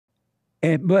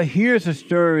But here's a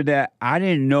story that I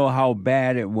didn't know how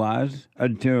bad it was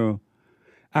until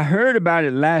I heard about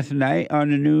it last night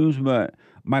on the news, but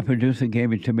my producer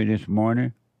gave it to me this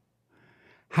morning.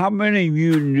 How many of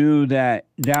you knew that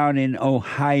down in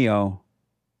Ohio,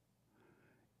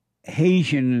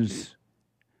 Haitians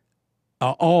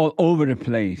are all over the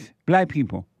place? Black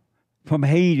people from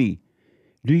Haiti.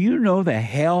 Do you know the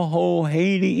hellhole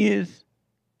Haiti is?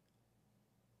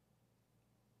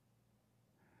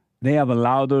 They have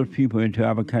allowed those people into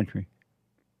our country.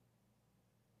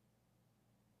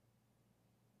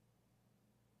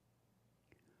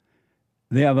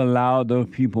 They have allowed those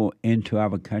people into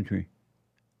our country.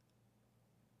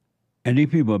 And these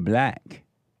people are black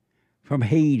from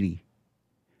Haiti.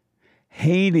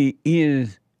 Haiti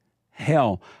is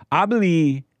hell. I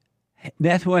believe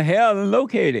that's where hell is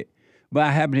located. But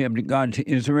I happen to have gone to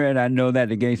Israel, and I know that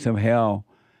the gates of hell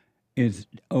is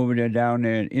over there down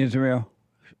there in Israel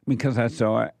because I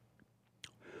saw it.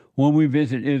 When we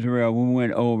visited Israel, we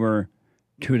went over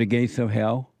to the gates of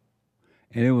hell,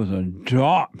 and it was a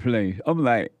dark place. I'm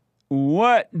like,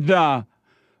 what the?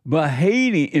 But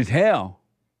Haiti is hell.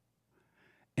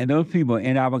 And those people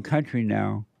in our country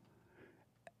now,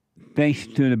 thanks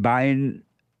to the Biden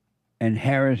and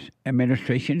Harris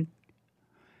administration,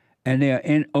 and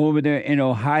they're over there in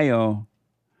Ohio,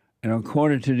 and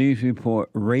according to these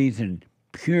reports, raising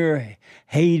pure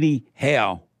Haiti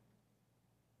hell.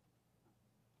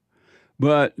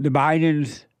 But the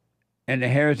Bidens and the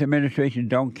Harris administration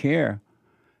don't care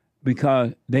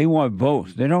because they want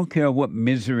votes. They don't care what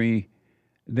misery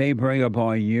they bring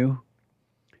upon you.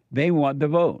 They want the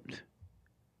votes.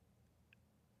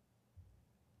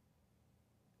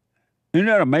 Isn't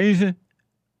that amazing?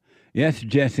 Yes,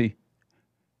 Jesse.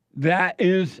 That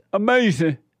is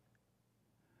amazing.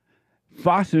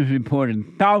 Fox is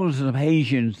reporting thousands of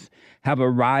Haitians have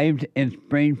arrived in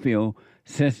Springfield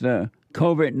since the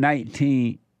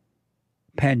COVID-19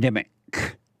 pandemic.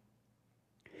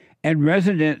 And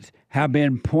residents have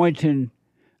been pointing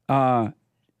to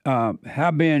an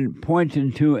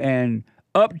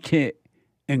uptick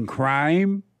in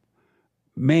crime,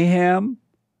 mayhem,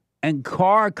 and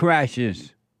car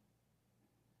crashes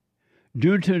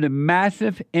due to the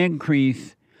massive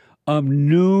increase of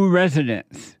new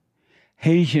residents,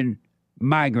 Haitian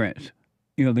migrants,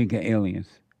 illegal aliens.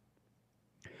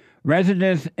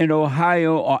 Residents in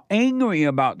Ohio are angry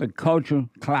about the cultural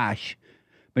clash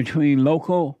between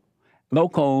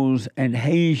locals and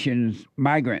Haitian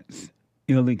migrants,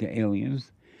 illegal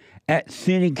aliens, at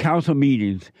city council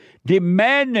meetings,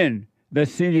 demanding the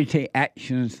city take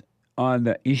actions on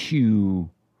the issue.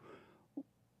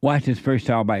 Watch this first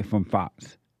soundbite from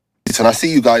Fox. And I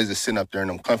see you guys just sitting up there in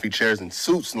them comfy chairs and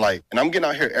suits, and I'm getting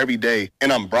out here every day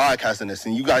and I'm broadcasting this,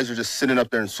 and you guys are just sitting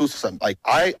up there in suits or something. Like,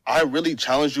 I really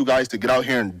challenge you guys to get out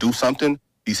here and do something.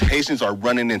 These Haitians are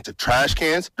running into trash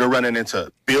cans. They're running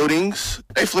into buildings.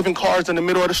 They flipping cars in the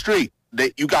middle of the street.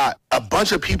 You got a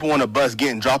bunch of people on a bus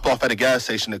getting dropped off at a gas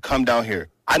station to come down here.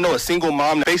 I know a single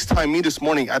mom that FaceTimed me this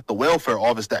morning at the welfare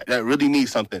office that really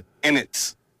needs something, and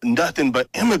it's nothing but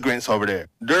immigrants over there.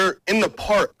 They're in the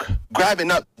park grabbing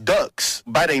up ducks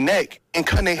by their neck and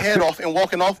cutting their head off and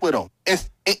walking off with them and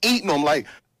eating them. Like,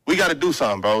 we got to do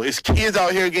something, bro. It's kids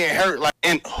out here getting hurt. Like,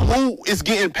 and who is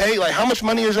getting paid? Like, how much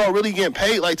money is y'all really getting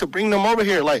paid, like, to bring them over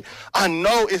here? Like, I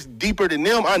know it's deeper than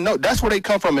them. I know that's where they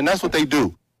come from, and that's what they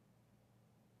do.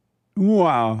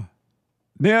 Wow.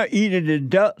 They're eating the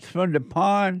ducks from the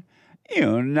pond.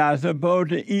 You're not supposed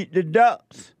to eat the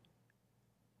ducks.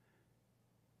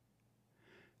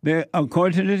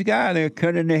 According to this guy, they're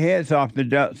cutting the heads off the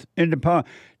ducks in the pond.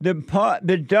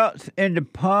 The ducks in the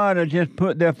pond are just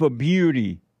put there for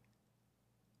beauty.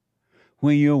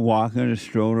 When you're walking or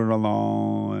strolling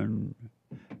along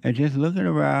and just looking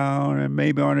around and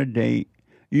maybe on a date,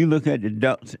 you look at the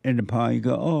ducks in the pond, you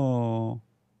go, oh.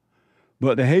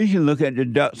 But the Haitians look at the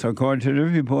ducks, according to the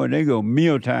report, they go,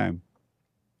 mealtime.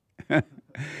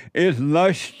 It's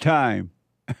lush time.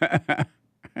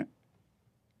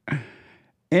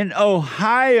 In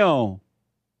Ohio.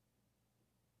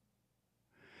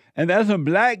 And that's a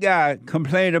black guy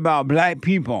complained about black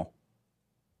people.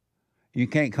 You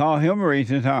can't call him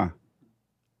racist, huh?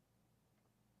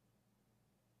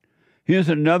 Here's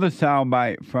another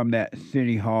soundbite from that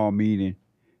city hall meeting.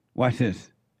 Watch this.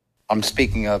 I'm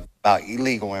speaking about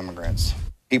illegal immigrants,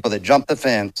 people that jump the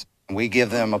fence, and we give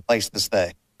them a place to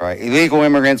stay. Right? Illegal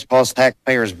immigrants cost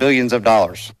taxpayers billions of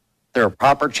dollars. There are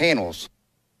proper channels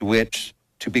to which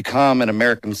to become an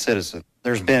American citizen.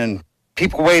 There's been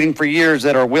people waiting for years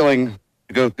that are willing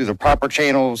to go through the proper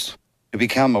channels to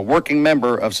become a working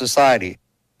member of society,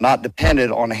 not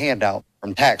dependent on a handout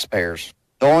from taxpayers.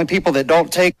 The only people that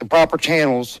don't take the proper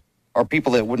channels are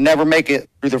people that would never make it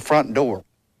through the front door,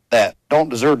 that don't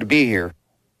deserve to be here,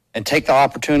 and take the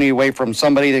opportunity away from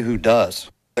somebody who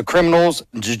does. The criminals,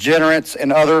 degenerates,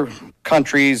 and other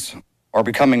countries are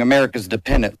becoming America's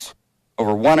dependents.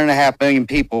 Over 1.5 million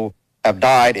people have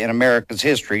died in America's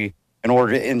history in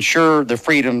order to ensure the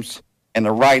freedoms and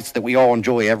the rights that we all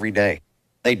enjoy every day.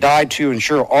 They died to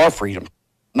ensure our freedom,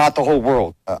 not the whole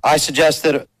world. I suggest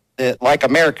that like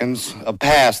Americans of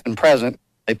past and present,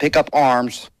 they pick up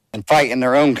arms and fight in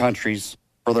their own countries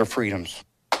for their freedoms.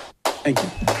 Thank you.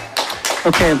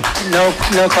 Okay,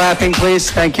 no clapping, please.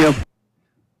 Thank you.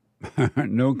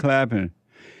 No clapping.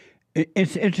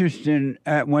 It's interesting.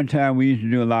 At one time, we used to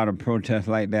do a lot of protests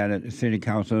like that at the city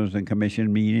councils and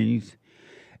commission meetings.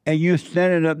 And you're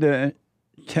standing up there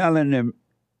telling them,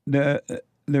 the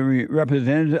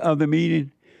representative of the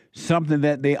meeting, something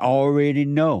that they already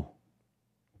know.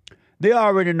 They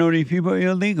already know these people are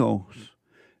illegals.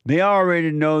 They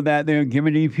already know that they're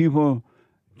giving these people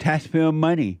taxpayer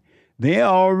money. They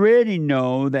already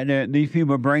know that these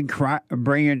people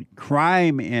bringing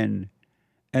crime in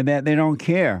and that they don't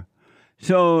care.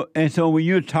 So when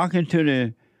you're talking to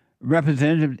the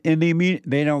representatives in the meeting,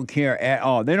 they don't care at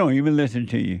all. They don't even listen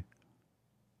to you.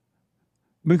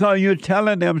 Because you're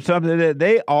telling them something that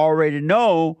they already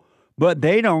know, but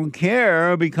they don't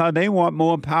care because they want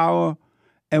more power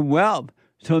and wealth.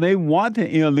 So they want the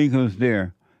illegals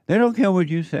there. They don't care what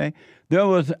you say.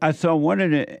 I saw in one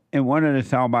of the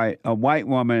soundbites, a white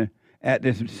woman at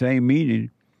this same meeting,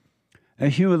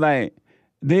 and she was like,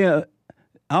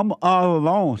 I'm all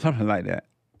alone, something like that.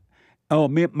 Oh,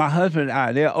 my husband and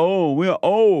I, they're old, we're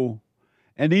old.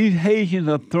 And these Haitians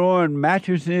are throwing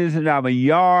mattresses in our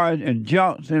yard and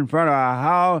junks in front of our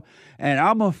house, and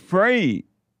I'm afraid.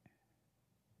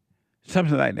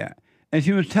 Something like that. And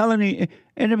she was telling me,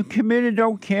 and the committee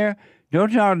don't care.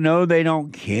 Don't y'all know they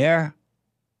don't care?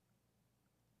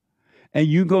 And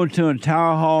you go to a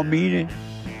town hall meeting,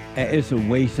 and it's a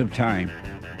waste of time.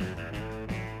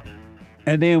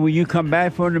 And then when you come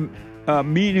back from the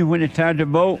meeting when it's time to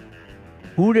vote,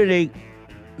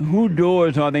 who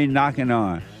doors are they knocking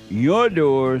on? Your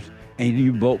doors, and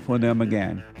you vote for them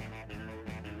again.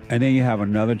 And then you have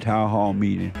another town hall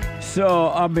meeting. So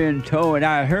I've been told, and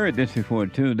I heard this before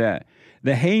too, that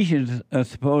the Haitians are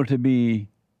supposed to be,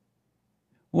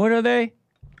 what are they?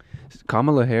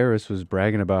 Kamala Harris was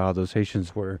bragging about how those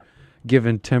Haitians were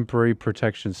given temporary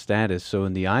protection status. So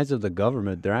in the eyes of the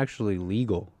government, they're actually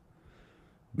legal.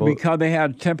 Because they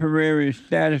have temporary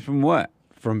status from what?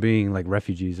 From being like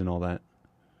refugees and all that.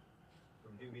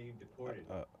 From being deported.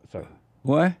 Sorry.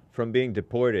 What? From being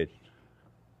deported.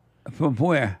 From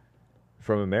where?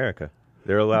 From America.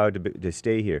 They're allowed to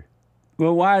stay here.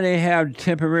 Well, why do they have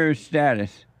temporary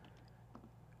status?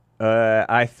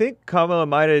 I think Kamala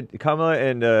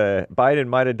and Biden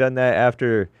might have done that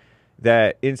after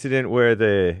that incident where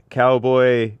the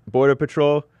cowboy border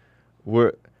patrol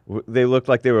they looked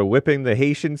like they were whipping the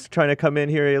Haitians trying to come in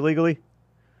here illegally.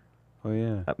 Oh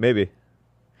yeah, maybe.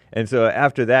 And so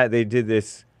after that, they did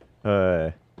this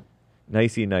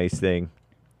nicey nice thing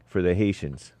for the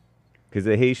Haitians, because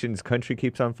the Haitians' country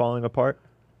keeps on falling apart.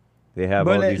 They have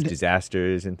all these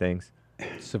disasters and things,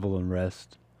 civil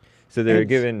unrest. So they're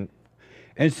given.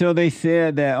 And so they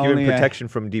said that only protection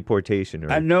from deportation.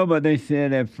 Right? I know, but they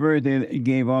said at first they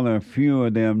gave only a few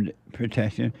of them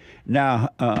protection. Now,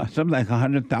 something like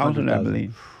 100,000, I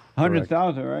believe.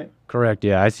 100,000, right? Correct.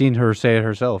 Yeah, I seen her say it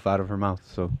herself out of her mouth.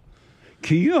 So,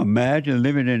 can you imagine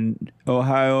living in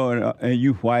Ohio and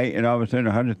you white, and all of a sudden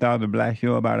 100,000 blacks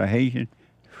show about a Haitian?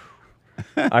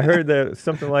 I heard that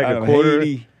something like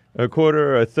a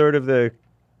quarter, or a third of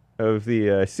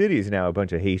the city is now a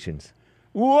bunch of Haitians.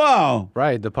 Wow!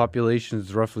 Right, the population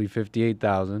is roughly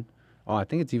 58,000. Oh, I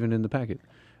think it's even in the packet.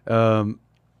 And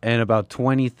about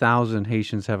 20,000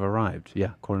 Haitians have arrived.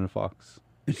 Yeah, according to Fox.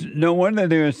 It's no wonder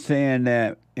they were saying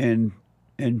that in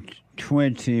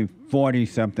 2040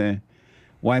 something,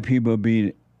 white people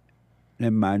be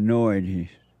the minorities.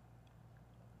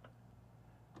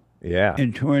 Yeah.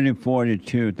 In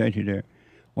 2042, thank you there.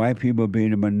 White people be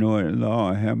the minority.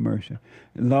 Lord have mercy.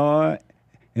 Lord,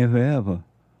 if ever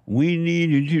we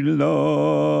needed you,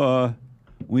 Lord,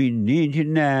 we need you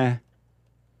now.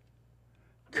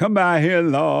 Come by here,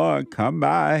 Lord, come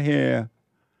by here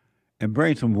and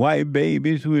bring some white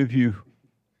babies with you.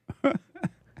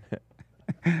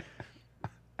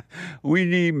 We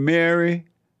need Mary,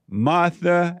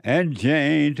 Martha, and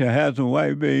Jane to have some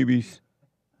white babies.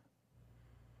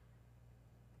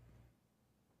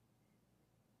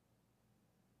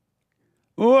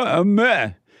 What a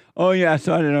mess. Oh, yeah, I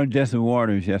saw it on Jesse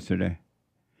Waters yesterday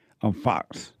on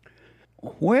Fox.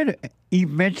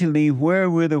 Eventually, where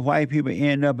will the white people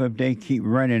end up if they keep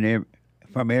running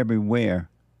from everywhere,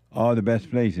 all the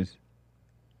best places?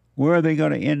 Where are they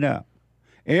going to end up?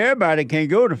 Everybody can't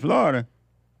go to Florida.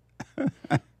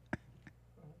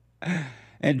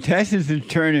 And Texas is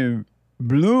turning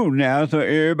blue now, so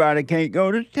everybody can't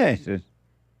go to Texas.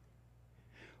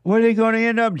 Where are they going to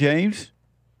end up, James?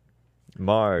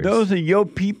 Mars. Those are your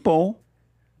people.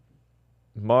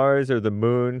 Mars or the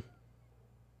moon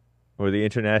or the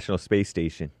International Space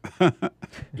Station.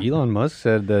 Elon Musk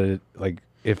said that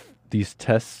if these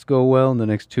tests go well in the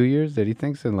next 2 years, that he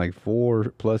thinks in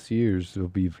 4+ years there'll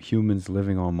be humans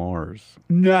living on Mars.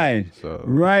 Nice. So,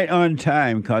 right on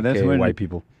time, because that's when white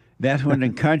people. That's when the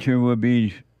country will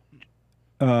be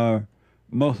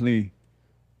mostly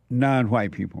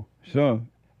non-white people. So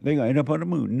they're going to end up on the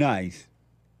moon. Nice.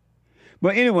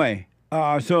 But anyway,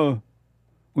 so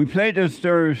we played the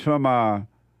stories from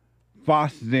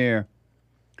Fox there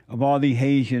of all the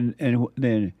Haitians and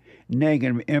the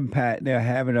negative impact they're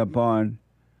having upon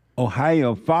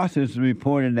Ohio. Fox is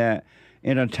reporting that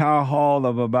in a town hall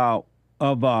of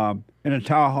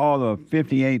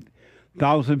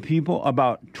 58,000 people,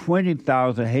 about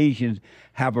 20,000 Haitians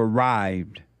have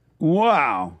arrived.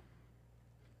 Wow.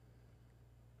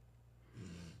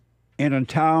 In a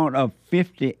town of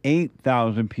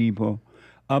 58,000 people,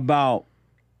 about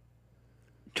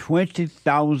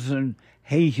 20,000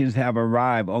 Haitians have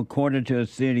arrived, according to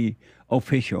city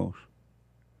officials.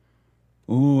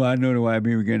 Ooh, I know the white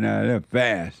people getting out of there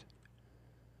fast.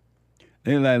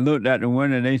 They looked out the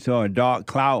window and they saw a dark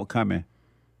cloud coming.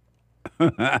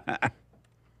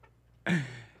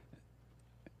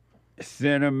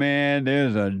 Center man,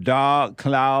 there's a dark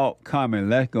cloud coming.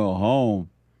 Let's go home.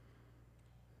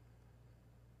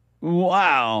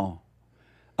 Wow.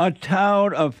 A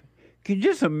town of, can you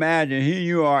just imagine, here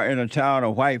you are in a town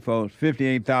of white folks,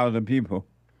 58,000 people.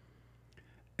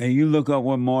 And you look up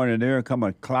one morning, there come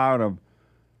a cloud of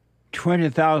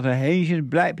 20,000 Haitian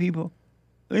black people.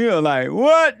 You're like,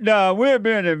 what the? We're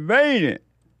being invaded.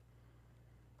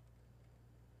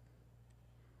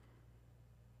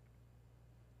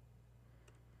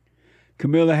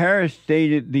 Kamala Harris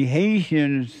stated the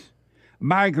Haitians,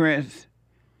 migrants,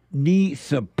 need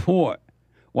support.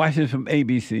 Watch this from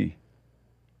ABC.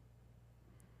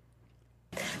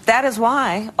 That is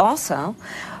why, also,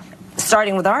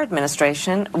 starting with our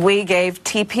administration, we gave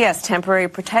TPS, temporary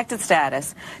protected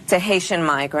status, to Haitian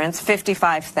migrants,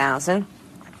 55,000.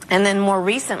 And then more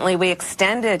recently, we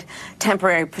extended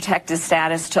temporary protected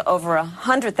status to over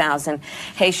 100,000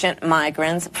 Haitian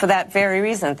migrants for that very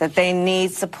reason, that they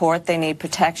need support, they need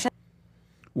protection.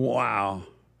 Wow.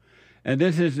 And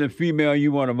this is the female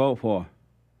you want to vote for.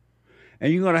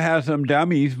 And you're going to have some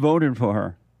dummies voting for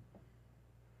her.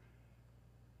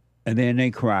 And then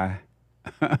they cry.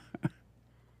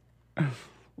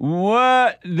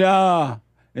 What the?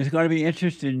 It's going to be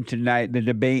interesting tonight. The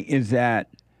debate is at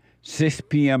 6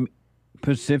 p.m.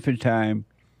 Pacific time,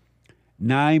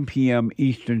 9 p.m.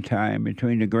 Eastern time,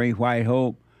 between the Great White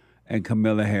Hope and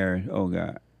Kamala Harris. Oh,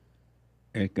 God.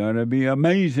 It's going to be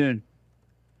amazing.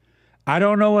 I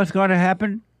don't know what's going to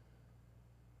happen,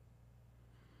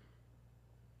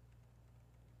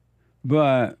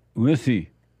 but we'll see.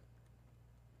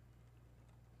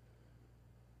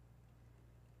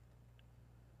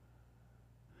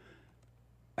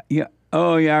 Yeah.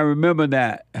 Oh, yeah, I remember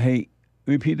that. Hey,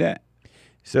 repeat that.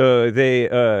 So they,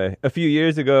 a few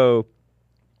years ago,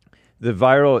 there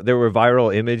were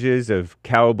viral images of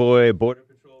cowboy border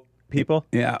patrol people.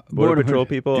 Yeah, border patrol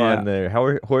people yeah. on their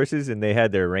horses, and they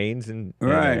had their reins and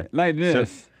right, like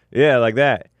this. So, yeah, like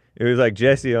that. It was like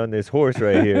Jesse on this horse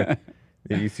right here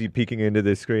that you see peeking into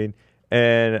the screen,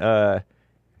 and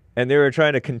they were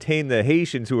trying to contain the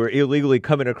Haitians who were illegally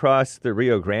coming across the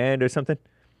Rio Grande or something,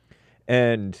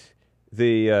 and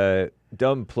the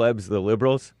dumb plebs, the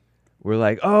liberals, were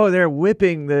like, "Oh, they're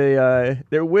whipping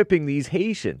these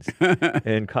Haitians,"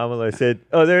 and Kamala said,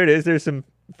 "Oh, there it is. There's some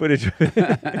footage.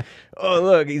 Oh,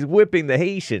 look, he's whipping the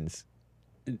Haitians.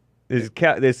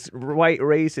 This white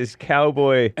racist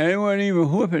cowboy." And they weren't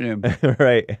even whipping him.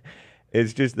 Right.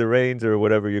 It's just the reins or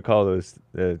whatever you call those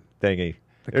thingy.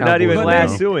 They're not cowboys. even But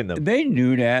lassoing them. They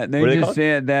knew that. They just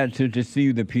said that to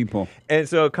deceive the people. And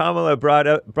so Kamala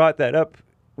brought that up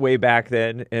way back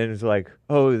then, and was like,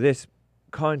 "Oh, this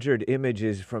conjured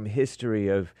images from history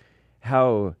of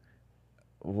how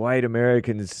white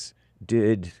Americans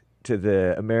did to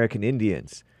the American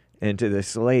Indians and to the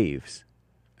slaves."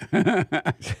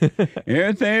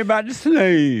 Everything about the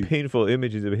slave. Painful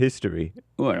images of history.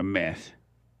 What a mess.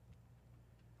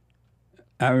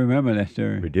 I remember that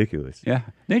story. Ridiculous. Yeah.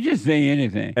 They just say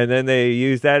anything. And then they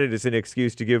use that as an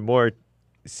excuse to give more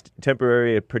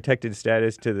temporary protected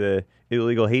status to the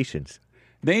illegal Haitians.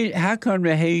 How come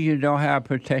the Haitians don't have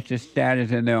protected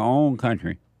status in their own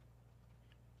country?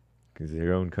 Because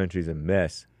their own country's a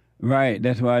mess. Right.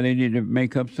 That's why they need to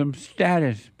make up some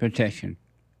status protection.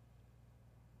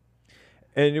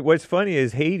 And what's funny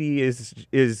is Haiti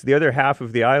is the other half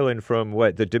of the island from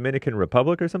the Dominican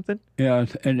Republic or something? Yeah,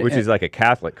 which is like a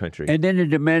Catholic country. And then the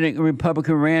Dominican Republic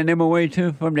ran them away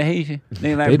too from the Haitians.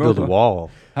 They built a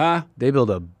wall. Huh? They built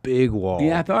a big wall.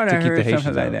 Yeah, I thought I heard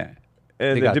something like that.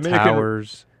 And they the got Dominican,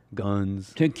 towers,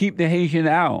 guns. To keep the Haitians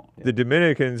out. The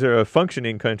Dominicans are a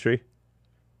functioning country.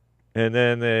 And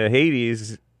then the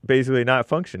Haiti's basically not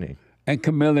functioning. And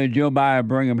Camilla and Joe Biden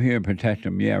bring them here and protect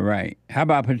them. Yeah, right. How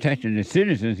about protecting the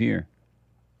citizens here?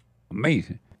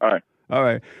 Amazing. All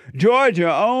right. Georgia,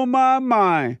 on my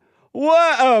mind.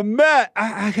 What a mess.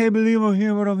 I can't believe I'm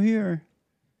hearing what I'm hearing.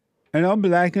 And I'm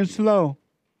black and slow.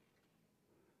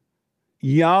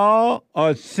 Y'all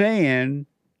are saying,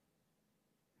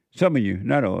 some of you,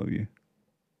 not all of you,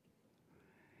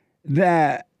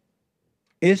 that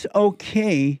it's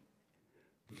okay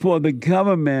for the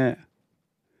government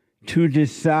to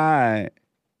decide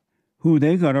who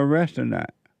they're going to arrest or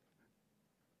not.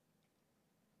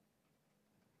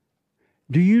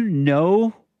 Do you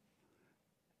know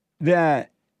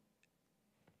that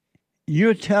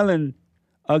you're telling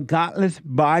a godless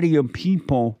body of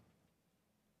people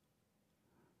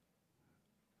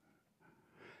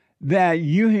that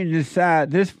you can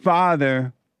decide this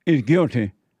father is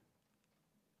guilty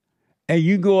and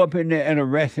you go up in there and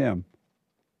arrest him?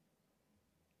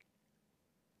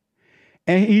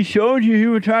 And he showed you he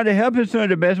was trying to help his son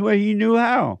the best way he knew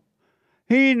how.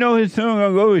 He didn't know his son was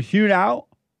going to go and shoot out.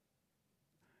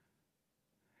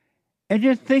 And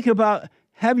just think about,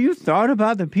 have you thought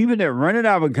about the people that run it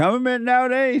out of government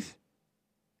nowadays?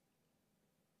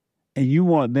 And you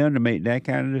want them to make that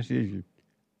kind of decision.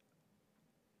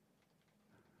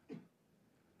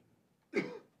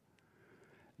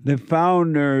 The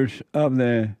founders of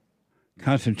the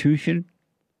Constitution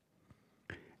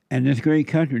and this great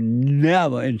country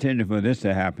never intended for this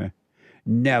to happen.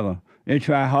 Never. They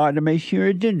tried hard to make sure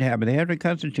it didn't happen. They have the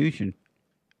Constitution.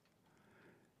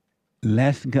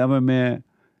 Less government,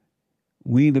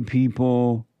 we the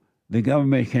people, the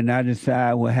government cannot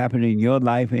decide what happened in your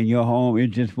life and your home.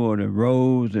 It's just for the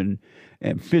roads and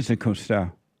physical stuff.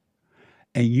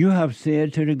 And you have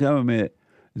said to the government,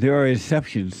 there are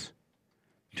exceptions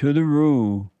to the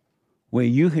rule where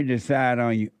you can decide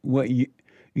on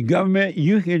government,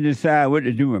 you can decide what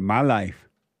to do with my life.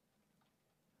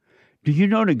 Do you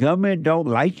know the government don't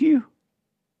like you?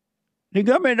 The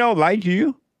government don't like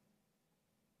you.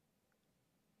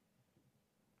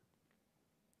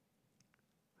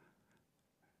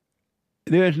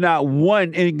 There's not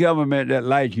one in government that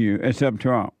likes you except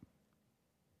Trump.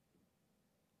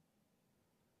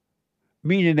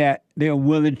 Meaning that they're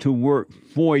willing to work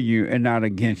for you and not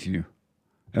against you.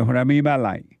 That's what I mean by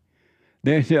like.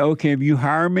 They say, okay, if you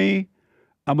hire me,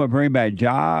 I'm going to bring back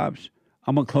jobs.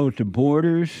 I'm going to close the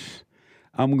borders.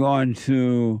 I'm going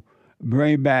to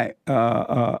bring back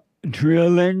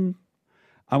drilling.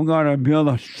 I'm going to build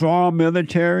a strong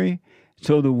military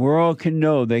so the world can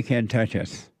know they can't touch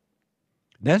us.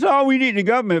 That's all we need the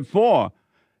government for.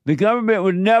 The government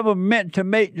was never meant to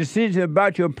make decisions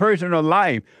about your personal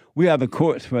life. We have the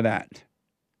courts for that.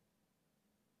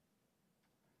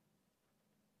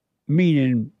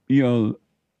 Meaning,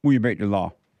 we break the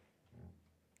law.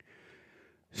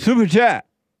 Super chat.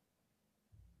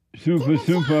 Super.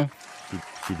 Super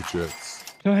chats.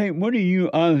 So, hey, what do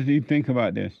you honestly think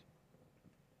about this?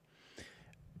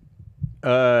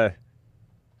 I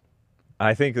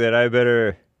think that I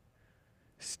better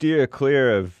steer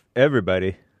clear of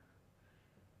everybody.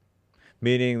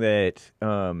 Meaning that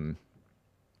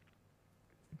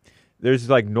there's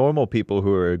like normal people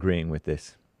who are agreeing with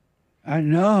this. I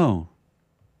know.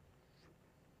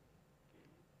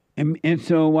 And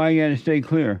so why you gotta stay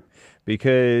clear?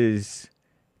 Because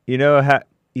you know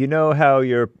how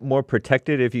you're more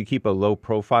protected if you keep a low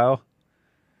profile?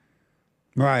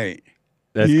 Right.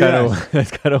 That's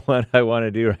kind of what I want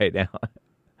to do right now.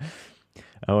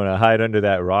 I want to hide under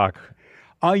that rock.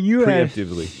 Are you as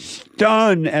preemptively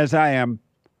stunned as I am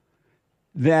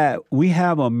that we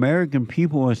have American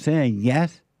people who are saying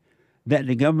yes, that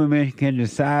the government can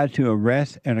decide to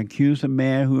arrest and accuse a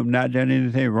man who have not done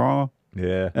anything wrong?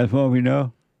 Yeah. That's what we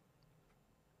know.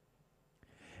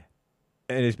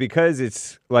 And it's because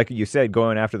it's, like you said,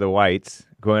 going after the whites,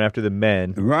 going after the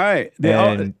men. Right.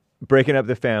 Breaking up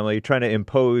the family, trying to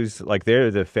impose, like they're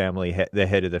the family, the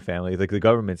head of the family, like the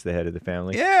government's the head of the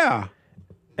family. Yeah.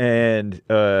 And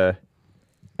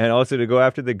also to go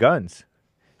after the guns.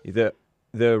 The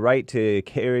right to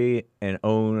carry and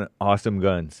own awesome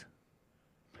guns.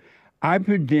 I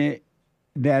predict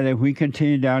that if we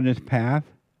continue down this path,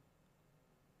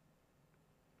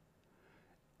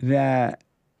 that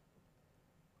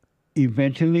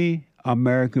eventually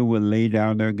America will lay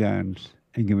down their guns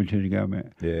and give it to the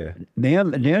government. Yeah.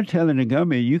 They're telling the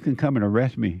government, you can come and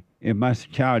arrest me if my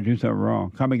child do something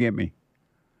wrong. Come and get me.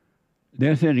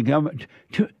 They're saying the government,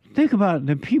 think about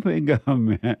the people in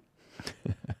government.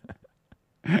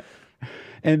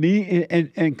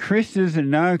 And Christians and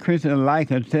non-Christians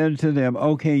alike are saying to them,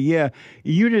 okay, yeah,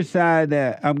 you decide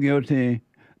that I'm guilty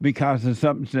because of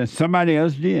something that somebody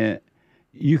else did.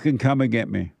 You can come and get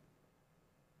me.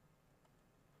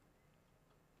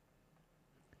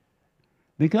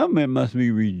 The government must be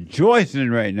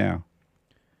rejoicing right now.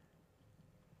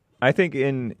 I think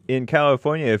in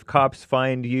California, if cops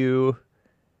find you,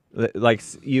 like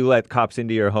you let cops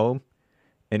into your home,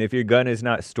 and if your gun is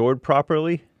not stored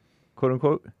properly, quote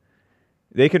unquote,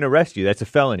 they can arrest you. That's a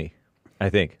felony, I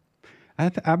think.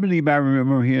 I believe I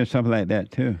remember hearing something like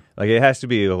that too. Like it has to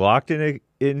be locked in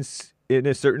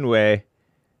a certain way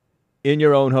in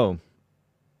your own home.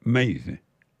 Amazing.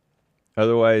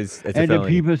 Otherwise, it's a felony. And the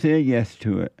people said yes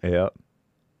to it. Yep.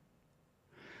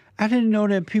 I didn't know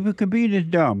that people could be this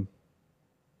dumb.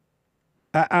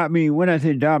 I mean, when I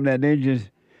say dumb, that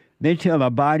they tell a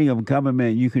body of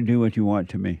government, you can do what you want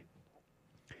to me.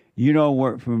 You don't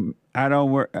work for,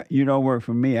 you don't work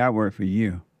for me, I work for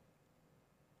you.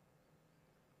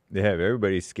 They have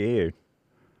everybody scared.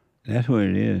 That's what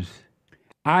it is.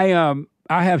 I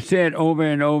have said over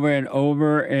and over and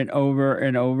over and over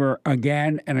and over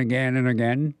again and again and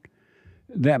again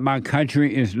that my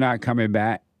country is not coming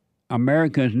back.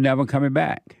 America is never coming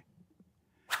back.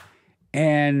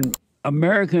 And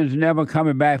America is never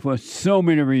coming back for so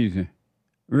many reasons,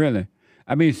 really.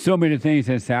 I mean, so many things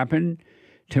has happened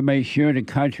to make sure the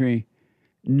country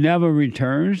never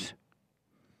returns.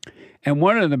 And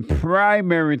one of the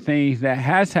primary things that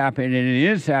has happened, and it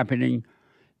is happening,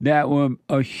 that will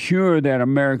assure that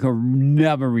America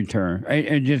never return.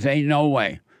 It just ain't no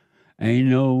way. Ain't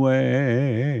no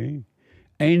way.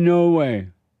 Ain't no way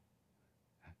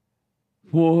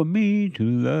for me to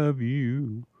love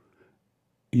you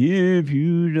if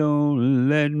you don't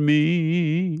let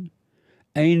me.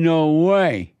 Ain't no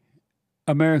way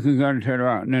America's going to turn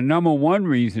around. And the number one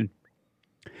reason,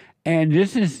 and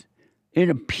it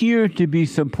appears to be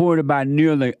supported by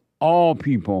nearly all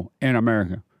people in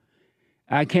America.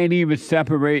 I can't even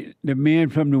separate the men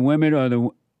from the women or the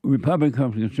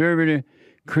Republican from conservative,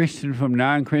 Christian from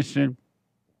non-Christian.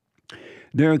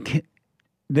 There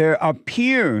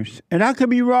appears, and I could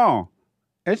be wrong,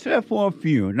 except for a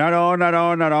few, not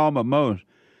all, but most,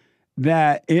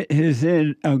 that it is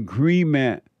in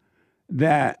agreement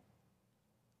that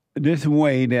this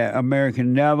way that America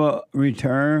never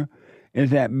return is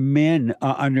that men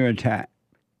are under attack.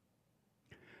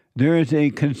 There is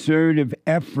a conservative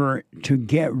effort to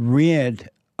get rid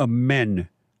of men.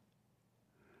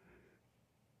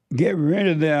 Get rid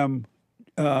of them,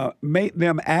 make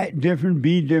them act different,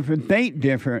 be different, think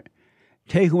different,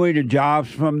 take away the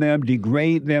jobs from them,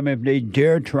 degrade them if they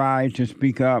dare try to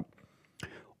speak up,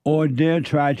 or dare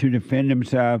try to defend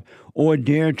themselves, or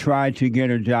dare try to get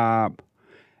a job.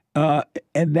 And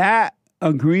that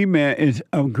agreement is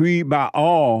agreed by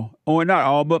all, or not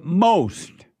all, but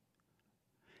most.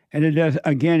 And it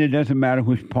doesn't matter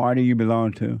which party you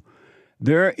belong to.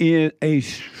 There is a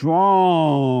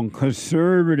strong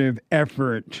conservative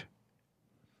effort,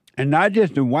 and not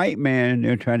just the white man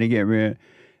they're trying to get rid.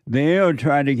 They are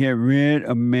trying to get rid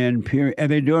of men, period, and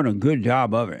they're doing a good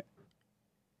job of it.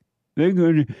 They're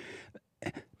going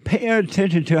to pay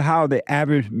attention to how the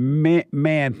average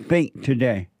man think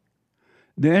today.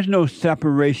 There's no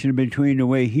separation between the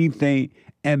way he think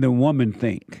and the woman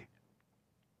think.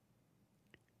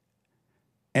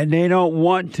 And they don't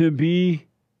want to be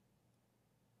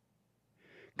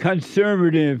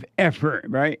conservative effort,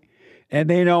 right? And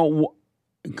they don't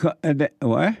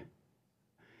what?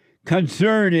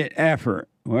 Concerted effort,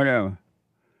 whatever.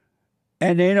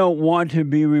 And they don't want to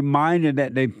be reminded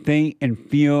that they think and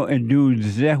feel and do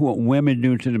exactly what women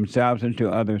do to themselves and to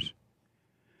others.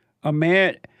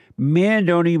 Men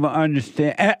don't even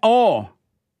understand at all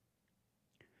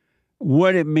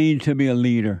what it means to be a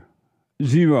leader.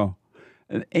 Zero.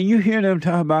 And you hear them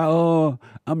talk about, oh,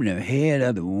 I'm the head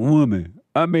of the woman.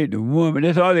 I made the woman.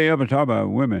 That's all they ever talk about,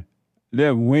 women.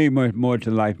 There's way much more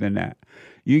to life than that.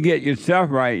 You get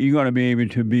yourself right, you're going to be able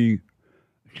to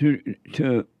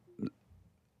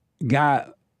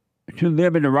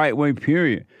live in the right way,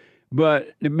 period.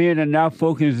 But the men are now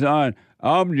focused on,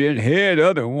 I'm just head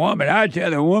of the woman. I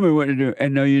tell the woman what to do.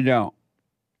 And no, you don't.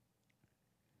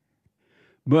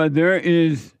 But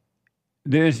there's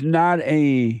not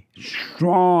a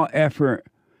strong effort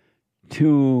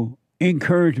to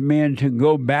encourage men to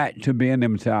go back to being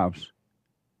themselves.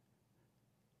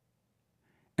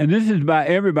 And this is by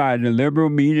everybody, the liberal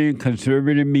media,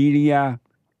 conservative media.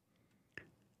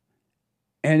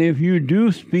 And if you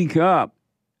do speak up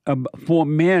for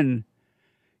men,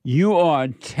 you are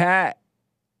attacked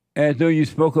as though you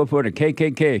spoke up for the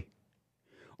KKK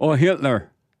or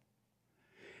Hitler.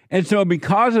 And so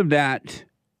because of that,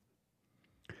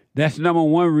 that's number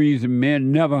one reason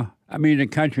the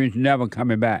country is never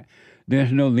coming back.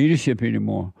 There's no leadership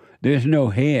anymore. There's no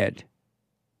head.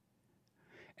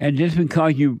 And just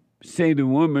because you say the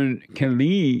woman can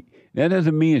lead, that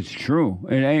doesn't mean it's true.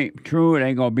 It ain't true. It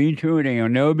ain't going to be true. It ain't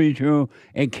going to never be true.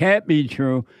 It can't be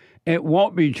true. It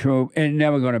won't be true. It's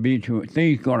never going to be true.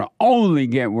 Things going to only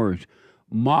get worse.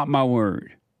 Mark my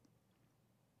word.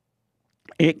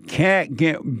 It can't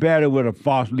get better with a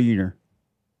false leader.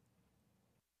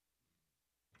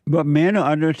 But men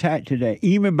are under attack today,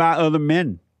 even by other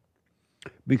men,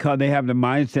 because they have the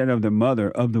mindset of the mother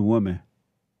of the woman.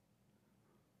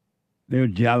 They're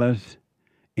jealous,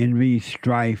 envy,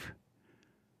 strife,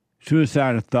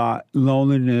 suicidal thought,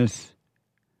 loneliness,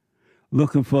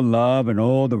 looking for love in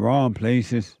all the wrong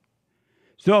places.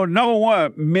 So number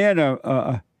one, men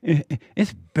are,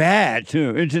 it's bad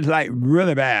too. It's just like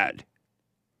really bad.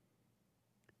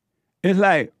 It's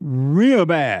like real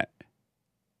bad.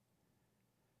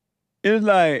 It's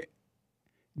like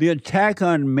the attack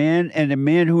on men and the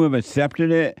men who have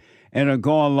accepted it and are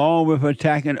going along with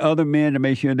attacking other men to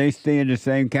make sure they stay in the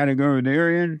same category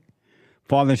they're in,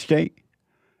 father state,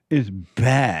 is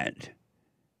bad.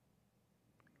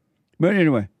 But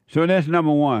anyway, so that's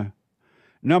number one.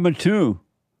 Number two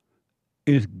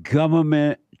is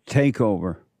government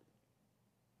takeover.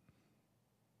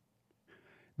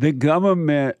 The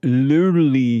government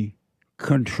literally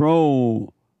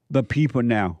control the people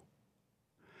now.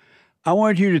 I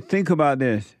want you to think about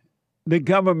this. The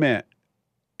government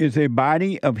is a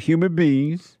body of human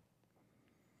beings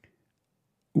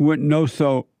with no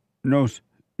soul,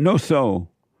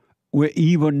 with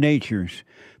evil natures.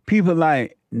 People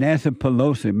like Nancy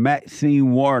Pelosi,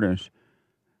 Maxine Waters,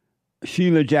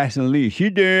 Sheila Jackson Lee.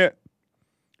 She did.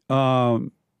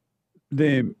 The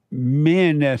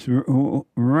men that's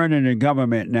running the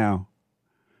government now.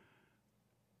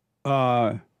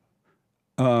 All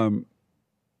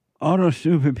those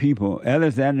stupid people,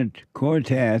 Alexander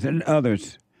Cortez and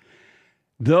others,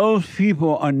 those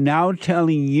people are now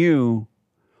telling you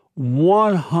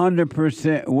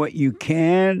 100% what you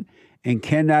can and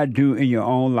cannot do in your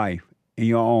own life, in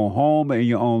your own home, in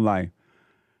your own life.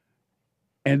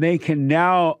 And they can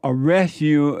now arrest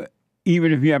you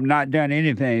even if you have not done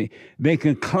anything. They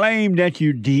can claim that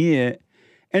you did,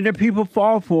 and the people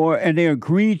fall for it, and they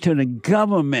agree to the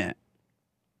government.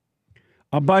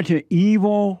 A bunch of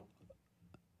evil,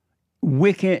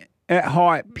 wicked at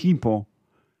heart people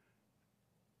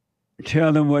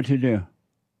tell them what to do.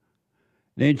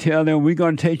 They tell them, we're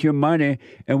going to take your money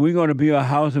and we're going to build a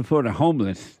house for the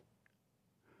homeless.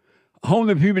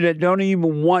 Homeless people that don't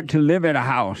even want to live in a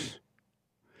house.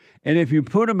 And if you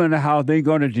put them in a house, they're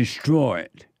going to destroy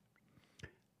it.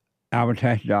 Our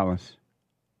tax dollars.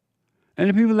 And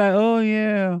the people are like, oh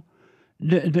yeah,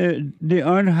 the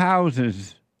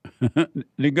unhouses.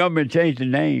 The government changed the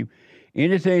name.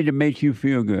 Anything that makes you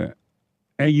feel good.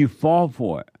 And you fall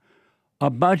for it.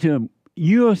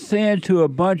 You're saying to a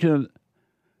bunch of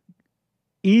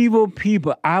evil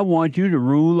people, I want you to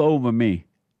rule over me.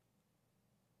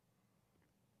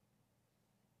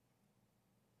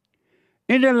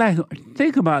 And they're like,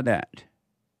 think about that.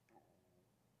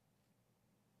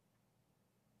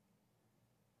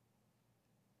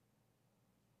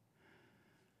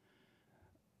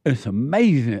 It's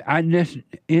amazing.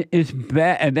 It's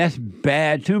bad, and that's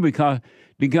bad too, because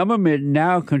the government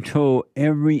now control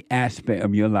every aspect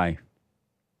of your life.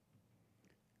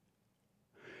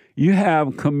 You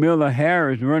have Kamala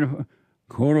Harris running,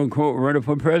 quote unquote, running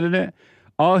for president.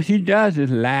 All she does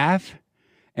is laugh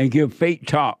and give fake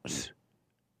talks.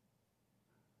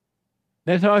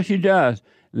 That's all she does.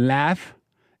 Laugh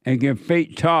and give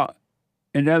fake talk.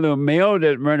 And that little male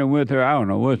that's running with her, I don't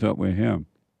know what's up with him.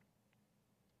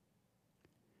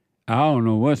 I don't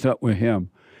know what's up with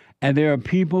him. And there are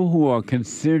people who are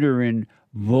considering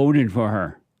voting for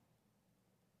her.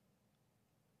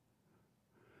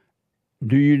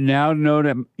 Do you now know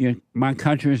that my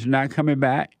country is not coming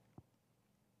back?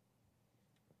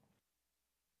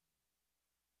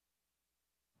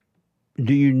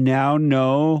 Do you now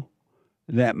know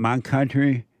that my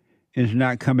country is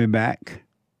not coming back?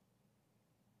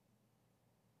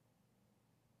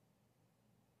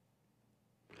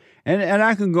 And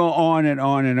I can go on and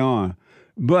on and on.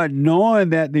 But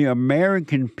knowing that the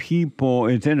American people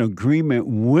is in agreement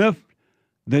with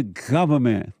the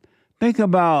government, think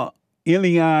about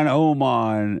Ilhan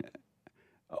Omar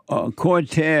and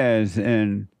Cortez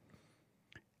and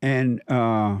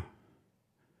the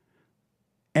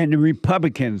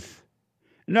Republicans.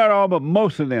 Not all, but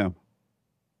most of them.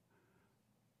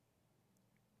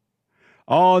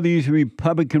 All these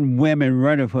Republican women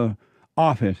running for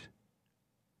office.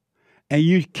 And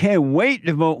you can't wait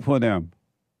to vote for them.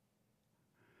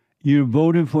 You're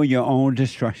voting for your own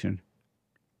destruction.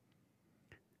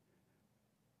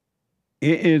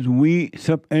 It's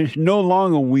no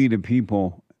longer we the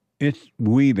people. It's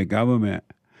we the government.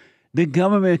 The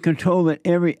government is controlling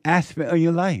every aspect of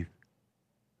your life.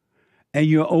 And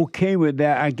you're okay with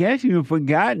that. I guess you've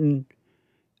forgotten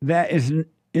that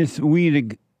it's we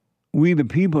the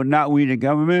people, not we the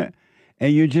government.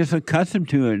 And you're just accustomed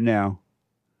to it now.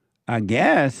 I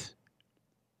guess.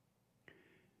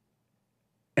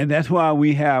 And that's why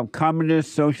we have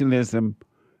communist socialism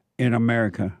in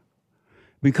America.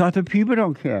 Because the people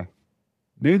don't care.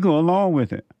 They go along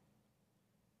with it.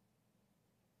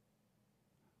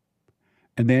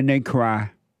 And then they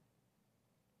cry.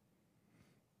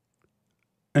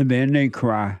 And then they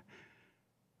cry.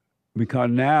 Because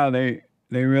now they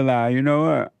realize, you know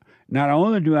what? Not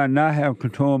only do I not have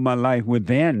control of my life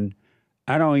within,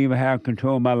 I don't even have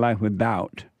control of my life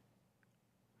without.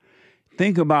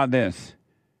 Think about this.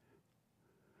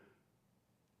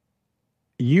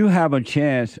 You have a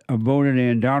chance of voting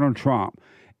in Donald Trump.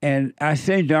 And I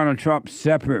say Donald Trump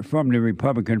separate from the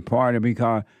Republican Party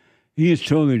because he is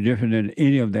totally different than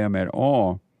any of them at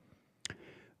all.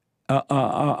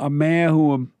 A man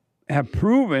who have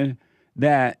proven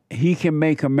that he can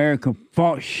make America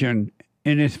function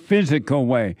in its physical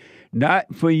way,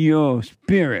 not for your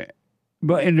spirit,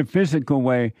 but in the physical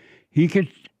way. He can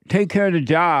take care of the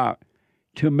job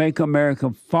to make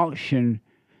America function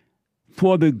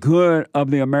for the good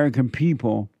of the American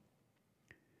people.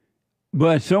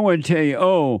 But someone tell you,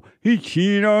 oh, he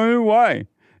cheated on his wife.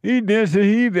 He this and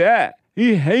he that.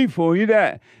 He hateful, he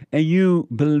that. And you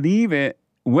believe it,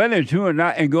 whether true or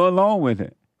not, and go along with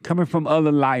it. Coming from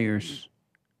other liars.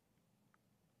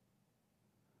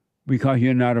 Because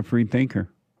you're not a free thinker.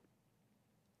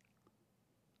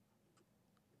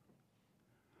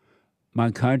 My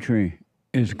country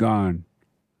is gone.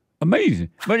 Amazing.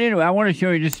 But anyway, I want to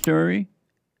show you this story.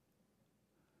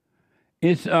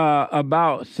 It's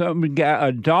about some guy,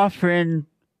 a Dolphin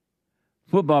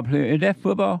football player. Is that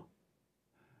football?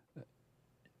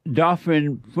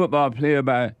 Dolphin football player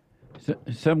by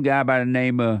some guy by the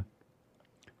name of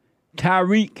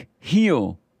Tyreek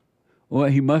Hill. Well,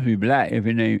 he must be black if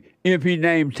he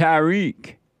named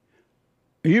Tyreek.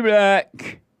 He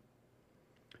black.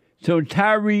 So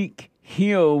Tyreek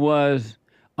Hill was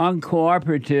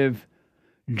uncooperative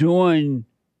during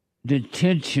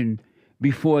detention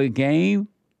before a game.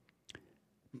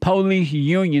 Police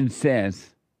union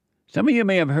says. Some of you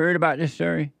may have heard about this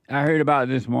story. I heard about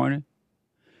it this morning.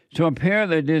 So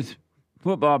apparently this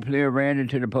football player ran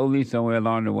into the police somewhere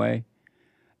along the way.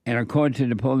 And according to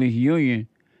the police union,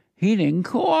 he didn't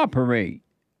cooperate.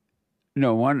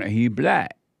 No wonder he's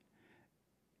black.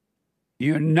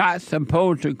 You're not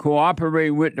supposed to cooperate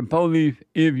with the police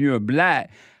if you're black.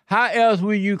 How else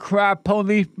will you cry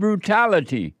police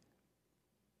brutality?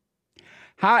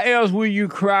 How else will you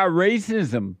cry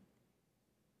racism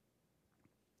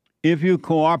if you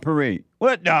cooperate?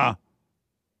 What the?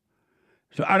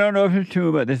 So I don't know if it's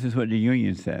true, but this is what the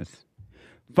union says.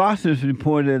 Fox News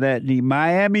reported that the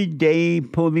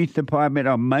Miami-Dade Police Department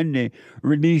on Monday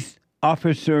released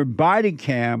officer body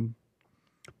cam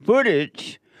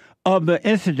footage of the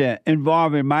incident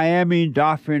involving Miami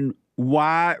Dolphin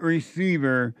wide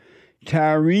receiver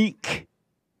Tyreek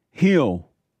Hill.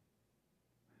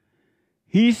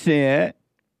 He said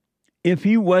if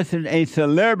he wasn't a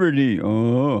celebrity,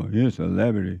 oh, he's a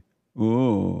celebrity.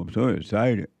 Oh, I'm so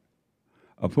excited.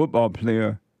 A football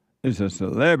player is a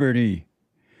celebrity.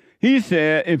 He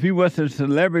said if he was a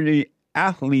celebrity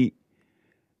athlete,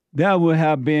 that would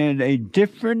have been a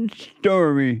different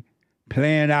story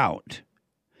playing out,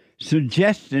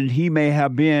 suggesting he may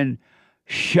have been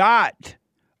shot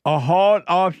or hauled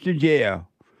off to jail.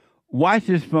 Watch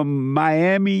this from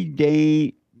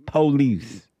Miami-Dade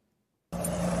Police. Hey,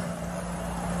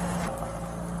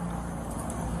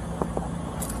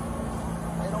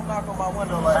 don't knock on my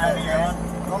window like that, man.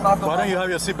 Why don't you have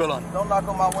your seatbelt on? Don't knock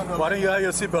on my window. Why don't you have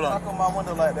your seatbelt on? Don't knock on my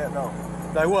window like that, no.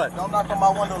 Like what? Don't knock on my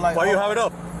window like that. Why you have it up?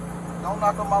 Don't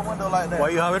knock on my window like that. Why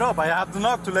you have it up? I have to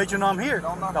knock to let you know I'm here.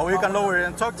 That way you can lower it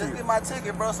and talk to you. Just get my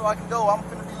ticket, bro, so I can go. I'm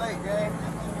finna be late, gang.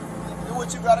 Do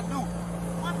what you gotta do.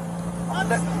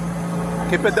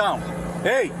 Keep it down.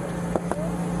 Hey!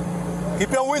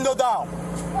 Keep your window down.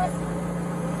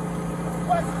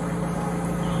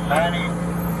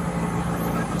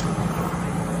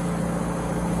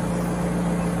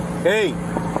 Hey!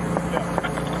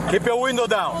 Keep your window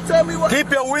down. Don't tell me what.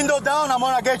 Keep your window down. I'm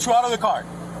gonna get you out of the car.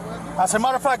 As a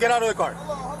matter of fact, get out of the car.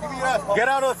 Give me that. Get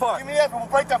out of the car. Give me that. I'm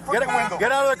gonna break that freaking window.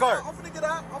 Get out of the car. I'm finna get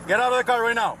out. Get out of the car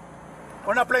right now.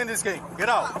 We're not playing this game. Get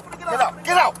out. Get out.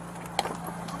 Get out.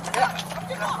 Get out.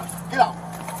 Get out. Get out.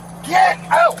 Get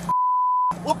out.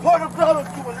 What part of blood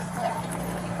is doing this now?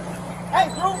 Hey,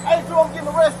 Drew, I'm getting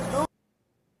arrested,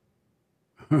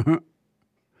 dude.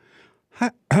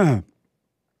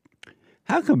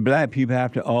 How come black people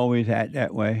have to always act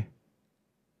that way?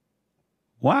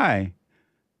 Why?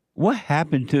 What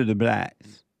happened to the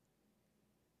blacks?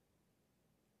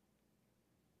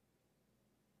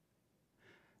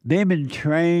 They've been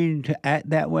trained to act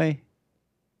that way?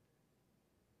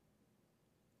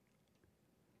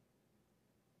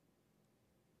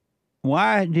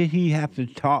 Why did he have to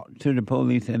talk to the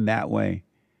police in that way?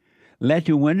 Let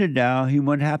your window down, he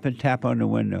wouldn't have to tap on the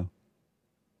window.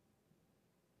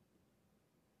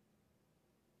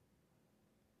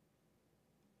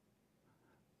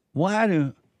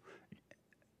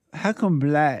 How come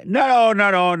black, not all,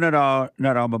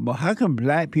 but how come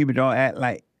black people don't act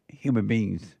like human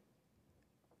beings?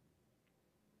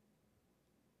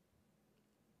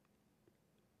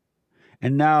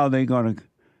 And now they're going to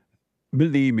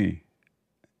believe me.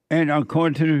 And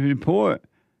according to the report,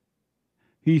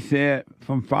 he said,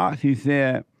 from Fox, he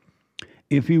said,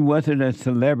 if he wasn't a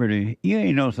celebrity, he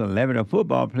ain't no celebrity. A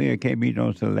football player can't be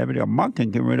no celebrity. A monk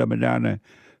can run up and down the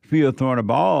field throwing a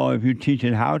ball if you teach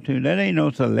it how to. That ain't no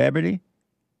celebrity.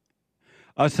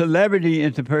 A celebrity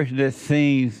is the person that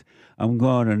sings, I'm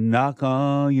going to knock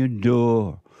on your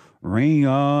door, ring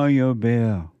on your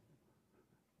bell,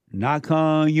 knock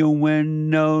on your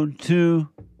window too.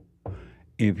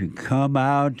 If you come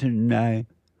out tonight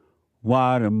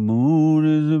while the moon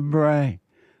is bright,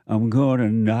 I'm going to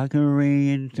knock and ring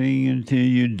and sing until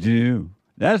you do.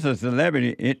 That's a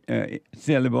celebrity,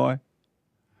 silly boy.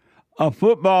 A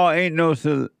football ain't no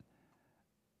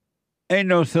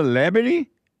celebrity.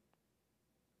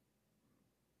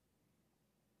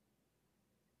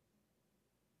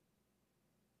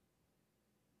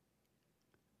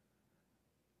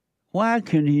 Why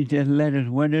couldn't he just let his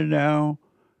window down?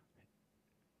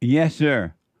 Yes,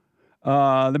 sir.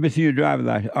 Let me see your driver's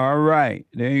license. All right,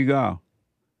 there you go.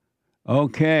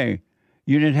 Okay,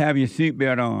 you didn't have your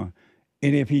seatbelt on.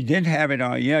 And if he didn't have it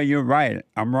on, yeah, you're right.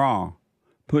 I'm wrong.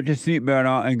 Put the seatbelt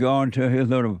on and go on to his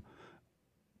little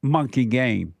monkey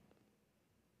game.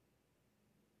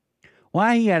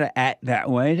 Why he got to act that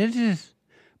way? This is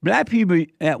black people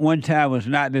at one time was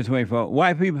not this way for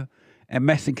white people and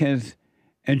Mexicans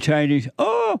and Chinese.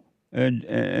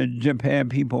 And Japan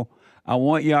people. I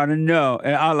want y'all to know,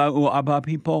 and about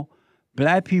people,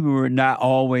 black people were not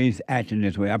always acting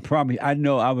this way. I promise. I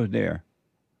know I was there.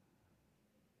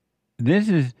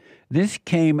 This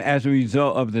came as a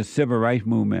result of the civil rights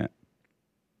movement.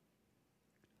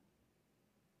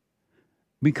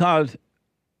 Because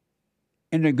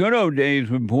in the good old days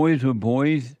when boys were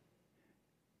boys,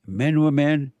 men were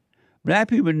men, black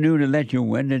people knew to let your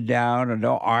window down or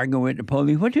don't argue with the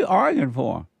police. What you arguing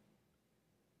for?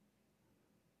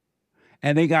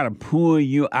 And they got to pull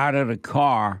you out of the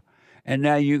car, and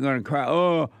now you're going to cry,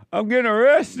 oh, I'm getting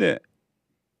arrested.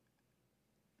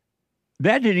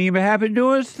 That didn't even happen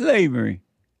during slavery.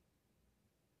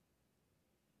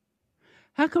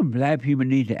 How come black people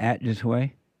need to act this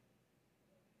way?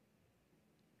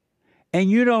 And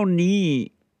you don't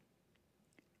need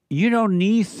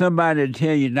somebody to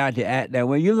tell you not to act that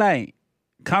way. You like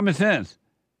common sense.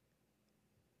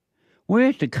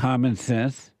 Where's the common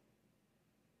sense?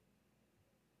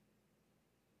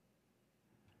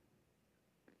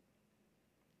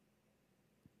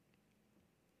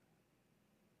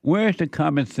 Where's the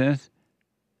common sense?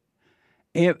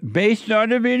 If based on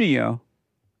the video,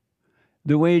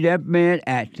 the way that man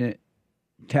acted,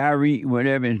 Tyreek,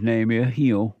 whatever his name is,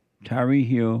 Tyreek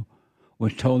Hill,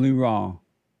 was totally wrong.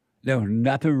 There was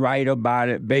nothing right about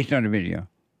it based on the video.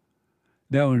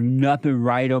 There was nothing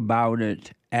right about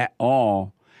it at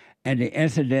all. And the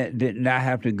incident did not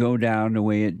have to go down the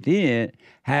way it did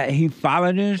had he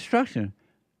followed the instructions.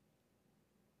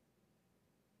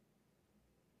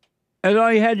 That's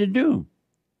all you had to do.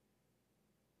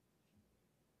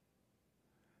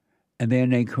 And then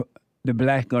the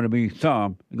blacks going to be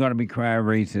crying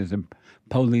racism,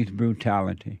 police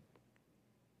brutality.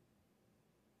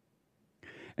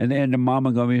 And then the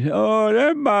mama gonna be, oh,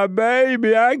 that's my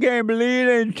baby. I can't believe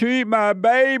they treat my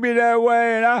baby that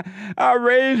way. And I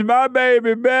raised my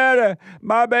baby better.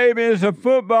 My baby is a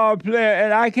football player,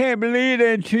 and I can't believe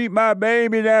they treat my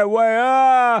baby that way.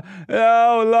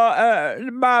 Oh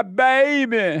Lord, my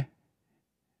baby.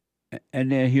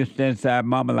 And then he'll stand beside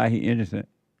mama like he innocent.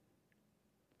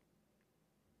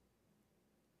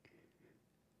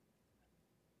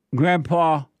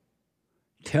 Grandpa,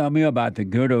 tell me about the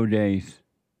good old days.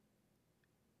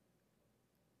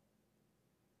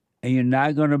 And you're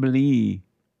not going to believe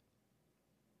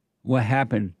what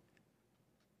happened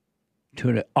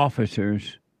to the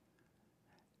officers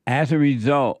as a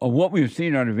result of what we've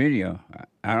seen on the video.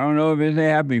 I don't know if it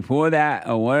happened before that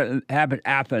or what happened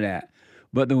after that.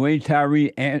 But the way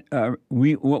Tyreek,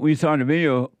 what we saw in the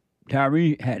video,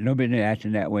 Tyreek had no business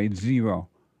acting that way, zero.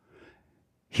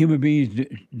 Human beings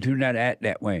do not act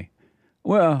that way.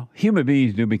 Well, human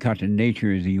beings do because the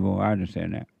nature is evil. I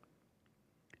understand that.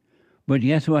 But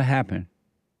guess what happened?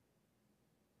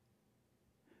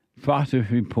 Foster's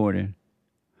reported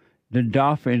the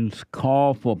Dolphins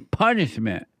called for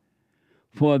punishment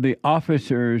for the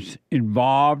officers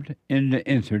involved in the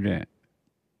incident.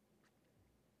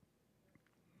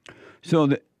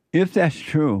 So if that's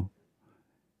true,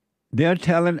 they're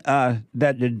telling us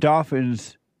that the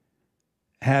Dolphins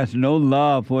has no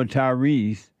love for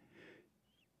Tyrese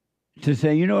to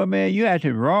say, you know what, man, you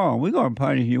acted wrong. We're going to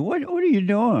punish you. What are you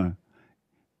doing?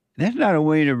 That's not a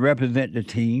way to represent the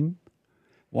team.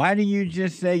 Why do you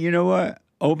just say, you know what,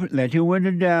 let your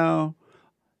window down.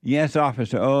 Yes,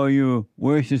 officer,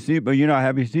 where's your seatbelt? You don't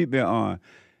have your seatbelt on.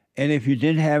 And if you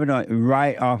didn't have it on,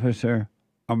 right, officer,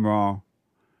 I'm wrong.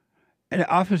 And the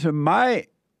officer may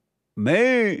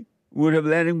would have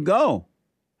let him go.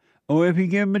 Or if he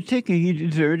gave him a ticket, he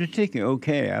deserved a ticket.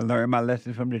 Okay, I learned my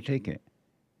lesson from the ticket.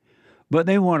 But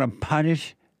they want to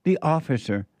punish the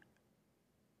officer.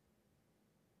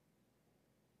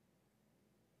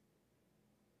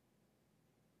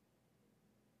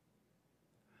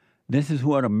 This is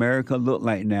what America look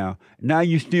like now. Now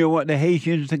you still want the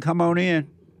Haitians to come on in?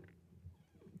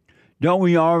 Don't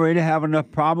we already have enough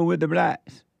problem with the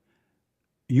blacks?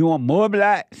 You want more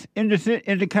blacks in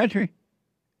the country?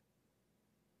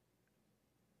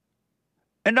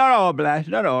 And not all blacks,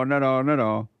 not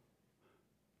all.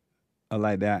 I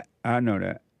like that. I know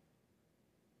that.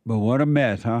 But what a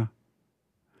mess, huh?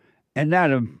 And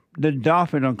now the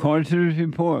Dolphin, according to this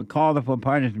report, called for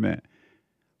punishment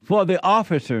for the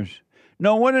officers.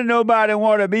 No wonder nobody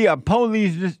want to be a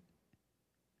police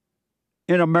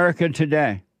in America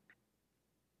today.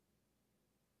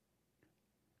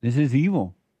 This is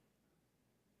evil.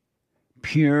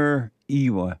 Pure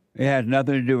evil. It has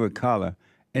nothing to do with color.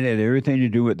 It has everything to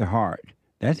do with the heart.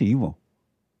 That's evil.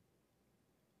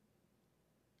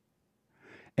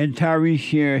 And Tyree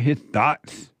shared his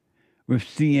thoughts with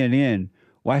CNN.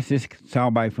 Watch this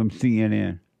soundbite from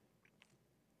CNN.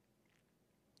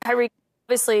 Tyreek,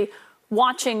 obviously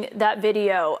watching that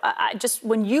video, just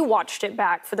when you watched it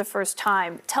back for the first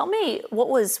time, tell me what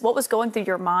was going through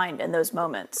your mind in those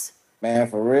moments. Man,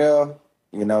 for real,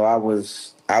 I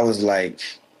was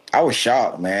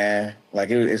shocked, man.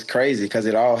 Like it's crazy because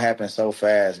it all happened so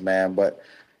fast, man. But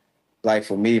like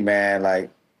for me, man, like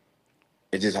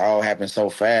it just all happened so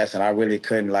fast, and I really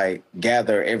couldn't like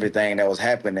gather everything that was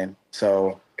happening.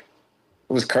 So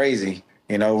it was crazy.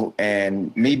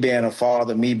 And me being a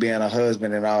father, me being a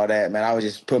husband and all that, man, I would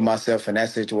just put myself in that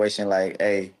situation like,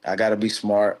 hey, I got to be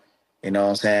smart. You know what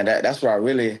I'm saying? That's where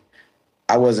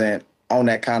I wasn't on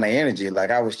that kind of energy.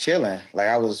 Like I was chilling. Like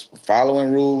I was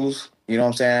following rules. You know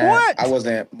what I'm saying? What? I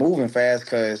wasn't moving fast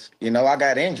because, I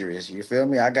got injuries. You feel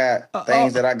me? I got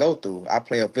things that I go through. I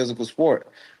play a physical sport.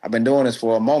 I've been doing this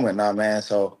for a moment now, man.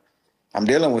 So I'm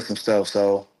dealing with some stuff.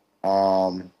 So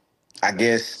I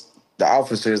guess the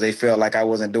officers, they felt like I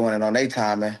wasn't doing it on their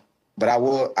timing, but I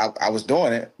was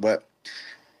doing it. But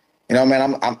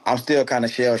man, I'm still kind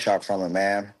of shell shocked from it,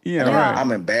 man. Yeah, right.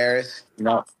 I'm embarrassed,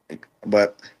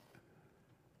 but.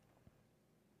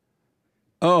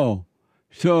 Oh,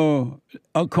 so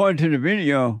according to the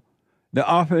video, the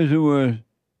officer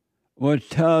was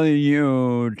telling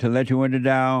you to let your window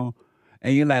down,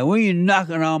 and you're like, what are you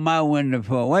knocking on my window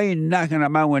for? Why are you knocking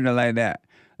on my window like that?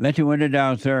 Let your window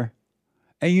down, sir.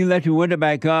 And you let your window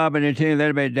back up, and they tell you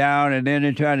let it back down, and then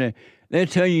they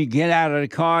tell you get out of the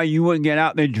car. You wouldn't get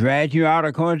out. They drag you out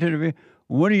according to the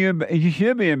video. You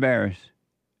should be embarrassed.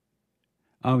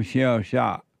 I'm shell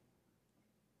shocked.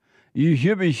 You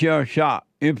should be shell shocked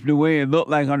if the way it looked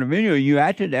like on the video, you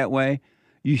acted that way.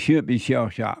 you should be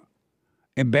shell-shocked,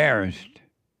 embarrassed.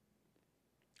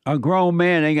 A grown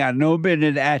man ain't got no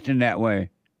business acting that way.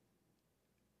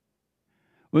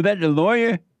 Was that the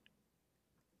lawyer? I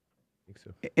think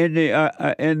so. In the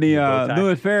bow tie?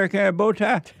 Louis Farrakhan bow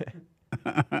tie?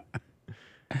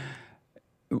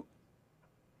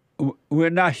 We're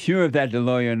not sure if that's the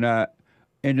lawyer or not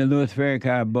in the Louis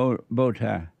Farrakhan bow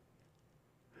tie.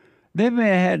 That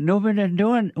man had no business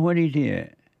doing what he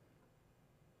did.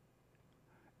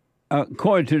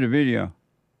 According to the video.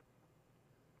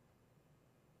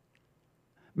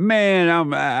 Man,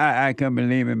 I can't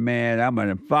believe it, man. I'm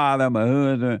a father, I'm a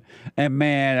husband, and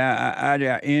man, I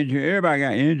got injured. Everybody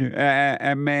got injured,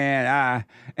 and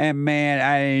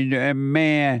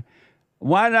man,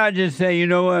 why not just say, you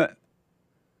know what?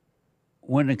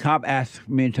 When the cop asked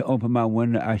me to open my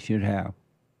window, I should have.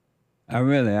 I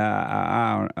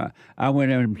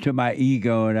went into my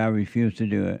ego and I refused to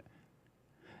do it.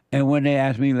 And when they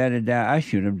asked me to let it down, I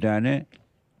should have done it.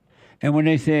 And when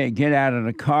they said, get out of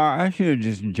the car, I should have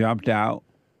just jumped out.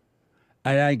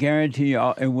 And I guarantee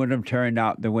you it wouldn't have turned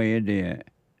out the way it did.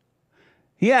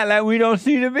 Yeah, like we don't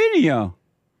see the video.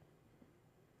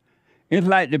 It's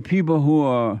like the people who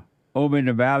are over in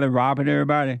the valley robbing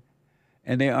everybody,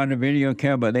 and they're on the video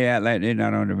camera, but they act like they're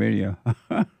not on the video.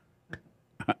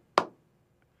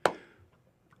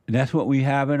 That's what we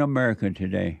have in America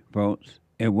today, folks.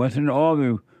 It wasn't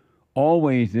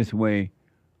always this way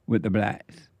with the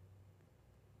blacks.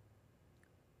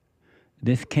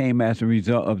 This came as a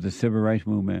result of the Civil Rights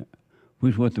Movement,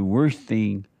 which was the worst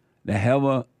thing that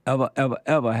ever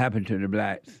happened to the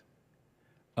blacks,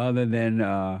 other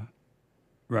than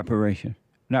reparation.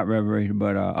 Not reparation,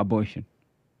 but abortion.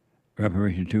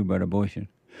 Reparation too, but abortion.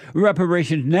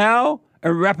 Reparations now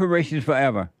and reparations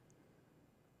forever.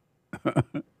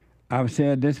 I've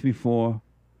said this before,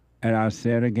 and I'll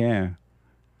say it again.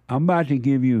 I'm about to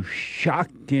give you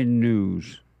shocking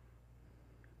news.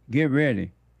 Get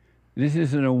ready. This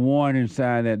isn't a warning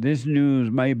sign that this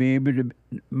news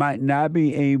might not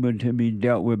be able to be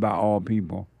dealt with by all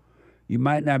people. You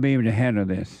might not be able to handle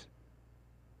this.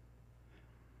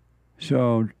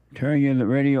 So turn your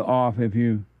radio off if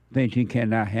you think you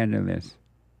cannot handle this.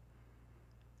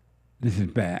 This is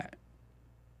bad.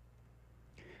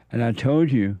 And I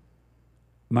told you,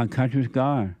 my country's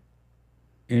gone.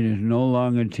 It is no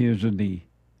longer tears of thee.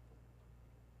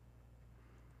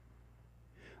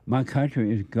 My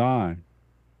country is gone.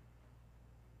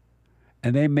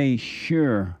 And they made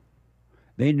sure,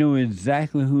 they knew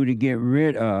exactly who to get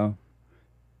rid of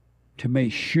to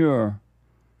make sure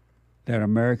that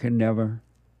America never,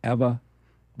 ever,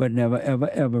 but never, ever,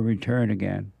 ever return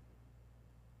again.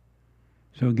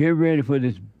 So get ready for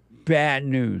this bad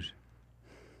news.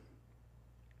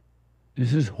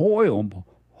 This is horrible,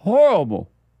 horrible.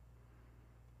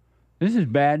 This is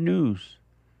bad news.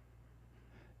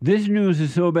 This news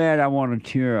is so bad I want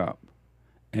to tear up.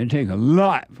 And it takes a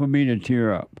lot for me to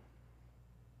tear up.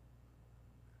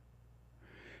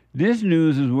 This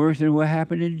news is worse than what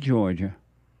happened in Georgia,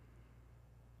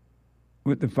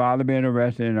 with the father being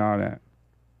arrested and all that.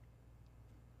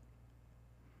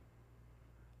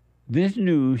 This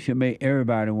news should make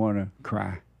everybody want to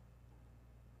cry.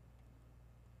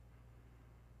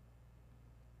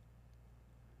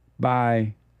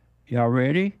 Y'all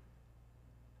ready?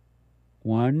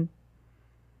 1,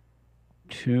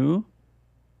 2,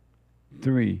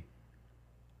 3.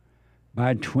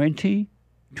 By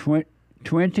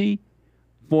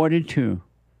 2042.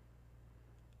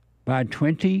 By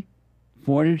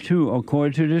 2042,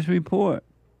 according to this report,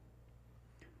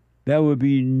 there will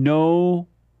be no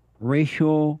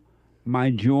racial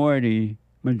majority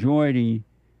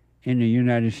in the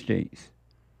United States.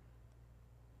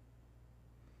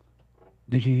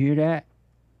 Did you hear that?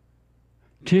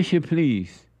 Tisha,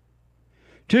 please.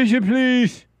 Tisha,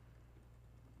 please.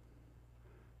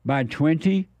 By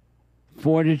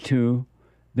 2042,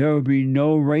 there will be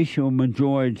no racial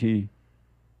majority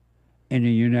in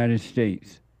the United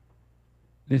States.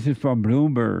 This is from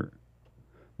Bloomberg.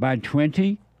 By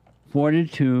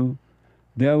 2042,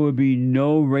 there will be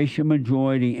no racial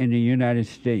majority in the United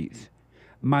States.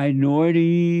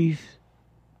 Minorities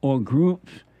or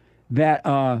groups that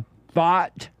are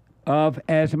thought of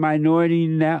as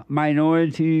minorities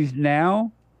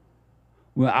now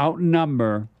will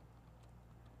outnumber,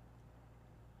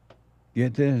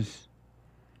 get this,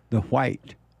 the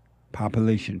white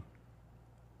population.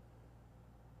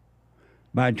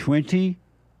 By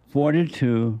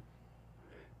 2042,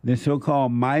 the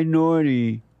so-called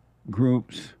minority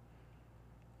groups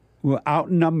will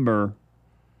outnumber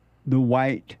the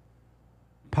white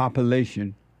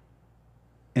population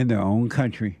in their own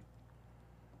country.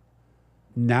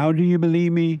 Now do you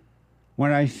believe me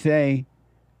when I say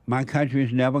my country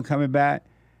is never coming back?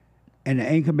 And the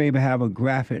anchor baby have a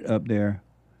graphic up there,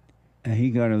 and he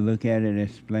got to look at it and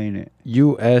explain it.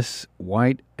 U.S.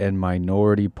 white and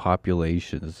minority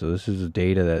populations. So this is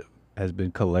data that has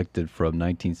been collected from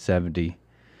 1970.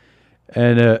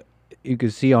 And you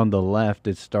can see on the left,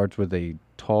 it starts with a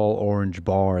tall orange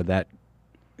bar that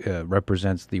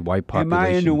represents the white population.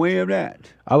 Am I in the way of that?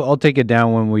 I'll take it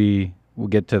down when we'll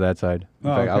get to that side. In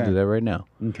fact, I'll okay. do that right now.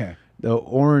 Okay. The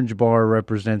orange bar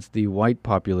represents the white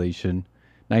population.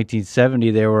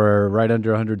 1970, there were right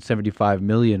under 175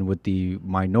 million, with the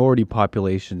minority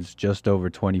populations just over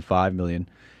 25 million.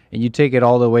 And you take it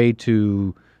all the way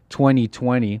to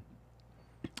 2020,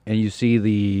 and you see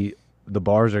the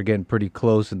bars are getting pretty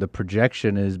close, and the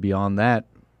projection is beyond that,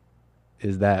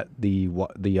 is that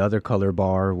the other color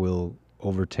bar will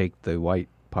overtake the white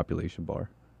population bar.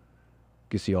 You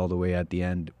can see all the way at the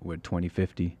end with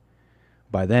 2050.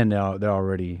 By then, they're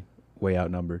already way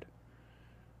outnumbered.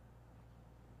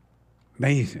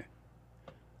 Amazing.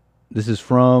 This is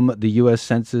from the U.S.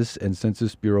 Census and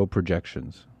Census Bureau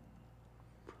projections.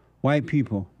 White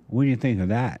people, what do you think of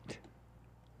that?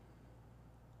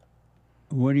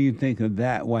 What do you think of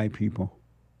that, white people?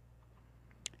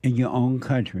 In your own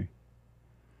country,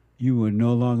 you will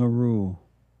no longer rule.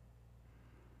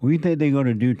 What do you think they're going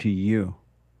to do to you?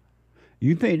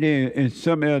 You think there is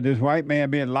some this white man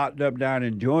being locked up down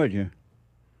in Georgia?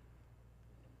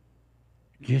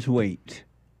 Just wait.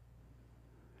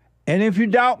 And if you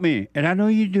doubt me, and I know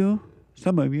you do,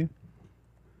 some of you,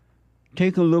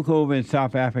 take a look over in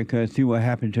South Africa and see what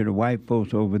happened to the white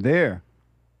folks over there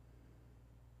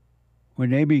when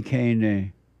they became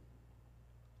they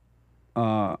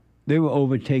were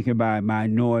overtaken by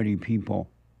minority people.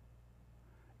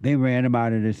 They ran them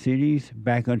out of the cities,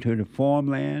 back onto the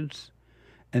farmlands,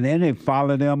 and then they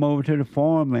followed them over to the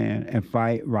farmland and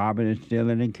fight, robbing and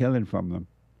stealing and killing from them.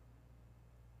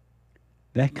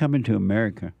 That's coming to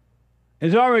America.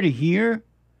 It's already here,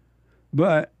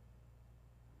 but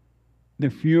the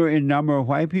fewer in number of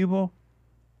white people,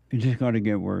 it's just going to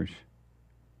get worse.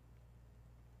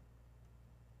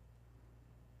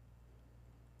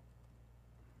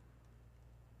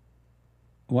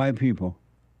 White people.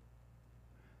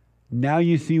 Now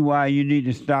you see why you need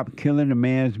to stop killing a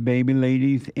man's baby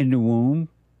ladies in the womb.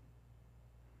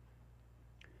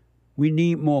 We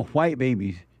need more white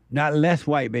babies, not less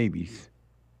white babies.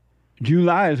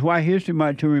 July is White History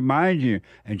Month to remind you,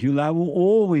 and July will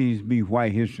always be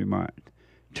White History Month,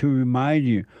 to remind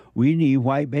you we need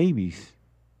white babies.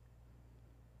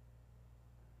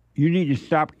 You need to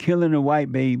stop killing the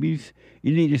white babies.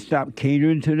 You need to stop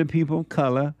catering to the people of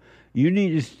color. You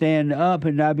need to stand up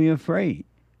and not be afraid.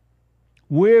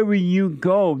 Wherever you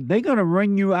go, they're going to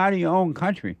run you out of your own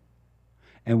country.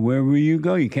 And wherever you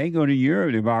go, you can't go to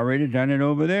Europe. They've already done it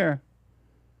over there.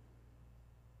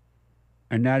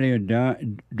 And now they're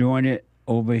doing it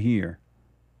over here.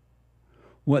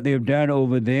 What they've done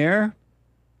over there,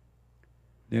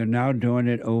 they're now doing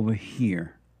it over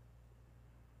here.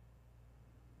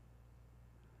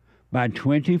 By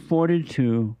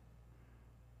 2042,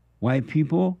 white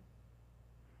people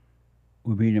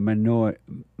will be the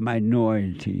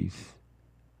minorities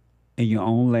in your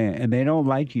own land. And they don't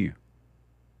like you.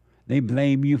 They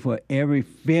blame you for every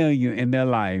failure in their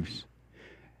lives.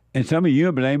 And some of you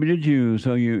are blaming the Jews,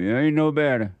 so you ain't no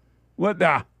better. What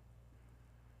the?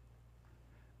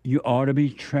 You ought to be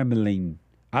trembling.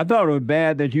 I thought it was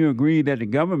bad that you agreed that the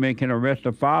government can arrest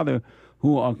a father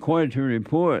who, according to a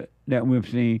report that we've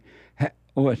seen,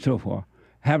 or so far,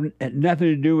 have nothing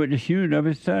to do with the shooting of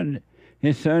his son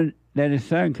that his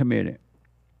son committed.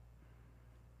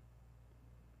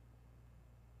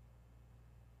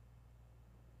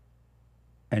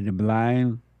 And the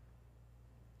blind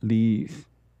leads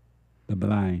the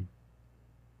blind.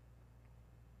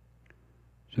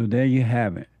 So there you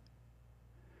have it.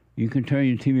 You can turn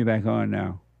your TV back on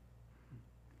now.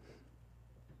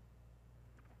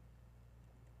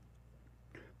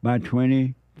 By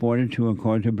 2042,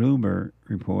 according to Bloomberg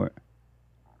report,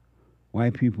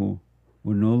 white people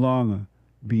will no longer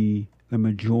be the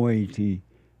majority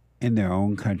in their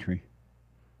own country.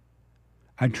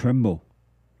 I tremble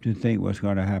to think what's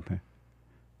going to happen.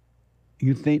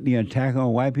 You think the attack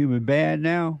on white people is bad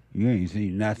now? You ain't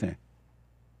seen nothing.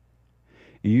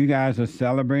 And you guys are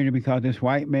celebrating because this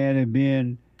white man is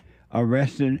being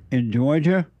arrested in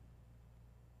Georgia?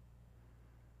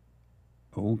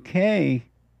 Okay.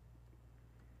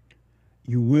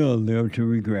 You will live to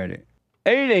regret it.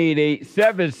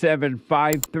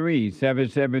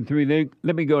 888-7753-773.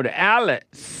 Let me go to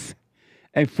Alex,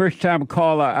 a first-time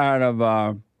caller out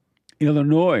of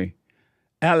Illinois.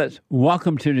 Alex,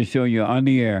 welcome to the show. You're on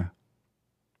the air.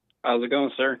 How's it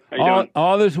going, sir? How you doing?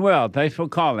 All is well. Thanks for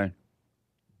calling.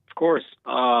 Of course.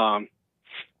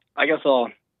 I guess I'll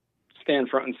stand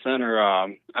front and center.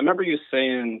 I remember you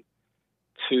saying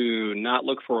to not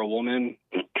look for a woman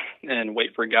and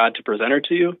wait for God to present her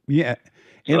to you. Yeah.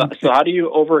 So how do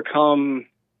you overcome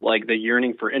like the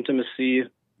yearning for intimacy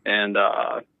and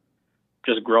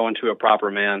just grow into a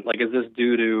proper man? Like, is this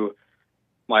due to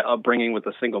my upbringing with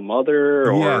a single mother,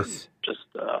 or just?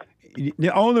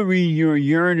 The only reason you're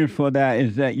yearning for that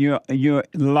is that you're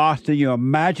lost in your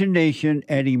imagination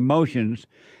and emotions,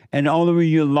 and the only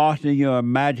reason you're lost in your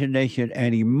imagination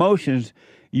and emotions,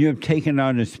 you've taken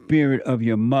on the spirit of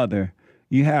your mother.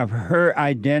 You have her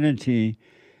identity,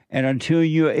 and until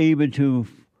you're able to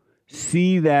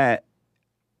see that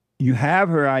you have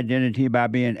her identity by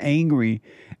being angry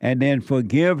and then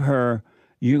forgive her,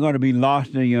 you're going to be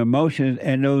lost in your emotions,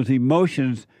 and those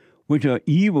emotions, which are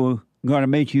evil, going to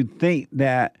make you think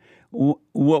that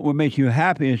what would make you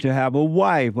happy is to have a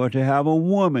wife or to have a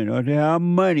woman or to have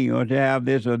money or to have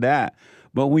this or that.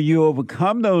 But when you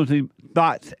overcome those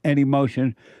thoughts and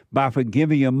emotions by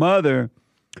forgiving your mother,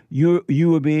 you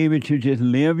will be able to just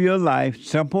live your life,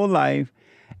 simple life,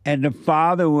 and the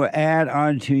Father will add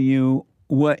onto you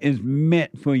what is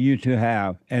meant for you to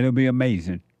have, and it'll be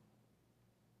amazing.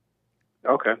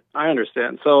 Okay, I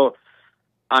understand. So,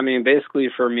 I mean, basically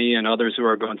for me and others who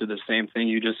are going through the same thing,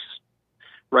 you just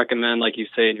recommend, like you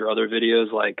say in your other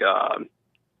videos,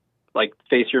 like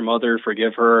face your mother,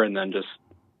 forgive her, and then just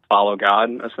follow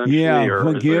God, essentially? Yeah, or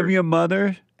forgive your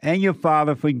mother and your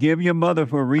father. Forgive your mother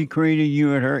for recreating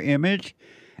you in her image,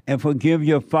 and forgive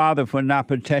your father for not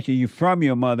protecting you from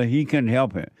your mother. He couldn't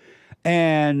help it.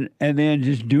 And then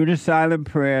just do the silent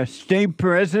prayer. Stay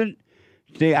present.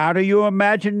 Stay out of your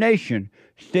imagination.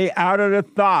 Stay out of the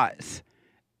thoughts.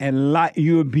 And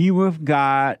you will be with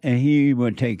God, and He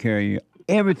will take care of you.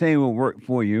 Everything will work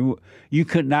for you. You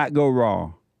could not go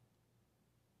wrong.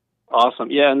 Awesome.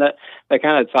 Yeah, and that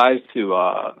kind of ties to,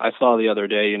 I saw the other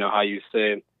day, how you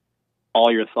say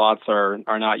all your thoughts are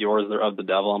not yours, they're of the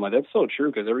devil. I'm like, that's so true,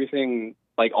 because everything,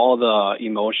 like all the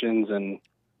emotions and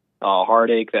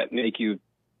heartache that make you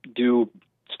do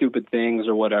stupid things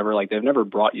or whatever, like they've never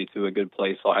brought you to a good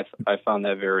place. So I found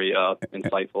that very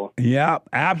insightful. Yeah,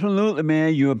 absolutely,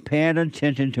 man. You're paying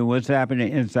attention to what's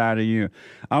happening inside of you.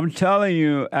 I'm telling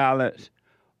you, Alex,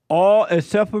 all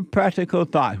except for practical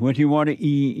thoughts. What you want to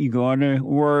eat, you go to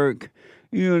work,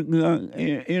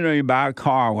 you buy a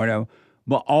car, whatever.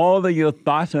 But all of your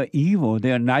thoughts are evil.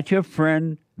 They're not your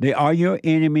friend. They are your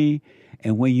enemy.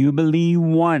 And when you believe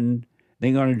one,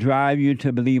 they're going to drive you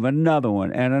to believe another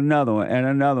one and another one and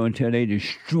another one until they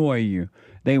destroy you.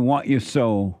 They want your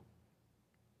soul.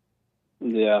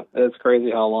 Yeah, it's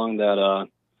crazy how long that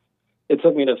it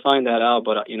took me to find that out.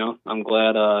 But, I'm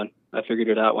glad I figured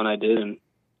it out when I did, and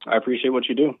I appreciate what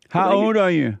you do. How old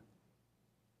are you?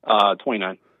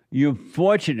 29. You're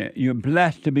fortunate. You're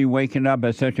blessed to be waking up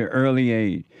at such an early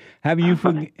age. Have you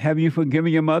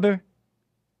forgiven your mother?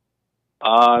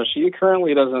 She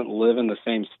currently doesn't live in the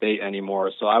same state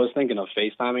anymore, so I was thinking of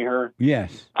FaceTiming her.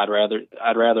 Yes. I'd rather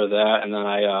that, and then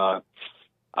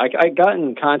I got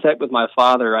in contact with my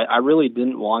father. I really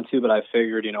didn't want to, but I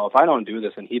figured, if I don't do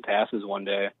this and he passes one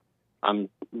day, I'm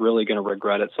really going to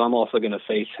regret it. So I'm also going to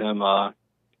face him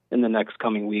in the next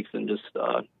coming weeks and just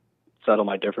settle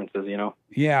my differences,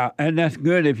 Yeah, and that's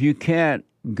good. If you can't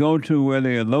go to where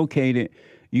they're located,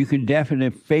 you can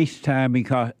definitely FaceTime,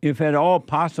 because if at all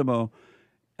possible,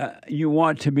 you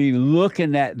want to be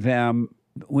looking at them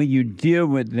when you deal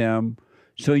with them,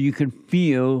 so you can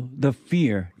feel the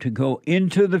fear, to go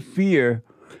into the fear.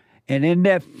 And in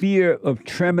that fear of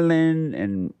trembling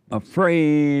and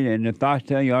afraid and the thoughts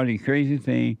tell you all these crazy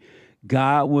things,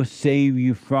 God will save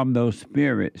you from those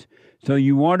spirits. So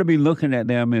you want to be looking at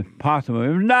them if possible.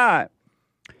 If not,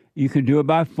 you can do it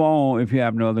by phone if you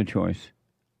have no other choice.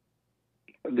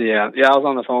 Yeah, I was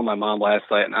on the phone with my mom last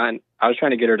night, and I was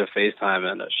trying to get her to FaceTime,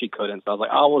 and she couldn't. So I was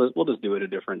like, we'll just do it a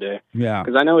different day. Yeah.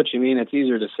 Because I know what you mean. It's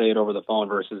easier to say it over the phone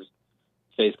versus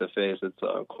face-to-face.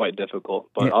 It's quite difficult,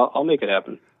 but yeah. I'll make it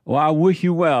happen. Well, I wish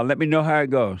you well. Let me know how it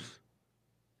goes.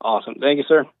 Awesome. Thank you,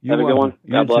 sir. Have a good one.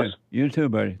 God bless. You too,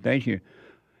 buddy. Thank you.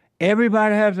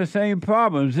 Everybody has the same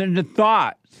problems in the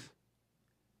thoughts.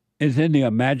 It's in the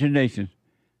imagination.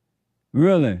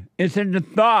 Really. It's in the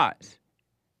thoughts.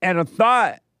 And a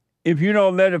thought, if you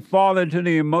don't let it fall into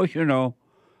the emotional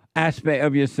aspect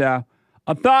of yourself,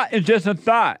 a thought is just a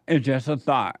thought. It's just a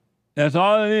thought. That's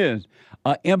all it is.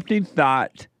 An empty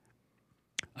thought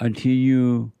until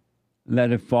you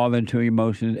let it fall into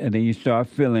emotions, and then you start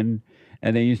feeling,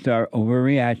 and then you start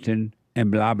overreacting,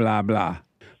 and blah, blah, blah.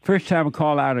 First time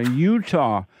call out of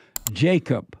Utah,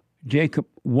 Jacob. Jacob,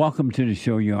 welcome to the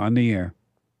show. You're on the air.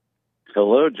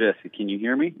 Hello, Jesse. Can you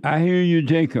hear me? I hear you,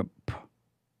 Jacob.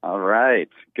 All right.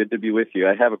 Good to be with you.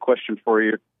 I have a question for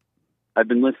you. I've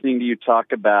been listening to you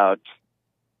talk about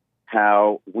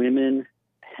how women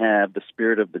have the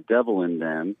spirit of the devil in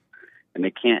them, and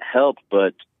they can't help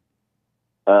but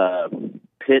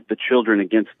pit the children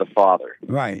against the father.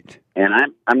 Right.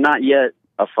 And I'm not yet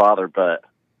a father, but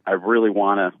I really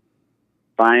want to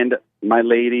find my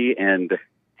lady and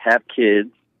have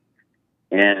kids.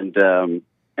 And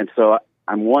so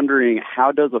I'm wondering,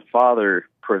 how does a father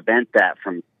prevent that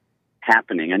from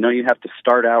happening? I know you have to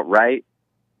start out right,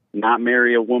 not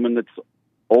marry a woman that's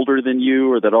older than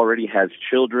you or that already has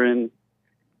children,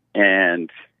 and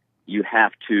you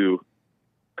have to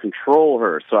control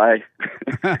her. So I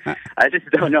just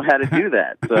don't know how to do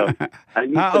that. So I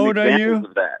need how some old examples are you?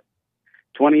 of that.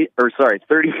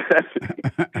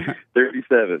 37.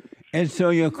 37. And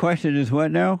so your question is what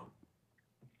now?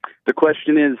 The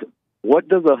question is, what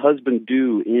does a husband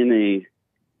do in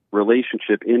a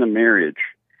relationship, in a marriage,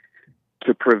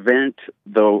 to prevent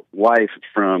the wife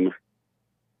from,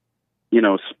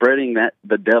 spreading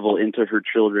the devil into her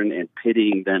children and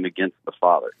pitting them against the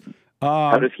father?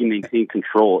 How does he maintain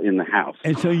control in the house?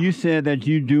 And so you said that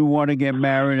you do want to get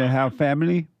married and have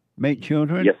family, make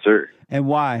children? Yes, sir. And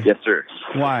why? Yes, sir.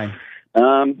 Why?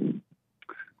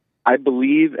 I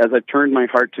believe as I've turned my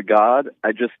heart to God,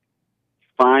 I just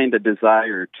find a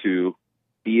desire to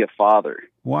be a father.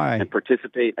 Why? And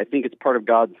participate. I think it's part of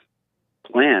God's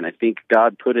plan. I think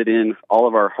God put it in all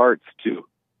of our hearts to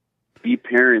be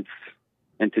parents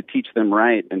and to teach them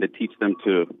right and to teach them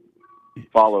to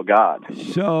follow God.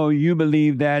 So you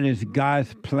believe that is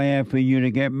God's plan for you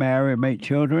to get married, make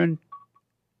children?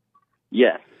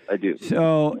 Yes, I do.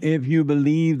 So if you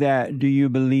believe that, do you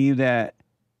believe that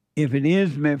if it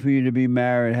is meant for you to be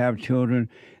married, have children,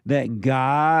 that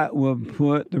God will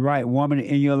put the right woman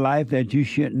in your life, that you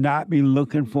should not be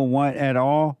looking for one at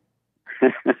all?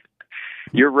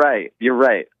 You're right. You're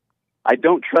right. I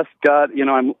don't trust God.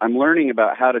 I'm learning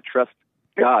about how to trust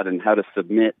God and how to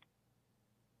submit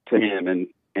to him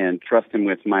and trust him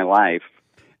with my life.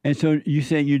 And so you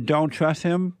say you don't trust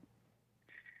him?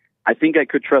 I think I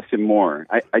could trust him more.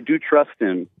 I do trust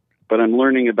him, but I'm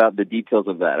learning about the details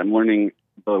of that. I'm learning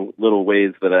the little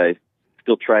ways that I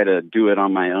still try to do it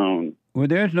on my own. Well,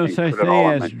 there's no such thing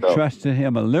as trusting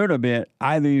him a little bit.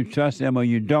 Either you trust him or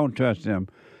you don't trust him.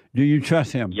 Do you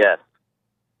trust him? Yes.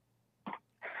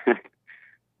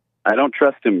 I don't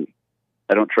trust him.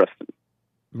 I don't trust him.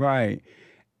 Right.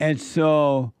 And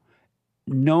so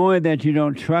knowing that you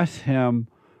don't trust him,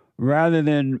 rather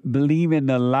than believing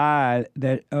the lie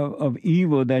that of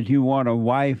evil that you want a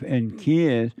wife and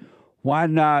kids, why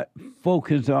not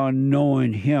focus on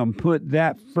knowing him? Put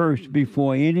that first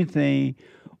before anything,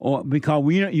 or because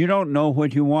you don't know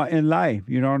what you want in life.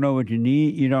 You don't know what you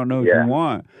need. You don't know what you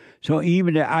want. So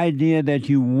even the idea that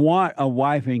you want a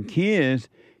wife and kids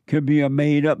could be a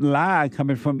made-up lie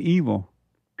coming from evil.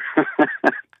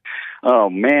 Oh,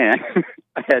 man.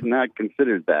 I had not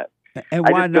considered that. And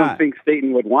why I just don't think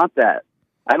Satan would want that.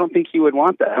 I don't think he would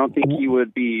want that. I don't think he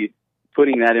would be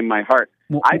putting that in my heart.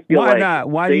 I feel why like not?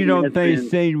 Why Satan you don't think been...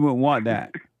 Satan would want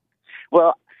that?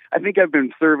 Well, I think I've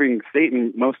been serving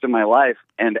Satan most of my life,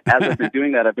 and as I've been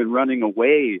doing that, I've been running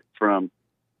away from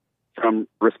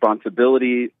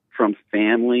responsibility, from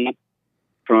family,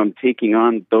 from taking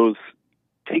on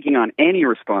any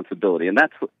responsibility. And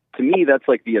that's, to me, that's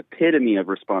like the epitome of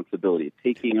responsibility,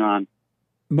 taking on.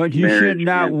 But you should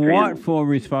not want for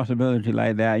responsibility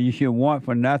like that. You should want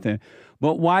for nothing.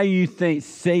 But why do you think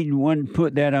Satan wouldn't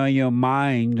put that on your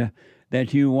mind,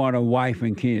 that you want a wife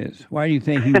and kids? Why do you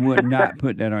think he would not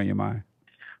put that on your mind?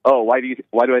 Oh, why do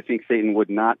I think Satan would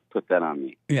not put that on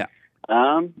me? Yeah.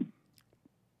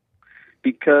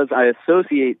 Because I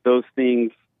associate those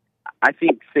things. I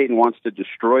think Satan wants to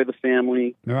destroy the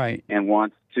family, right, and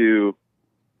wants to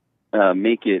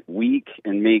make it weak,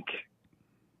 and make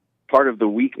part of the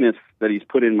weakness that he's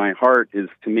put in my heart is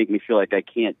to make me feel like I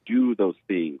can't do those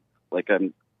things, like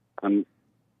I'm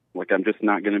just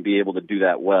not going to be able to do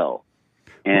that well.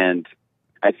 And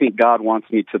I think God wants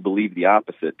me to believe the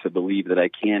opposite, to believe that I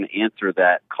can answer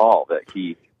that call that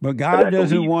he. But God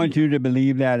doesn't want you to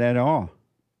believe that at all.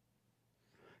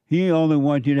 He only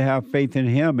wants you to have faith in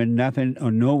him and nothing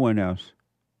or no one else.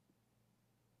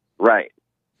 Right.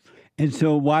 And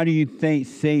so why do you think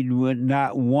Satan would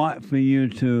not want for you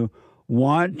to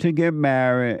want to get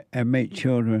married and make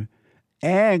children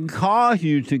and cause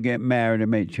you to get married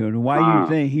and make children? Why do you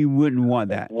think he wouldn't want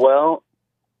that? Well,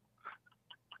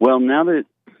 now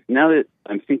that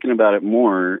I'm thinking about it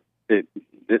more, it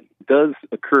it does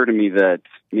occur to me that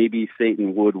maybe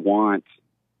Satan would want,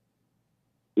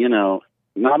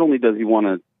 not only does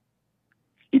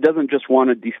he doesn't just want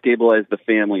to destabilize the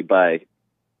family by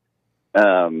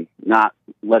not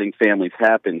letting families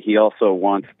happen. He also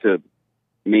wants to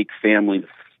make families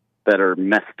that are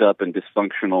messed up and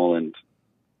dysfunctional. And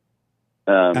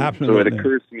so it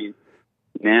occurs to me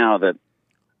now that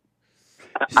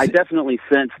I definitely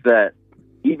sense that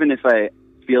even if I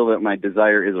feel that my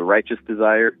desire is a righteous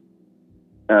desire,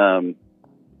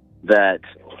 that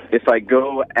if I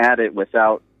go at it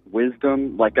without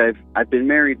wisdom, like I've been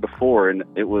married before, and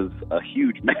it was a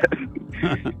huge mess,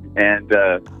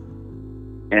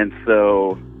 and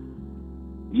so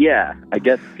yeah, I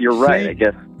guess you're right. I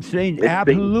guess Satan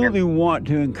absolutely want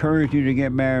to encourage you to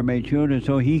get married and make children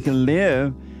so he can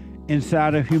live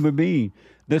inside a human being.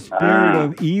 The spirit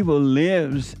of evil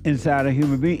lives inside a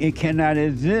human being. It cannot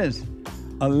exist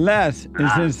unless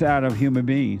it's inside of human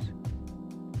beings.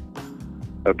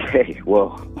 Okay,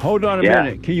 well, hold on a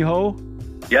minute. Can you hold?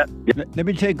 Yep. Let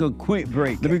me take a quick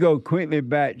break. Let me go quickly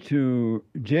back to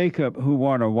Jacob, who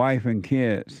wanted a wife and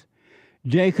kids.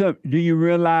 Jacob, do you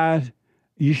realize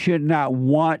you should not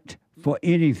want for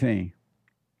anything?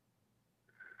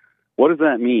 What does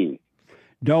that mean?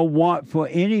 Don't want for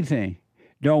anything.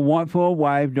 Don't want for a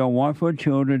wife. Don't want for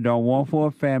children. Don't want for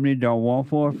a family. Don't want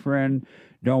for a friend.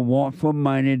 Don't want for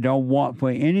money. Don't want for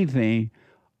anything.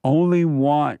 Only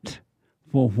want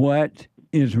for what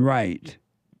is right.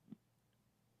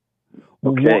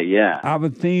 Okay, yeah. Our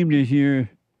theme this year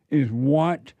is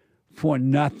want for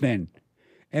nothing.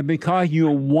 And because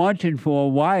you're wanting for a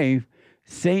wife,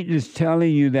 Satan is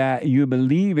telling you that you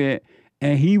believe it,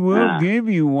 and he will give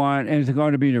you one, and it's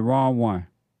going to be the wrong one.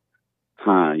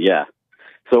 Yeah.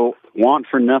 So want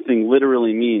for nothing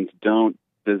literally means don't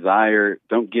desire,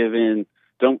 don't give in,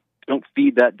 don't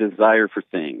feed that desire for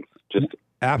things. Just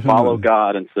follow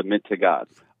God and submit to God.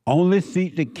 Only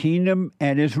seek the kingdom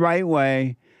and its right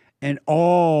way, and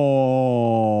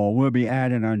all will be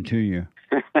added unto you.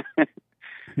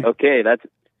 Okay,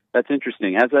 that's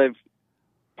interesting.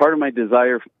 Part of my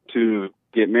desire to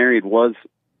get married was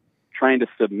trying to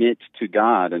submit to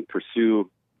God and pursue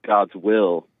God's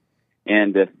will.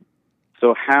 And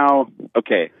so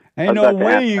okay. Ain't no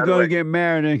way you're going to get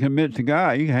married and commit to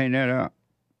God. You can hang that up.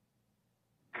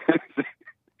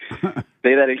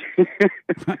 Say that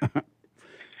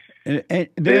again.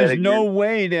 There's no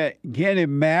way that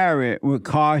getting married would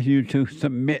cause you to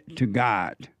submit to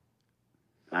God.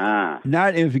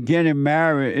 Not if getting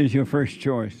married is your first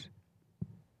choice.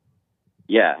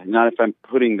 Yeah, not if I'm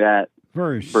putting that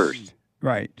first.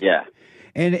 Right. Yeah.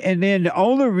 And then the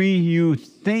only reason you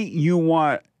think you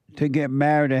want to get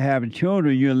married and have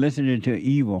children, you're listening to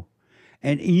evil.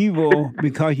 And evil,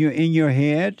 because you're in your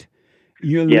head,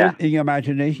 in your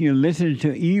imagination, you're listening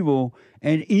to evil,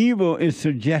 and evil is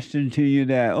suggesting to you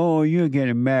that, oh, you're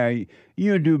getting married,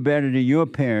 you'll do better than your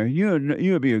parents,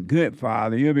 you'll be a good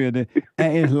father, and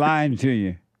it's lying to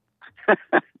you.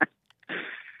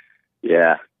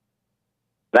 Yeah,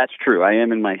 that's true. I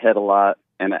am in my head a lot,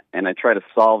 and I try to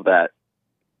solve that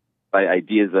by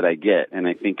ideas that I get, and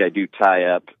I think I do tie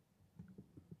up.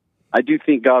 I do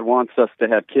think God wants us to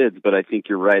have kids, but I think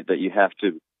you're right that you have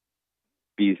to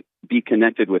be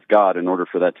connected with God in order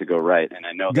for that to go right. And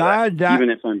I know God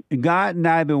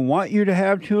neither want you to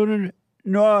have children,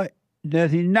 nor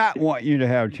does he not want you to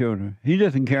have children. He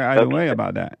doesn't care either way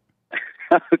about that.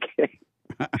 Okay.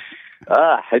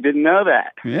 I didn't know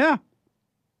that. Yeah.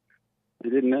 I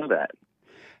didn't know that.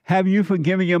 Have you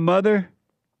forgiven your mother?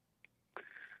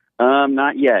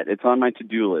 Not yet. It's on my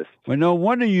to-do list. Well, no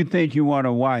wonder you think you want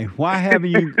a wife. Why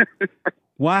haven't you?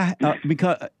 Why?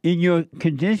 Because in your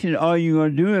condition, all you're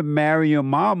going to do is marry your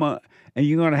mama, and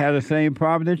you're going to have the same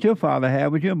problem that your father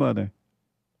had with your mother.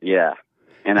 Yeah.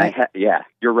 And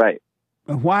you're right.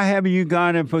 Why haven't you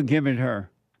gone and forgiven her?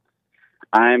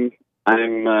 It's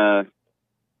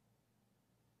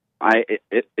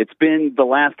been the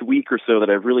last week or so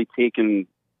that I've really taken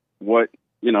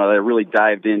that I really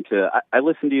dived into. I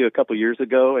listened to you a couple years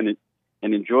ago and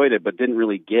enjoyed it, but didn't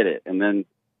really get it. And then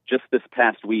just this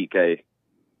past week, I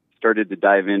started to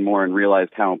dive in more and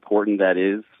realized how important that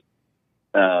is.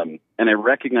 And I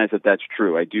recognize that that's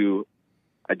true. I don't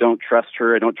trust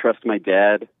her. I don't trust my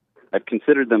dad. I've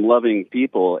considered them loving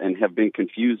people and have been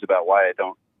confused about why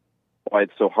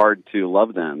it's so hard to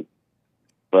love them.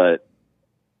 But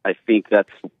I think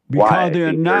that's why. Because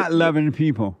they're not loving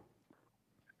people.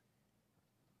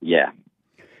 Yeah.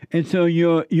 And so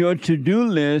your to-do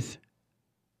list,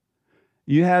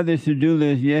 you have this to-do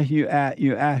list. Yes, you're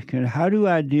asking, how do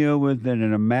I deal with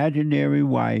an imaginary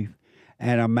wife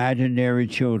and imaginary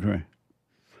children?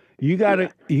 You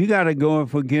gotta go and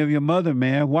forgive your mother,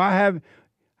 man.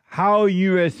 How are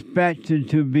you expected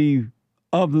to be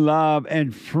of love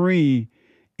and free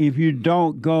if you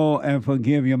don't go and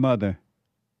forgive your mother?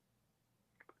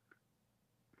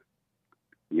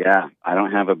 Yeah, I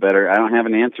don't have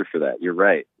an answer for that. You're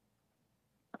right.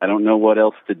 I don't know what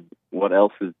else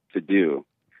is to do.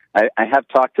 I have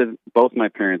talked to both my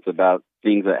parents about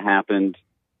things that happened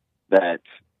that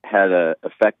had an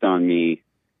effect on me,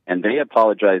 and they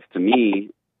apologized to me,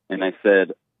 and I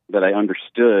said that I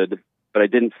understood, but I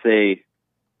didn't say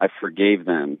I forgave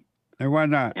them. And why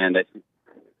not? And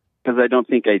because I don't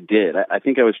think I did. I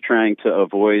think I was trying to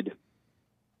avoid.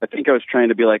 I think I was trying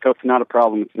to be like, oh, it's not a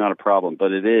problem,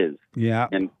 but it is. Yeah.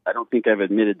 And I don't think I've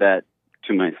admitted that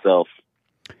to myself.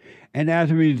 And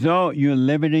as a result, you're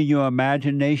limiting your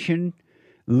imagination,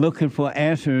 looking for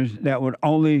answers that would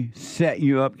only set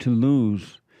you up to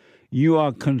lose. You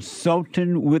are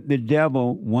consulting with the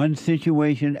devil, one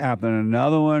situation after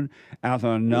another one,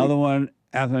 after another one,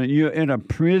 you're in a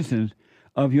prison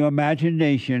of your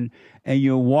imagination, and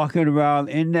you're walking around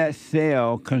in that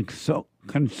cell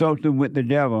consulting with the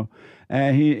devil,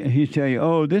 and he tell you,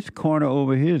 oh, this corner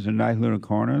over here is a nice little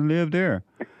corner, live there.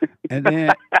 And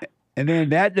then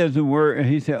that doesn't work. And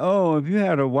he said, oh, if you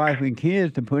had a wife and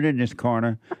kids to put in this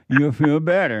corner, you'll feel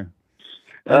better.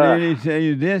 And then he tell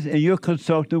you this, and you're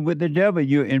consulting with the devil.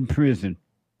 You're in prison.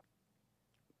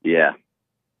 Yeah.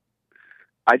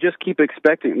 I just keep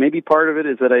expecting. Maybe part of it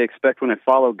is that I expect when I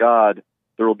follow God,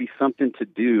 there will be something to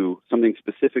do, something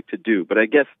specific to do. But I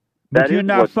guess that you're is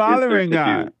not what following is there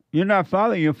to God. do. You're not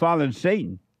following. You're following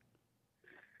Satan.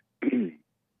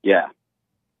 Yeah.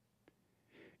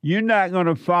 You're not going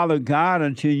to follow God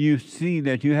until you see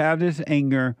that you have this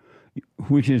anger,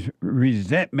 which is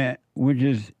resentment, which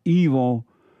is evil,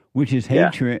 which is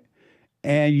hatred,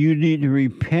 and you need to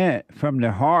repent from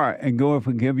the heart and go and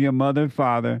forgive your mother and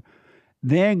father.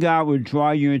 Then God will draw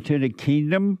you into the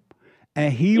kingdom,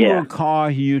 and He will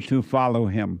cause you to follow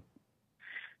Him.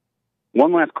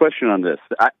 One last question on this.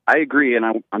 I agree, and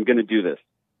I'm going to do this.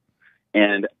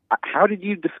 And how did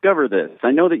you discover this? I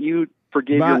know that you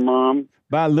forgave your mom.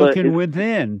 By looking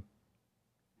within.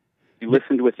 You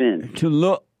listened within. To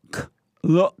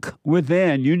look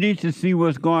within. You need to see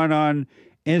what's going on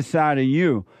inside of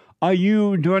you. Are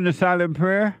you doing the silent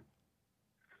prayer?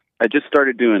 I just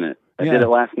started doing it. I did it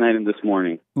last night and this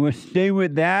morning. Well, stay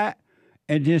with that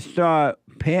and just start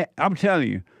I'm telling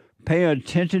you, pay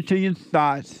attention to your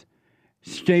thoughts.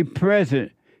 Stay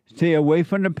present. Stay away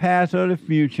from the past or the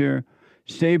future.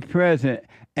 Stay present,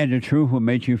 and the truth will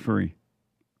make you free.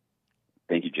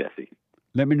 Thank you, Jesse.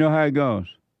 Let me know how it goes.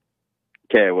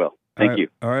 Okay, I will. Thank you.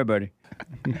 All right, buddy.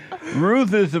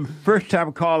 Ruth is the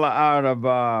first-time caller out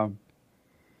of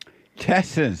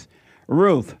Texas.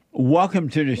 Ruth, welcome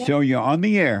to the show. You're on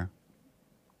the air.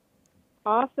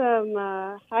 Awesome.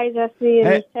 Hi, Jesse,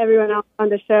 and everyone else on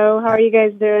the show. How are you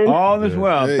guys doing? All is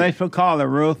well. Hey. Thanks for calling,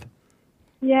 Ruth.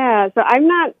 Yeah, so I'm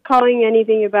not calling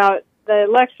anything about the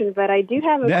election, but I do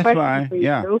have a question for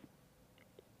you.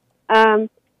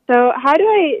 So how do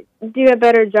I do a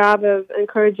better job of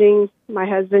encouraging my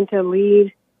husband to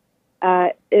lead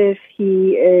if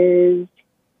he is,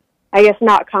 I guess,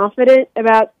 not confident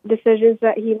about decisions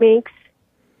that he makes?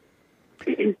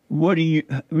 What do you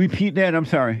repeat that? I'm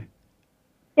sorry.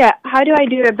 Yeah, how do I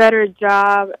do a better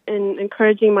job in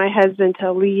encouraging my husband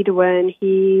to lead when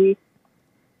he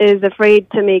is afraid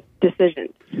to make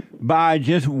decisions? By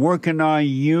just working on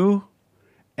you,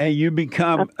 and you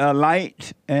become a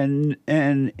light, and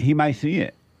he might see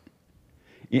it.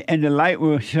 And the light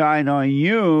will shine on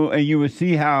you, and you will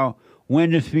see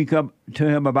when to speak up to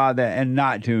him about that and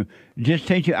not to. Just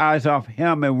take your eyes off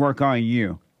him and work on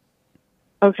you.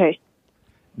 Okay.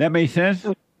 That makes sense?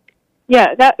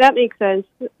 Yeah, that makes sense.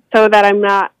 So that I'm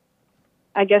not,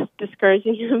 I guess,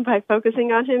 discouraging him by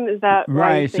focusing on him. Is that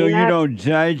right? So you don't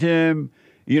judge him.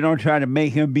 You don't try to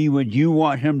make him be what you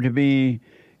want him to be.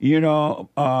 You know,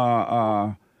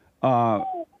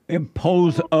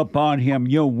 impose upon him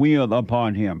your will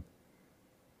upon him.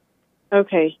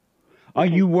 Okay. Are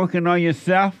you working on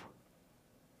yourself?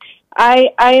 I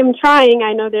am trying.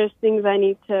 I know there's things I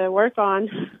need to work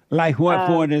on. Like what,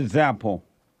 for an example?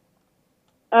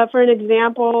 For an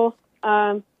example,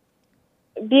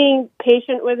 being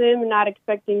patient with him and not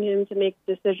expecting him to make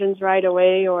decisions right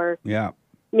away, or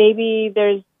maybe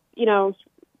there's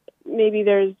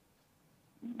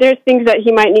things that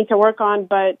he might need to work on,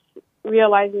 but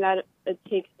realizing that it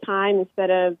takes time instead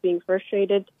of being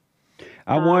frustrated.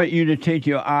 I want you to take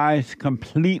your eyes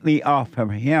completely off of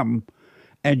him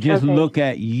and just look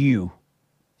at you.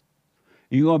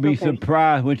 You're going to be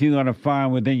surprised what you're going to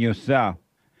find within yourself.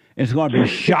 It's going to be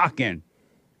shocking.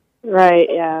 Right,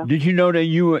 yeah. Did you know that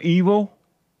you were evil?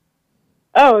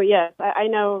 Oh, yes. I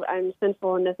know I'm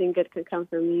sinful and nothing good could come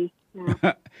from me.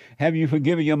 Yeah. Have you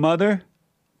forgiven your mother?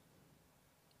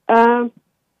 Well,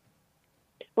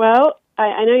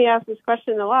 I know you ask this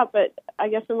question a lot, but I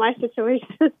guess in my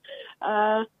situation,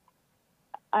 I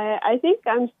think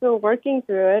I'm still working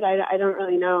through it. I don't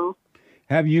really know.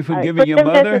 Have you forgiven your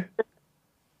mother?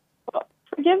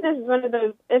 Forgiveness is one of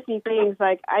those iffy things.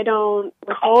 Like, I don't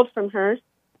withhold from her.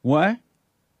 What?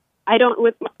 I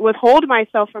don't withhold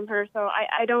myself from her, so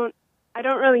I don't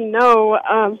really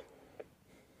know.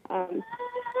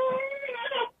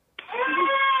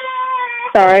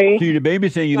 Sorry. See, the baby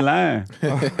saying you lying.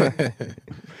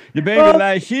 The baby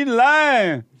like, she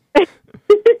lying.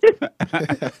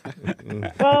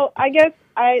 Well, I guess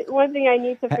one thing I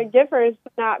need to forgive her is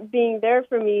not being there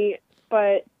for me,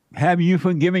 but... Have you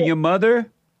forgiven your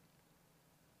mother?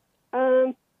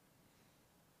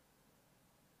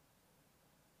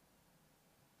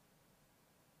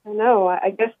 No,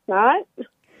 I guess not.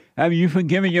 Have you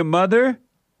forgiven your mother?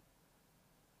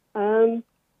 I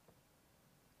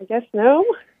guess no.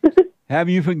 Have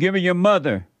you forgiven your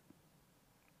mother?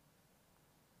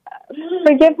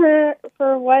 Forgive her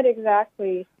for what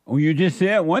exactly? Well, you just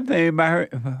said one thing about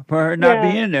her, for her not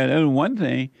being there. That was one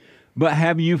thing. But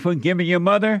have you forgiven your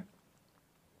mother?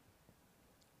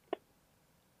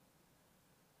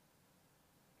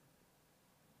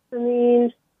 I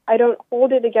mean, I don't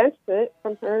hold it against it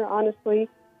from her, honestly.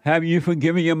 Have you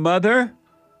forgiven your mother?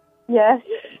 Yes.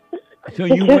 So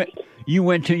you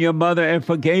went to your mother and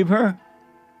forgave her?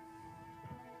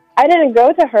 I didn't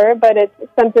go to her, but it's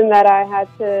something that I had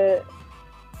to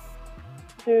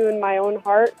do in my own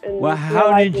heart. And well,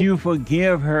 how did you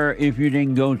forgive her if you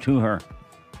didn't go to her?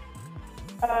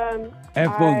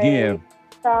 And forgive.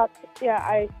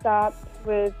 I stopped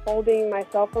withholding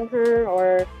myself from her,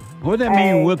 or... What does that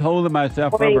mean, withholding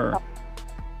myself from her?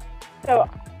 So,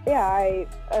 yeah, I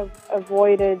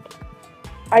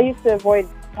used to avoid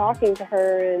talking to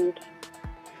her and...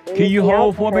 Can you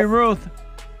hold for me, Ruth?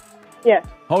 Yes.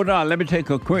 Hold on, let me take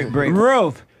a quick break.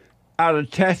 Ruth, out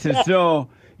of Texas, so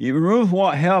Ruth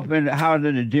want help in how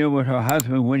to deal with her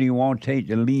husband when he won't take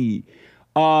the lead.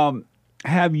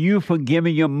 Have you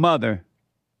forgiven your mother?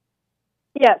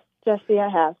 Yes, Jesse, I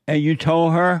have. And you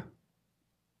told her?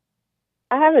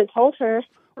 I haven't told her.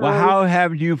 Well, how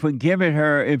have you forgiven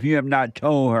her if you have not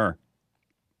told her?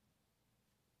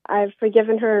 I've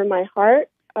forgiven her in my heart,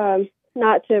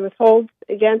 not to withhold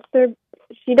against her.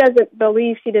 She doesn't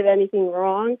believe she did anything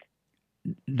wrong.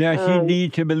 Does she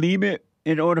need to believe it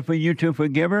in order for you to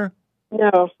forgive her?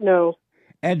 No.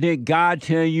 And did God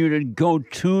tell you to go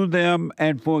to them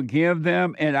and forgive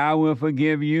them, and I will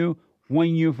forgive you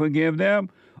when you forgive them?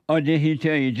 Or did he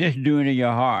tell you just do it in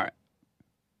your heart?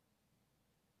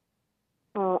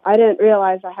 Oh, I didn't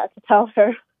realize I had to tell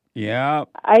her. Yeah.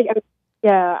 I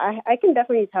can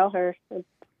definitely tell her. It's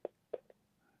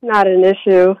not an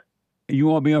issue. You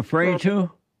won't be afraid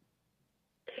to?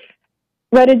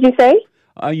 What did you say?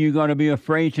 Are you going to be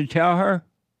afraid to tell her?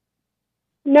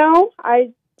 No,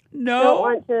 I don't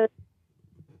want to.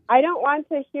 I don't want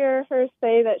to hear her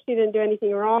say that she didn't do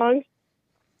anything wrong.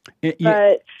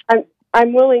 But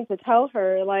I'm willing to tell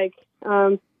her. Like,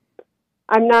 I'm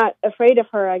not afraid of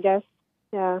her, I guess.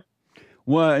 Yeah.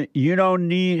 Well, you don't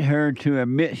need her to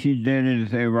admit she did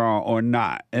anything wrong or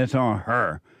not. It's on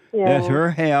her. Yeah. That's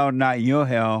her hell, not your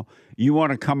hell. You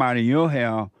want to come out of your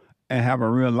hell and have a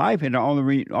real life, and the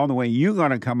only way you're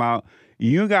going to come out,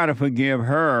 you got to forgive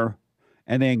her,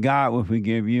 and then God will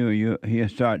forgive you.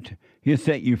 He'll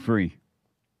set you free.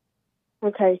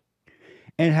 Okay.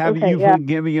 And have you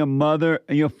forgiven your mother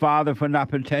and your father for not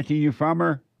protecting you from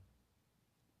her?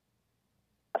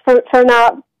 For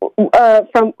not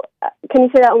from. Can you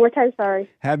say that one more time? Sorry.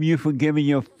 Have you forgiven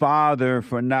your father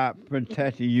for not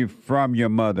protecting you from your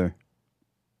mother?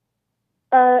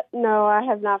 No, I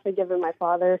have not forgiven my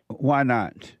father. Why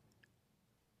not?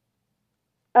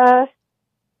 I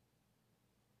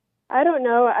don't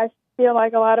know. I feel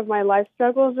like a lot of my life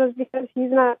struggles was because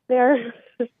he's not there.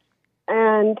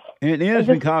 And it is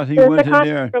because he wasn't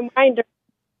there. Reminder,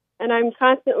 and I'm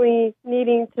constantly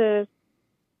needing to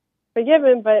forgive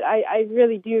him, but I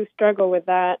really do struggle with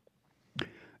that.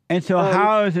 And so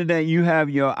how is it that you have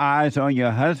your eyes on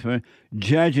your husband,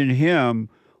 judging him,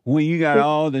 when you got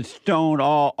all the stone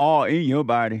all in your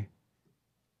body?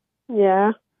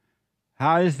 Yeah.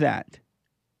 How is that?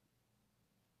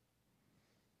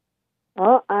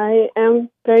 Well, I am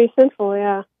very sinful,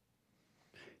 yeah.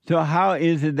 So how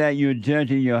is it that you're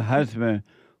judging your husband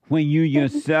when you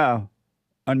yourself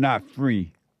are not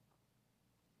free?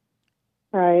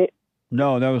 Right.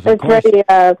 No, that was a It's question.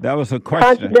 very That was a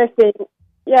question. contradicting.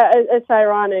 Yeah, it's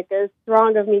ironic. It's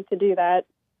wrong of me to do that.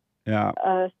 Yeah.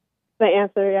 The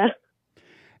answer, yeah.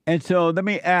 And so let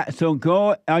me ask. So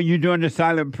are you doing the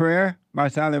silent prayer? My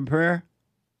silent prayer?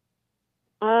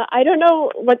 I don't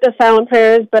know what the silent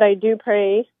prayer is, but I do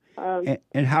pray.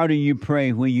 And how do you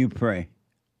pray when you pray?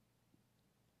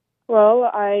 Well,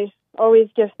 I always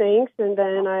give thanks, and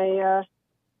then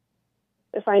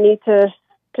if I need to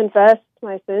confess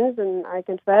my sins, and I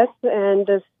confess, and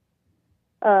if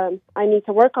I need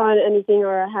to work on anything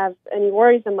or I have any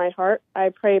worries in my heart, I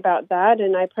pray about that,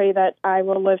 and I pray that I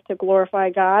will live to glorify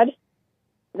God,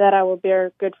 that I will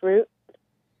bear good fruit.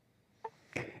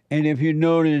 And if you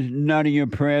notice none of your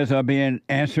prayers are being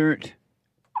answered?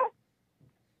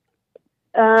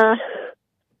 Some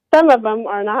of them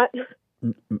are not.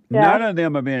 None of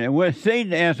them are being. Well,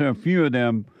 Satan answered a few of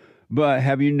them, but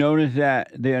have you noticed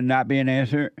that they're not being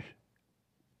answered?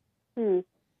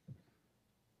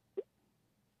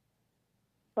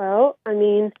 Well, I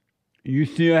mean, You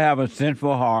still have a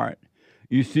sinful heart.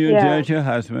 You still Yeah. judge your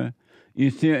husband.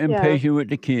 You're still impatient with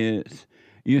the kids.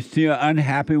 You're still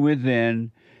unhappy with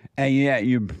them. And yet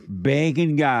you're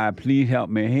begging God, please help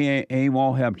me. He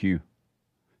won't help you.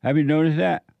 Have you noticed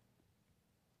that?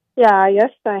 yeah, yes,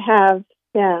 I have.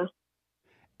 Yeah.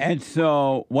 And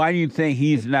so why do you think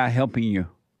he's not helping you?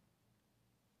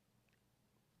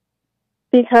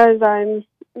 Because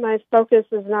my focus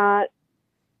is not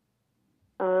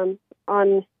on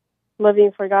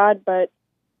living for God, but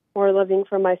more living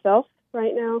for myself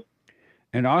right now.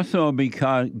 And also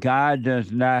because God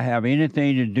does not have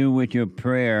anything to do with your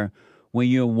prayer when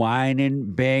you're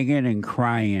whining, begging, and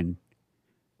crying.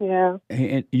 Yeah.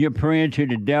 And you're praying to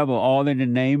the devil all in the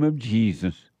name of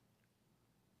Jesus.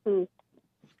 You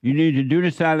need to do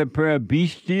the silent prayer, be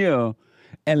still,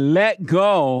 and let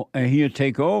go, and he'll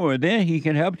take over. Then he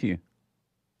can help you.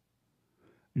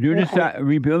 Do the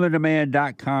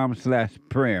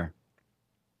rebuildingtheman.com/prayer.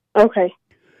 Okay.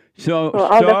 So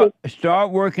Well,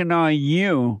 start working on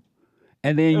you,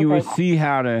 and then you will see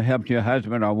how to help your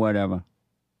husband or whatever.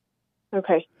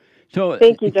 Okay. So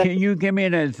Thank you, can you give me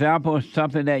an example of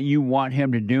something that you want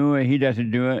him to do and he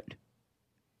doesn't do it?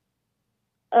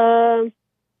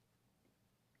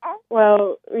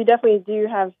 Well, we definitely do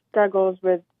have struggles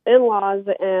with in-laws,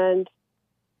 and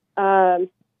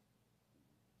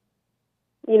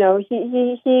he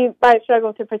might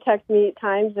struggle to protect me at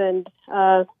times, and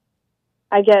I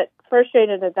get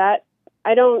frustrated at that.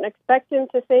 I don't expect him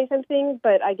to say something,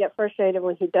 but I get frustrated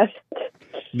when he doesn't.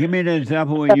 Give me an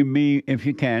example what you mean, if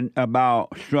you can,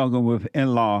 about struggle with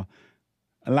in-law.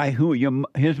 Like who?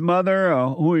 His mother,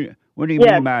 or who? What do you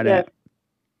mean by that?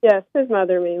 Yes, his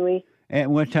mother mainly.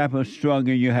 And what type of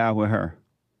struggle you have with her?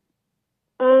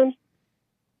 I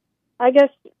guess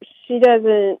she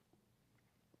doesn't.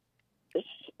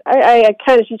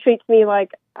 She treats me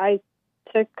like I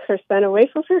took her son away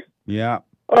from her. Yeah.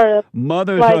 Or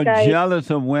mothers like are jealous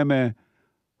of women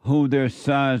who their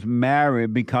sons marry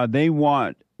because they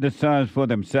want the sons for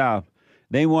themselves.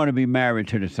 They want to be married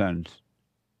to the sons.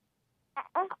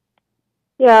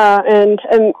 Yeah, and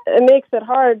it makes it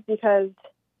hard because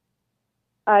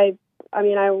I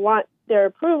want their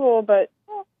approval, but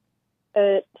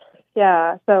so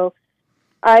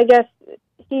I guess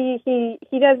he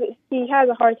has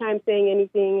a hard time saying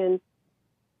anything, and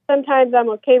sometimes I'm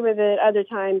okay with it. Other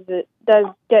times it does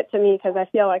get to me because I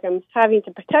feel like I'm having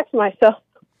to protect myself.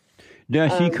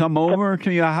 Does she come over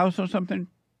to your house or something?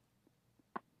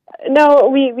 No,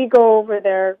 we go over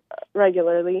there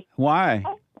regularly. Why?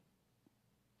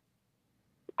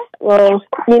 Well,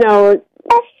 he's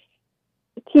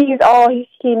all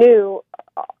he knew.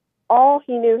 All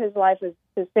he knew his life was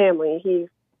his family. He's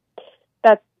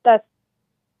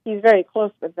very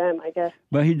close with them, I guess.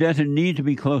 But he doesn't need to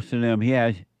be close to them. He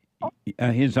has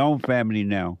his own family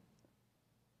now.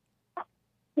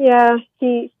 Yeah,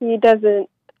 he doesn't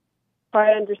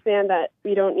quite understand that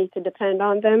we don't need to depend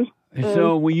on them.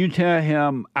 So when you tell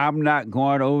him, I'm not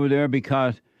going over there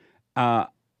because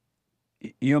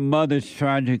your mother's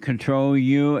trying to control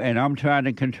you and I'm trying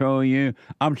to control you,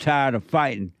 I'm tired of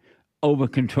fighting over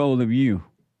control of you.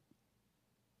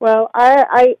 Well,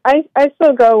 I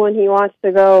still go when he wants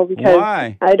to go because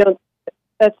Why? I don't.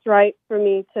 That's right for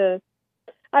me to.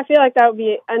 I feel like that would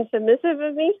be unsubmissive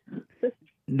of me.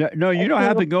 No, you don't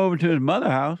have to go over to his mother's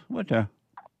house. What the?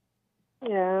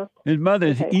 Yeah. His mother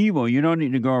is evil. You don't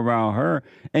need to go around her.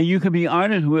 And you can be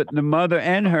honest with the mother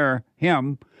and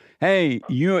him. Hey,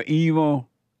 you're evil.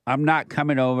 I'm not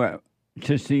coming over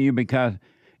to see you because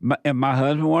if my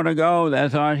husband want to go,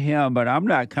 that's on him. But I'm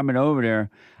not coming over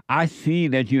there. I see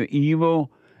that you're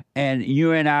evil and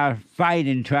you and I are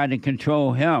fighting, trying to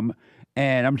control him,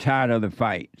 and I'm tired of the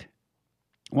fight.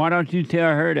 Why don't you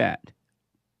tell her that?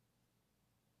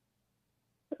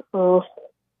 Oh,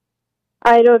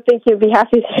 I don't think he'd be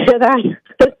happy to hear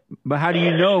that. But how do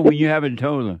you know when you haven't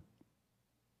told her?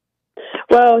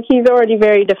 Well, he's already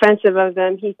very defensive of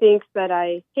them. He thinks that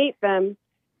I hate them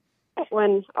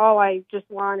when all I just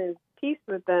want is peace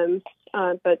with them.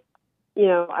 But, you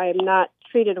know, I'm not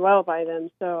treated well by them,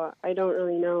 so I don't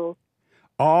really know.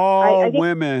 All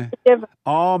women,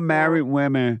 all married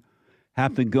women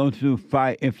have to go through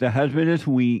fight. If the husband is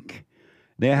weak,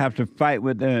 they have to fight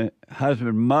with the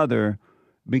husband's mother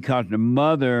because the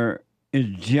mother is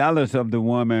jealous of the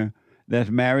woman that's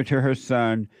married to her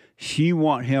son. She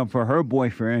wants him for her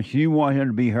boyfriend. She wants him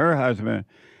to be her husband.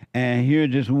 And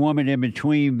here's this woman in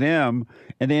between them.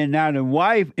 And then now the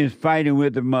wife is fighting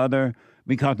with the mother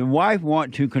because the wife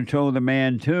wants to control the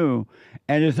man too.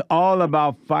 And it's all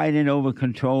about fighting over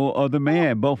control of the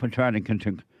man. Both are trying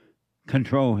to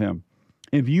control him.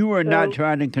 If you were not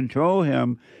trying to control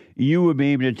him, you would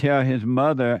be able to tell his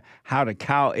mother how the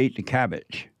cow ate the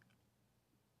cabbage.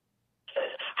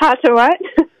 How to what?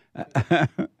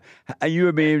 You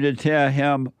would be able to tell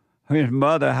his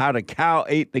mother, how the cow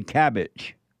ate the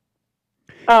cabbage.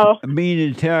 Oh.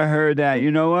 Meaning to tell her that,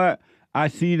 you know what? I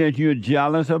see that you're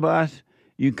jealous of us.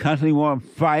 You constantly want to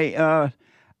fight us.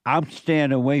 I'm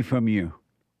staying away from you.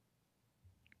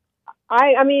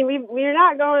 I mean, we're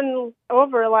not going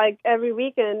over like every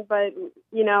weekend, but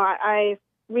you know,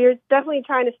 we're definitely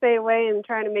trying to stay away and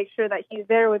trying to make sure that he's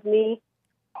there with me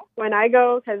when I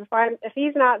go. Because if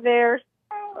he's not there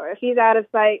or if he's out of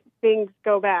sight, things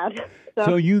go bad.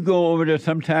 So you go over there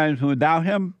sometimes without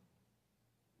him?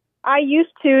 I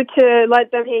used to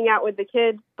let them hang out with the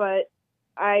kids, but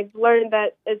I've learned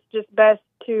that it's just best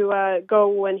to go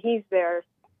when he's there.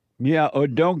 Yeah, or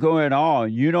don't go at all.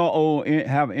 You don't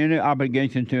have any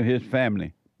obligation to his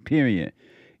family, period.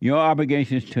 Your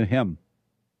obligation is to him.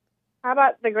 How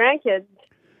about the grandkids?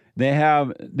 They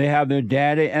have their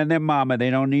daddy and their mama. They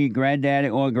don't need granddaddy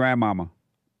or grandmama.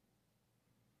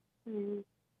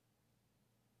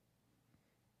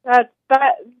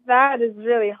 That is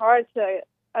really hard to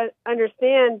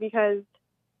understand because,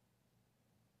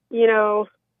 you know,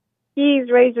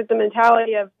 he's raised with the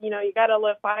mentality of, you know, you got to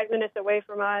live 5 minutes away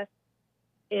from us,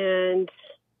 and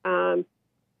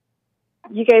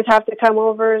you guys have to come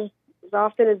over as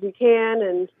often as you can.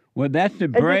 And well, that's the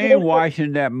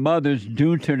brainwashing that mothers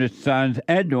do to the sons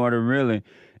and daughter, really,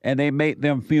 and they make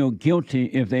them feel guilty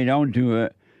if they don't do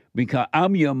it because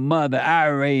I'm your mother, I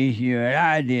raised you, and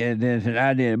I did this and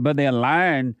I did, but they're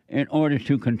lying in order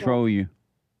to control you.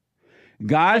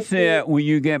 God said when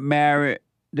you get married,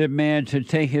 the man should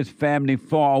take his family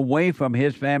far away from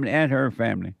his family and her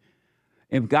family.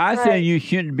 If God said you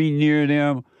shouldn't be near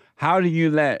them, how do you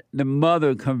let the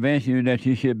mother convince you that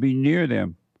you should be near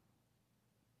them?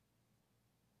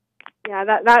 Yeah,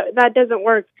 that doesn't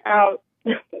work out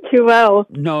too well.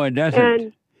 No, it doesn't.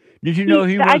 And did you know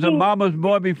he was a mama's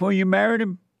boy before you married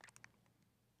him?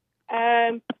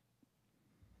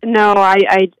 No,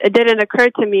 it didn't occur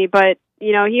to me, but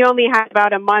you know, he only had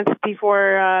about a month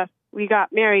before we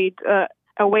got married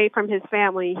away from his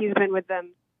family. He's been with them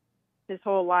his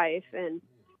whole life. And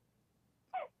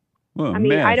well, I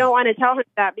mean, I don't want to tell him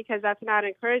that because that's not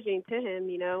encouraging to him,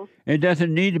 you know. It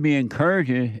doesn't need to be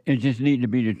encouraging. It just needs to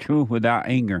be the truth without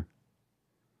anger.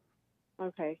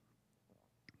 Okay.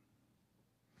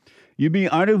 You be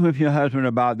honest with your husband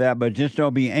about that, but just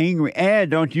don't be angry. And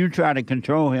don't you try to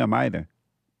control him either.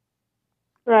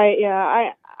 Right,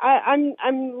 yeah. I'm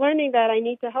learning that I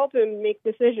need to help him make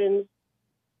decisions,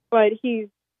 but he's,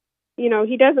 you know,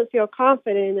 he doesn't feel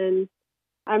confident, and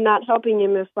I'm not helping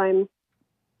him if I'm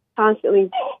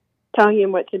constantly telling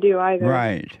him what to do either.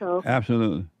 Right, so.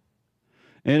 Absolutely.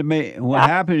 What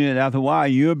happens is after a while,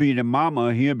 you'll be the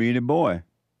mama, he'll be the boy.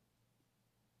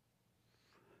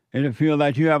 It'll feel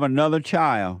like you have another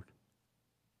child.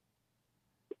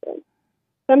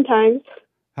 Sometimes.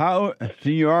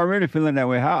 See, you're already feeling that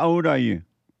way. How old are you?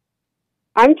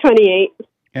 I'm 28.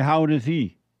 And how old is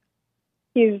he?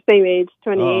 He's the same age,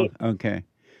 28. Oh, okay.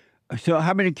 So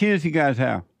how many kids you guys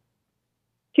have?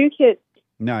 2 kids.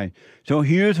 Nice. So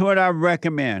here's what I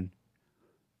recommend.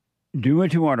 Do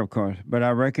what you want, of course, but I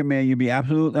recommend you be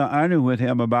absolutely honest with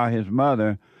him about his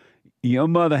mother. Your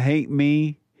mother hates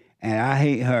me, and I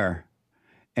hate her.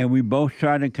 And we both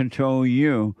try to control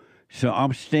you, so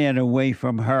I'm staying away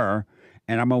from her,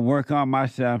 and I'm going to work on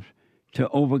myself to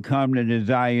overcome the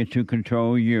desire to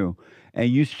control you. And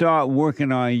you start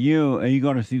working on you, and you're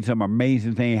going to see some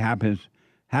amazing things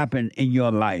happen in your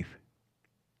life.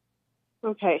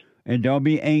 Okay. And don't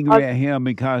be angry at him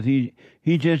because he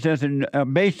just doesn't,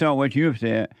 based on what you've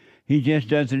said, he just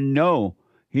doesn't know.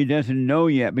 He doesn't know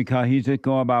yet because he's just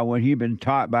going by what he's been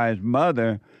taught by his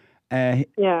mother. And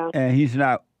he's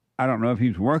not, I don't know if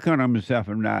he's working on himself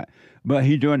or not, but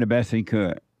he's doing the best he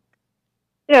could.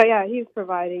 Yeah, he's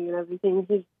providing and everything.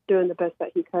 He's doing the best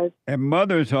that he could. And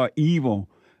mothers are evil.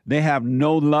 They have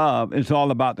no love. It's all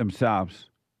about themselves.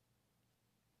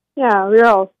 Yeah, we're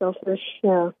all selfish,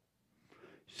 yeah.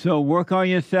 So work on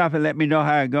yourself and let me know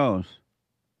how it goes.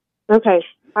 Okay,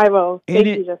 I will. Thank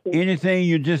you, Jesse. Anything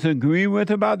you disagree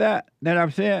with about that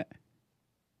I've said?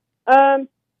 I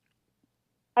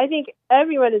think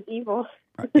everyone is evil.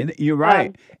 You're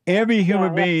right. Every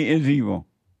human being is evil.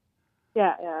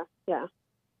 Yeah,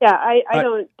 I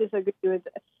don't disagree with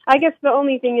it. I guess the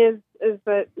only thing is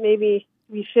that maybe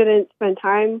we shouldn't spend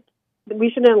time.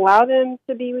 We shouldn't allow them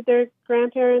to be with their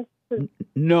grandparents.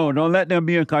 No, don't let them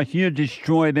be, because you'll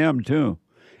destroy them too.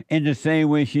 In the same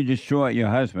way she destroyed your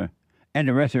husband and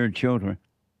the rest of her children.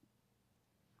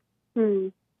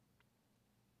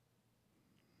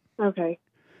 Okay.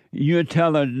 You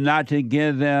tell her not to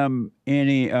give them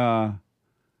any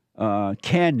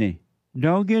candy.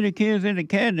 Don't give the kids any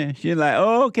candy. She's like,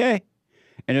 oh, okay.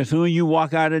 And as soon as you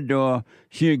walk out the door,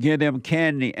 she'll give them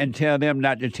candy and tell them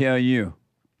not to tell you.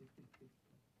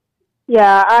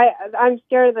 Yeah, I'm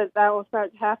scared that will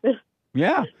start to happen.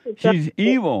 Yeah, she's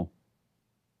evil.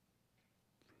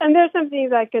 And there's some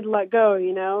things I could let go,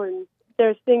 and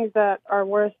there's things that are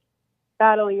worth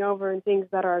battling over and things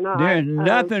that are not. There's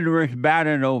nothing worth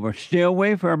battling over. Stay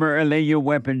away from her and lay your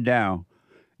weapon down.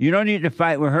 You don't need to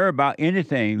fight with her about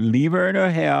anything. Leave her in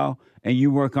her hell and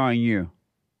you work on you.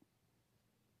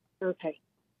 Okay.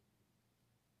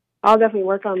 I'll definitely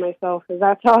work on myself because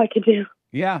that's all I could do.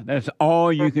 Yeah, that's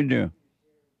all you can do.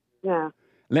 Yeah.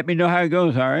 Let me know how it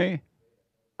goes, all right?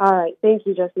 All right. Thank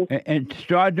you, Jesse. And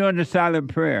start doing the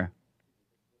silent prayer.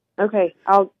 Okay.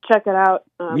 I'll check it out.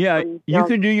 You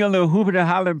can do your little hooping and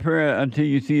hollering prayer until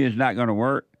you see it's not going to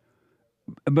work.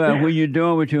 But when you're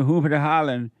doing with your hooping and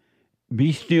hollering,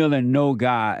 be still and know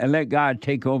God and let God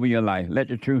take over your life. Let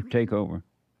the truth take over.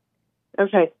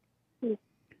 Okay.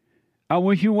 I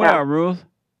wish you well, Ruth.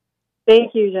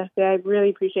 Thank you, Jesse. I really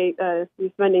appreciate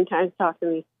you spending time to talk to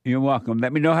me. You're welcome.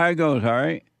 Let me know how it goes, all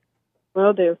right?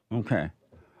 Will do. Okay.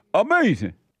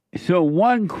 Amazing. So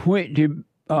one quick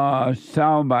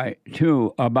soundbite,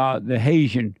 too, about the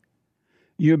Haitian.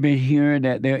 You've been hearing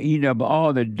that they're eating up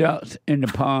all the ducks in the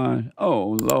pond.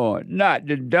 Oh, Lord, not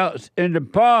the ducks in the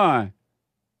pond.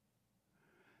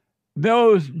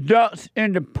 Those ducks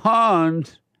in the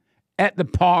ponds at the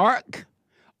park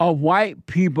are white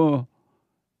people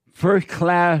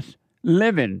first-class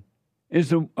living.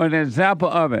 It's an example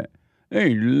of it.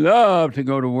 They love to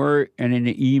go to work and in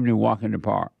the evening walk in the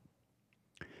park.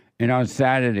 And on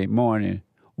Saturday morning,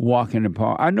 walk in the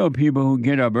park. I know people who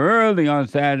get up early on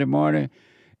Saturday morning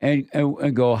and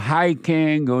go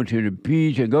hiking, go to the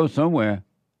beach, or go somewhere,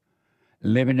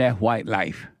 living that white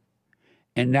life.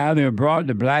 And now they're brought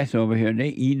the blacks over here, and they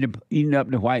eating up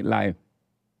the white life.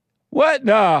 What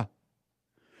the?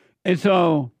 And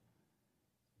so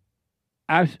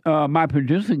my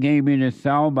producer gave me this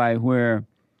soundbite where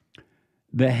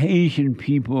the Haitian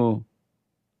people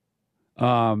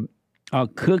are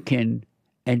cooking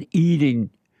and eating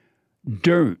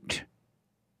dirt.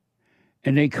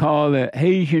 And they call it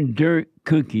Haitian dirt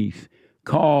cookies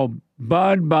called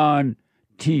bonbon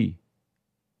tea.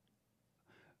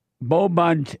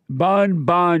 Bonbon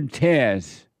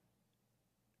test.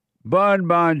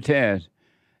 Bonbon test.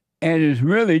 And it's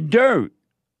really dirt.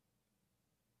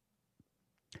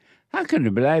 How can the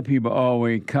black people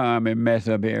always come and mess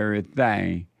up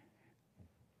everything?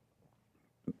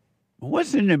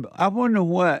 What's in the, I wonder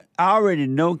what, I already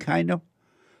know kind of,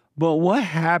 but what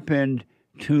happened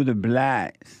to the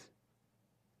blacks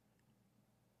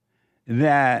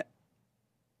that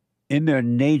in their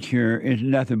nature is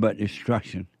nothing but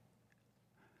destruction?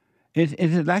 Is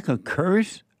it like a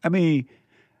curse? I mean,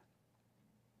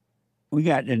 we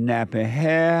got the nappy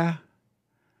hair,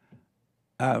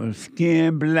 our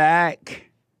skin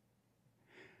black,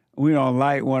 we don't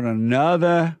like one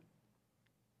another,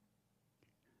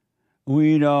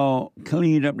 we don't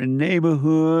clean up the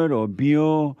neighborhood or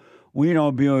build, we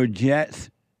don't build jets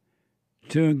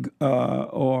to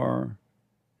or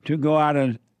to go out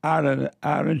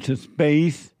into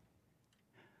space.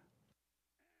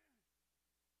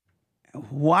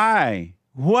 Why?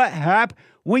 What happened?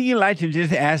 Wouldn't you like to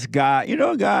just ask God, you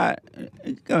know, God,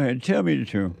 go ahead, tell me the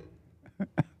truth.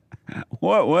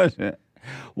 What was it?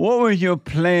 What was your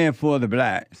plan for the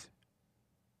blacks?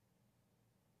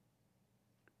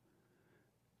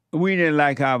 we didn't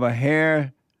like our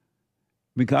hair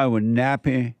because it was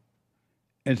nappy.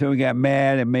 And so we got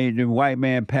mad and made the white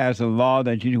man pass a law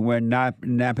that you can wear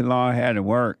nappy long hair to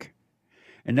work.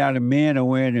 And now the men are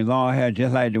wearing the long hair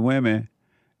just like the women.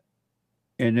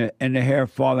 And the hair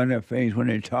fall on their face when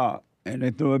they talk. And they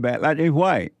throw it back like they're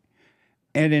white.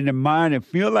 And in the mind, it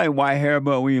feels like white hair,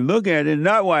 but when you look at it, it's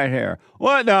not white hair.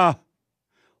 What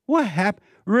happened?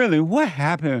 Really, what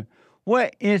happened?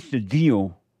 What is the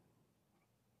deal?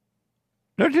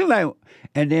 Don't you like?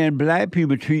 And then black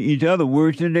people treat each other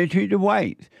worse than they treat the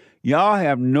whites. Y'all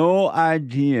have no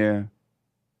idea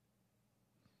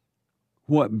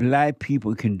what black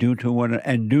people can do to one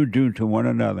and do to one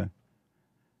another.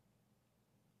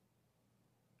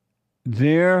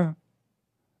 Their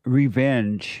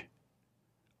revenge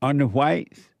on the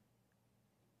whites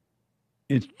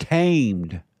is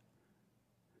tamed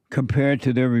compared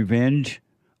to their revenge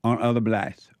on other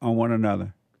blacks, on one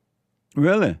another.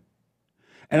 Really.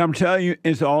 And I'm telling you,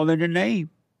 it's all in the name.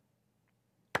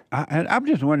 I'm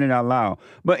just wondering out loud.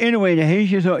 But anyway, the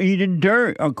Haitians are eating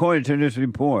dirt, according to this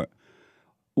report.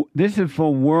 This is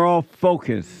for World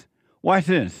Focus. Watch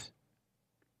this.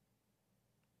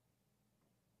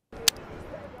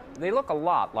 They look a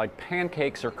lot like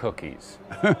pancakes or cookies.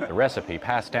 The recipe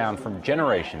passed down from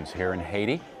generations here in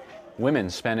Haiti. Women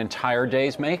spend entire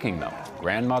days making them.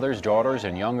 Grandmothers, daughters,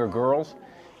 and younger girls.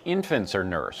 Infants are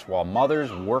nursed while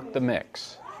mothers work the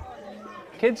mix.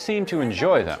 Kids seem to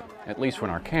enjoy them, at least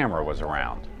when our camera was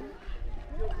around.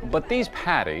 But these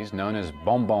patties, known as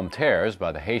bonbon terres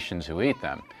by the Haitians who eat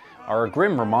them, are a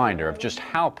grim reminder of just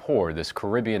how poor this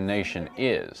Caribbean nation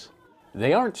is.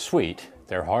 They aren't sweet,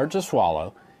 they're hard to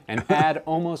swallow, and add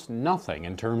almost nothing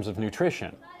in terms of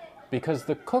nutrition, because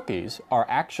the cookies are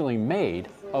actually made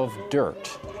of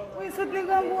dirt.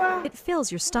 It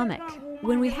fills your stomach.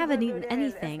 When we haven't eaten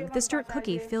anything, this dirt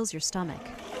cookie fills your stomach.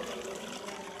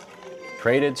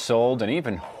 Traded, sold, and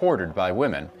even hoarded by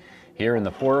women here in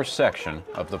the poorest section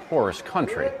of the poorest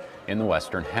country in the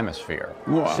Western Hemisphere.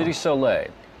 Wow. Cité Soleil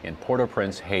in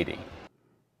Port-au-Prince, Haiti.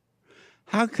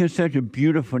 How can such a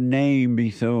beautiful name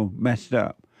be so messed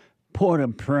up?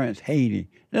 Port-au-Prince, Haiti.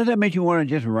 Does that make you want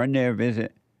to just run there and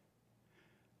visit?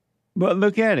 But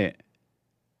look at it.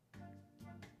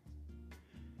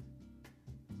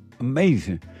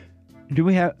 Amazing.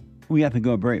 We have to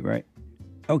go a break, right?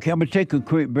 Okay, I'm going to take a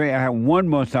quick break. I have one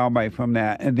more soundbite from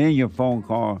that, and then your phone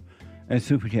call and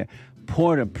super chat.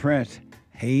 Port-au-Prince,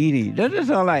 Haiti. Doesn't it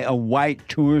sound like a white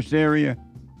tourist area?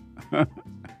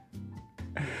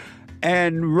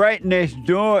 And right next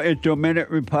door is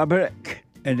Dominican Republic,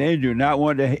 and they do not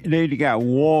want to. They got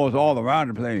walls all around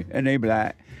the place, and they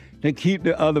black. They keep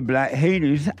the other black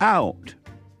Haitians out.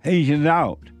 Haitians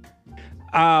out.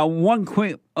 One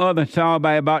quick other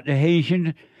soundbite about the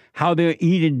Haitians, how they're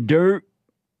eating dirt.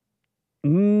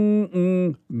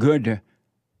 Good.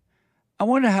 I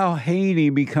wonder how Haiti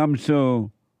becomes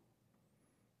so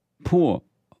poor.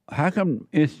 How come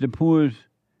it's the poorest,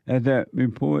 as that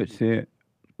report said,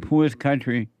 poorest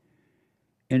country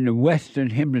in the Western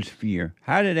Hemisphere?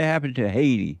 How did it happen to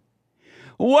Haiti?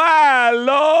 Why,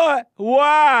 Lord?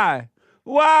 Why?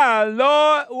 Why,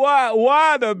 Lord?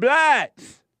 Why the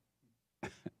blacks?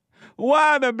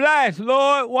 Why the blacks,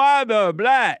 Lord? Why the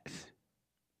blacks?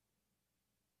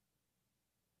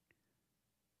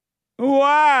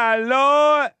 Why,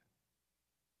 Lord?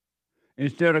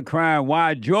 Instead of crying,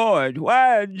 why George?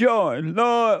 Why George?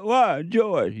 Lord, why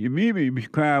George? You mean me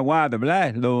crying, why the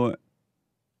blacks, Lord?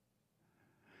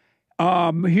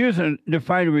 Here's the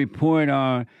final report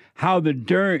on how the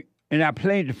dirt, and I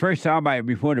played the first soundbite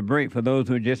before the break for those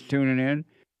who are just tuning in,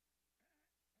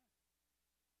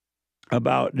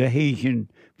 about the Haitian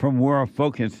from World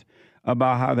Focus,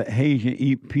 about how the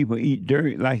Haitian people eat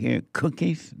dirt like in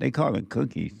cookies. They call it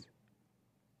cookies.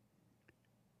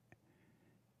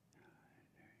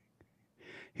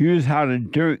 Here's how the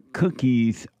dirt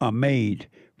cookies are made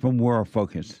from World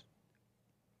Focus.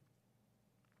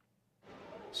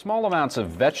 Small amounts of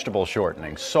vegetable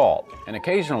shortening, salt, and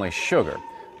occasionally sugar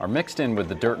are mixed in with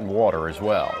the dirt and water as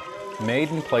well. Made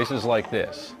in places like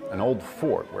this, an old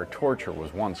fort where torture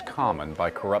was once common by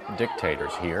corrupt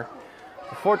dictators here.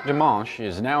 The Fort Dimanche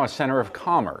is now a center of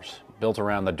commerce built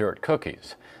around the dirt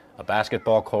cookies, a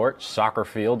basketball court, soccer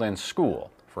field, and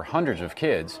school for hundreds of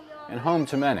kids and home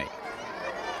to many.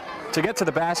 To get to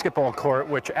the basketball court,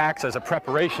 which acts as a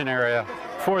preparation area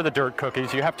for the dirt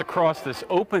cookies, you have to cross this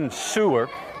open sewer,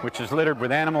 which is littered with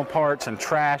animal parts and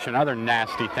trash and other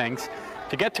nasty things,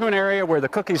 to get to an area where the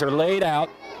cookies are laid out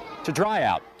to dry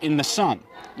out in the sun.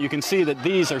 You can see that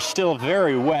these are still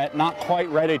very wet, not quite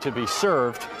ready to be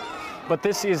served, but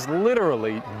this is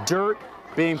literally dirt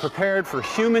being prepared for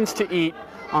humans to eat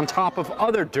on top of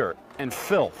other dirt and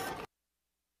filth.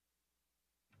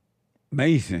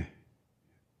 Mason.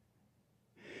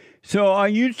 So are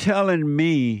you telling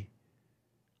me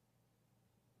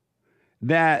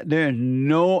that there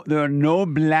are no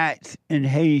blacks in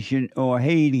Haitian or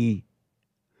Haiti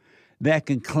that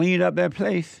can clean up that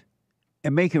place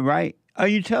and make it right? Are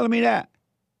you telling me that?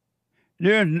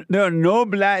 There are no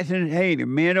blacks in Haiti,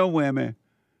 men or women,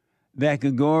 that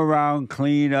can go around,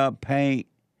 clean up, paint,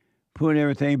 put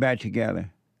everything back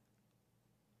together.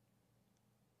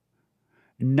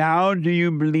 Now do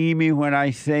you believe me when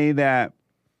I say that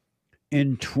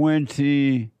in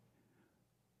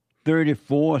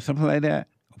 2034, something like that,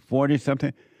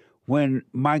 40-something, when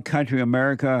my country,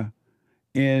 America,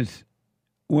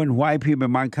 when white people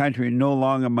in my country are no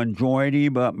longer majority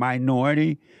but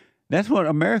minority, that's what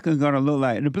America's going to look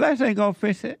like. The blacks ain't going to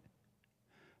fix it.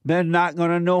 They're not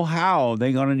going to know how.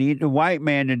 They're going to need the white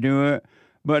man to do it,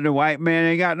 but the white man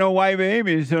ain't got no white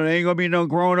babies, so there ain't going to be no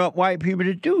grown-up white people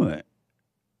to do it.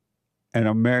 And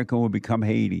America will become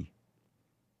Haiti.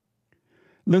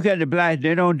 Look at the blacks.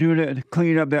 They don't do that to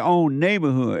clean up their own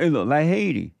neighborhood. It look like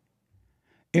Haiti.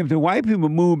 If the white people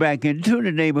move back into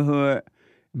the neighborhood,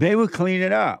 they would clean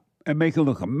it up and make it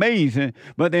look amazing.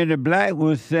 But then the black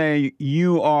will say,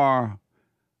 you are,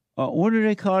 what do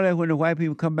they call that when the white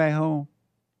people come back home?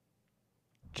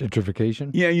 Gentrification?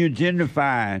 Yeah, you're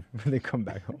gentrified. When they come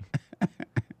back home.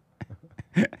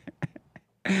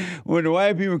 When the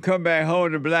white people come back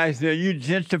home, the blacks say, you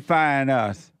gentrifying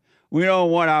us. We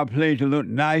don't want our place to look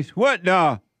nice. What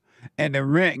the? And the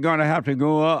rent gonna have to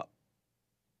go up.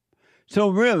 So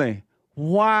really,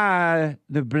 why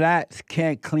the blacks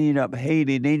can't clean up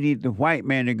Haiti? They need the white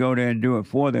man to go there and do it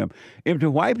for them. If the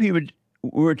white people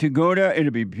were to go there,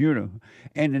 it'd be beautiful.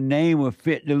 And the name would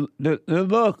fit the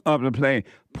look of the place,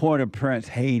 Port-au-Prince,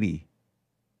 Haiti.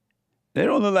 They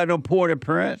don't look like no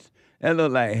Port-au-Prince. They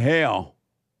look like hell.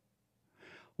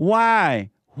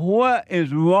 Why? What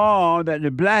is wrong that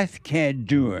the blacks can't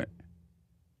do it?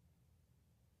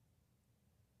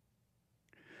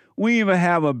 We even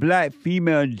have a black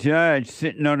female judge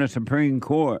sitting on the Supreme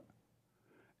Court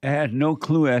and has no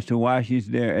clue as to why she's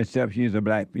there except she's a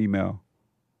black female.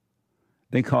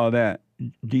 They call that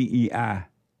DEI.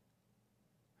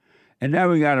 And now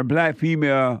we got a black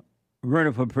female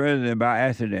running for president by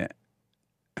accident.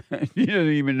 She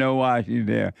doesn't even know why she's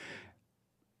there.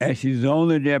 And she's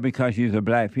only there because she's a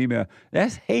black female.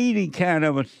 That's Haiti kind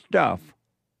of a stuff.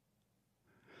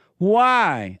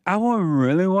 Why? I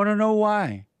really want to know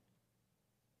why.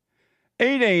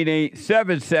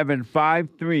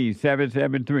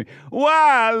 888-7753-773.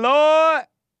 Why, Lord?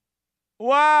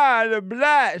 Why the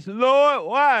blacks, Lord?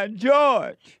 Why,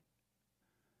 George?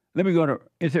 Let me go to,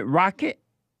 is it Rocket?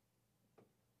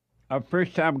 Our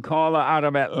first-time caller out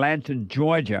of Atlanta,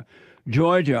 Georgia.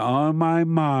 Georgia, on my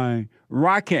mind.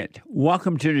 Rocket,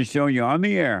 welcome to the show. You're on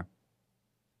the air.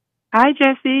 Hi,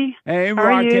 Jesse. Hey, How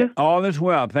Rocket. are you? All is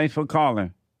well. Thanks for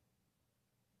calling.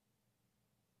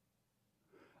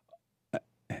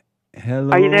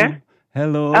 Hello. Are you there?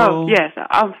 Hello. Oh, yes.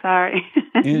 I'm sorry.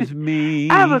 It's me.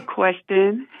 I have a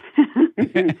question.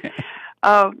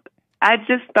 I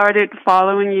just started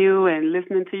following you and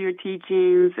listening to your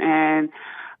teachings, and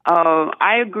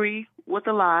I agree with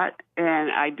a lot,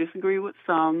 and I disagree with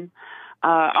some.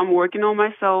 I'm working on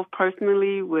myself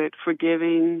personally with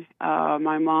forgiving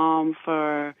my mom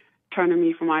for turning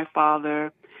me from my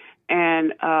father.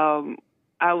 And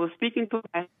I was speaking to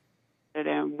my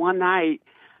husband, and one night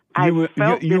I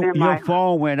felt it in my... Your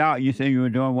phone went out. You said you were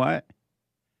doing what?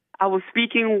 I was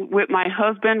speaking with my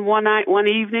husband one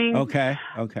evening. Okay.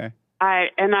 I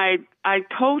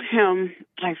told him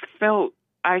I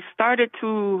started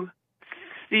to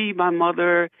see my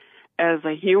mother as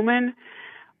a human,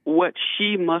 what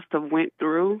she must have went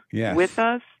through with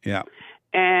us. Yeah.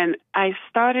 And I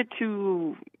started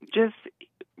to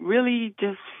really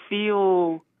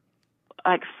feel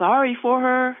like sorry for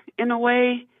her in a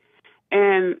way.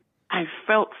 And I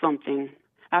felt something.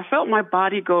 I felt my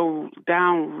body go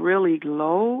down really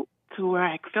low to where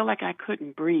I felt like I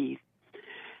couldn't breathe.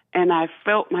 And I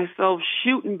felt myself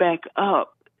shooting back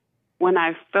up when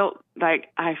I felt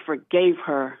like I forgave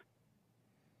her.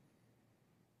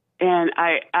 And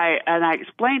I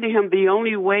explained to him the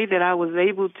only way that I was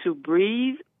able to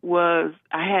breathe was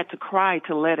I had to cry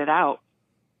to let it out.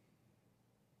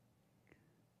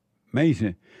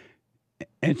 Amazing.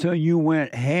 And so you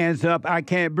went hands up, I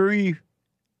can't breathe?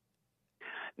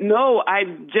 No, I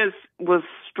just was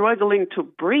struggling to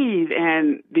breathe,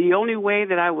 and the only way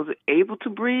that I was able to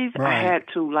breathe, I had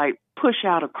to like push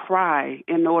out a cry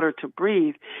in order to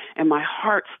breathe, and my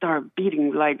heart started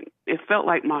beating. Like it felt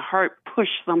like my heart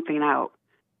pushed something out.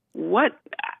 What?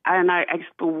 And I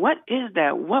asked, what is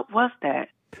that? What was that?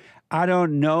 I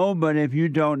don't know, but if you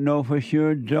don't know for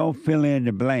sure, don't fill in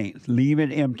the blanks. Leave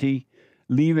it empty,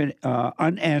 leave it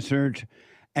unanswered,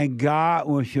 and God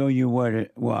will show you what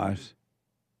it was.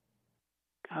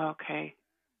 Okay.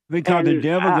 Because the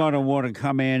devil's going to want to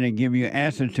come in and give you an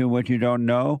answer to what you don't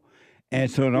know, and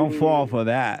so don't fall for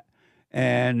that.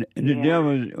 And the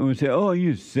devil will say, oh,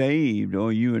 you're saved,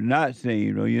 or you're not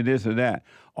saved, or you're this or that.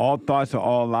 All thoughts are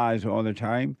all lies all the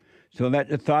time. So let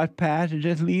the thoughts pass and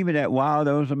just leave it at, wow,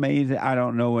 that was amazing. I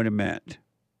don't know what it meant.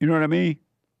 You know what I mean?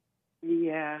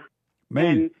 Yeah.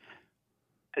 Man.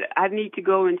 And I need to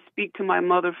go and speak to my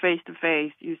mother face to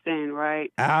face, you're saying,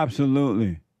 right?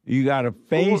 Absolutely. You got to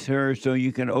face her so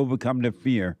you can overcome the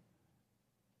fear.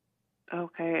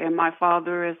 Okay. And my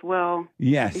father as well.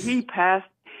 Yes. He passed.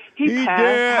 He passed.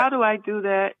 Did. How do I do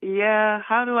that? Yeah.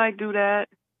 How do I do that?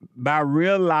 By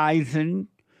realizing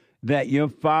that your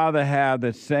father had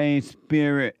the same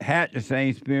spirit as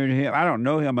him. I don't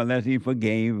know him unless he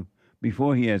forgave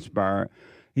before he expired.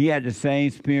 He had the same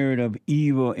spirit of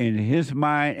evil in his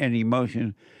mind and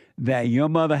emotions that your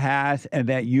mother has and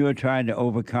that you're trying to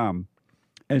overcome.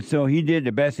 And so he did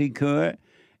the best he could,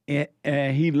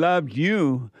 and he loved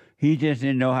you. He just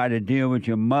didn't know how to deal with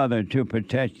your mother to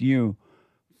protect you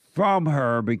from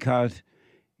her, because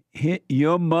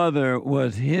your mother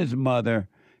was his mother.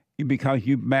 Because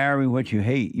you marry what you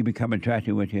hate, you become attracted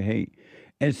to what you hate.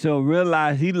 And so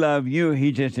realize he loved you,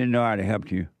 he just didn't know how to help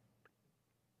you.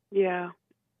 Yeah,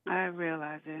 I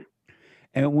realize it.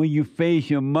 And when you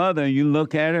face your mother, you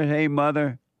look at her, hey,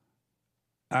 mother,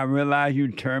 I realize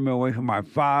you turned me away from my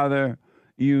father.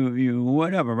 You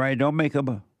whatever, right? Don't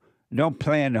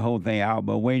plan the whole thing out,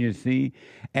 but wait and see.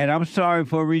 And I'm sorry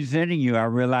for resenting you. I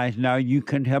realize now you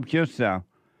couldn't help yourself.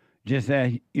 Just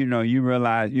as, you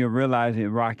realize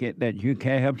in Rocket that you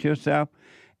can't help yourself,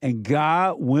 and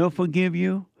God will forgive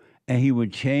you, and he will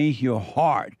change your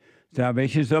heart.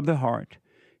 Salvation's of the heart.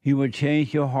 He will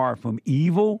change your heart from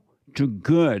evil to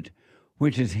good,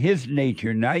 which is his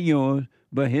nature, not yours,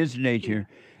 but his nature,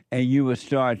 and you will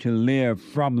start to live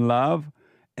from love,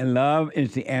 and love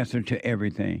is the answer to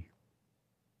everything.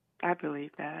 I believe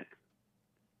that.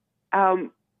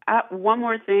 One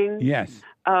more thing. Yes.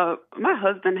 My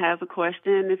husband has a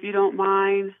question, if you don't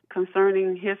mind,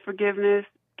 concerning his forgiveness.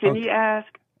 Can he ask?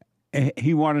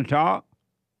 He want to talk?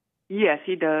 Yes,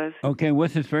 he does. Okay,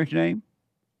 what's his first name?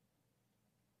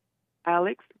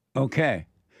 Alex. Okay.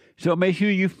 So make sure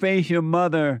you face your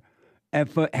mother and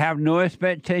have no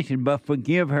expectation, but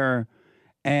forgive her.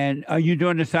 And are you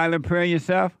doing the silent prayer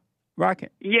yourself,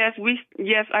 Rocket? Yes,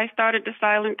 I started the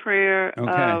silent prayer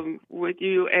with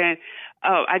you, and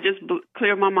I just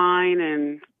cleared my mind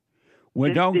and.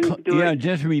 Well,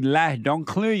 just relax. Don't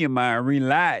clear your mind.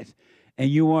 Relax, and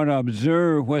you want to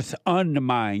observe what's on the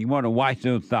mind. You want to watch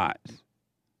those thoughts,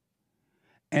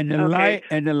 and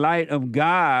the light of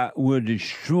God will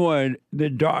destroy the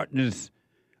darkness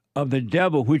of the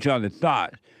devil, which are the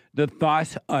thoughts. The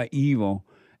thoughts are evil,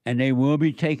 and they will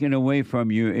be taken away from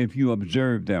you if you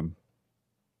observe them.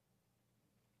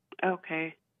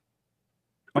 Okay.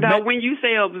 Now, when you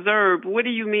say observe, what do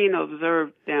you mean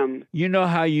observe them? You know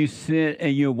how you sit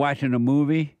and you're watching a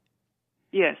movie?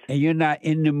 Yes. And you're not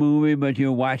in the movie, but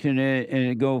you're watching it, and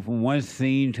it goes from one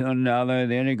scene to another,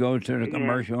 then it goes to the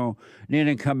commercial, then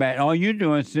it come back. All you're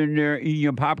doing is sitting there eating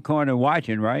your popcorn and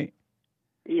watching, right?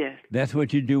 Yes. That's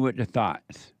what you do with the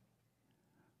thoughts.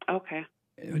 Okay.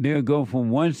 They'll go from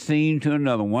one scene to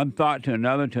another, one thought to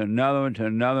another, to another, to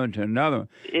another, to another.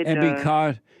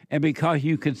 And because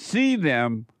you can see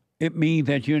them, it means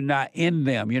that you're not in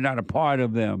them. You're not a part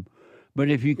of them. But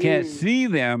if you can't see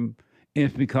them,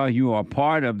 it's because you are a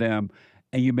part of them,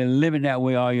 and you've been living that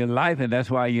way all your life, and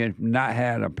that's why you've not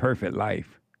had a perfect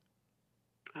life.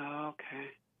 Okay.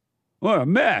 What a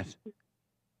mess.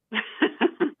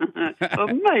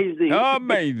 Amazing.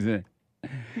 Amazing.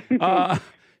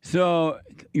 So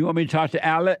you want me to talk to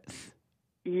Alex?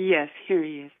 Yes, here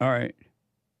he is. All right.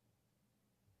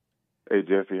 Hey,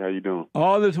 Jeffy, how you doing?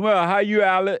 All is well. How you,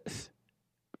 Alex?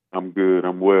 I'm good.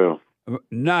 I'm well.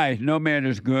 Nice. No man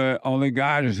is good. Only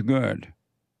God is good.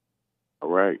 All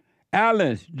right.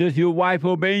 Alice, does your wife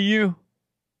obey you?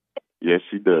 Yes,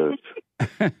 she does.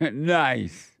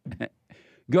 Nice.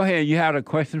 Go ahead. You had a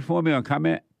question for me or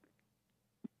comment?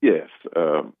 Yes.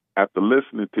 After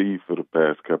listening to you for the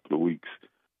past couple of weeks,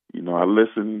 I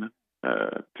listen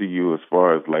to you as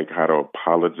far as like how to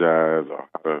apologize or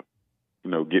how to,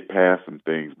 get past some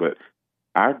things. But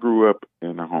I grew up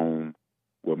in a home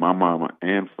where my mama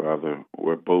and father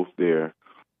were both there.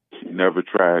 She never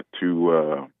tried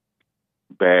to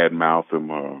bad mouth him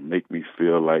or make me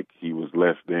feel like he was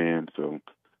less than. So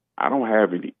I don't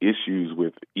have any issues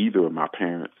with either of my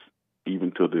parents,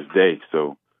 even to this day.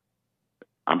 So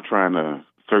I'm trying to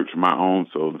search my own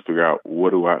soul to figure out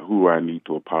who I need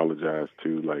to apologize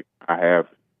to. Like I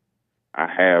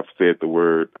have said the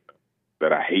word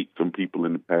that I hate some people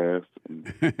in the past.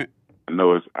 And I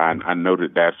know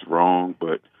that that's wrong,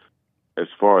 but as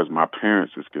far as my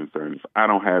parents is concerned, if I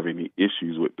don't have any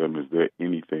issues with them, is there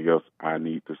anything else I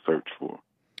need to search for?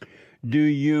 Do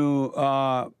you,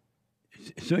 so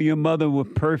your mother was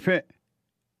perfect?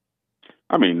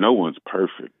 I mean, no one's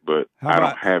perfect, but I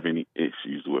don't have any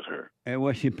issues with her. And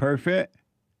was she perfect?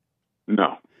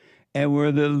 No. And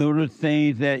were there little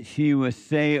things that she would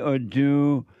say or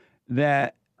do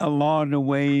that along the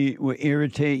way would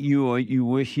irritate you or you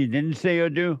wish she didn't say or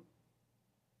do?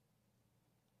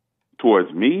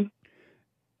 Towards me?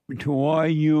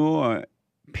 Toward you, or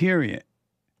period?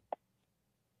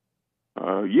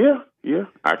 Yeah.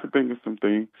 I can think of some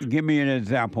things. Give me an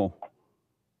example.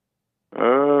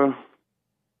 I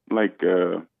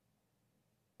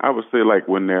would say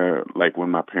when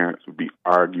my parents would be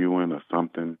arguing or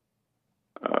something.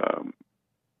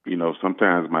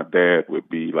 Sometimes my dad would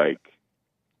be like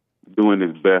doing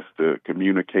his best to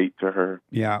communicate to her.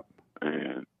 Yeah.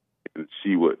 And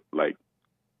she would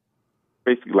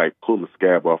basically pull the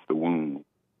scab off the wound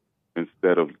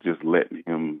instead of just letting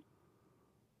him,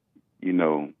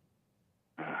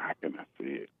 how can I say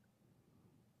it?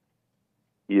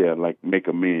 Yeah, make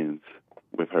amends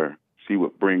with her. She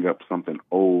would bring up something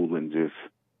old and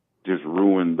just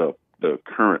ruin the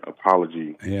current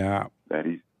apology that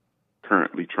he's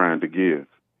currently trying to give.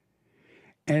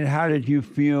 And how did you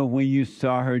feel when you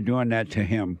saw her doing that to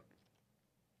him?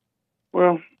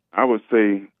 Well, I would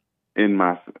say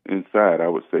inside, I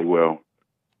would say, well,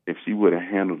 if she would have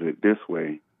handled it this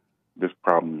way, this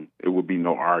problem, it would be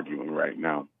no arguing right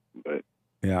now. But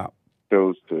he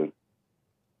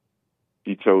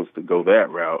chose to go that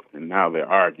route, and now they're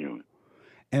arguing.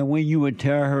 And when you would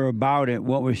tell her about it,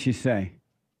 what would she say?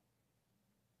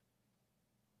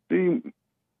 See,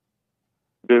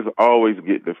 there's always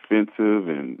get defensive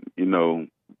and,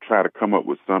 try to come up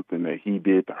with something that he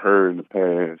did to her in the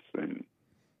past, and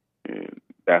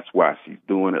that's why she's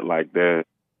doing it like that.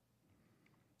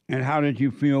 And how did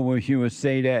you feel when she would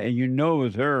say that, and it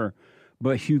was her,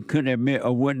 but she couldn't admit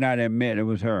or would not admit it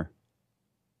was her?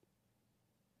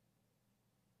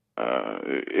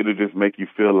 It'll just make you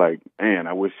feel like, man,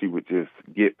 I wish she would just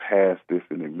get past this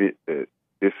and admit that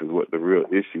this is what the real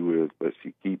issue is, but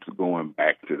she keeps going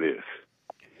back to this.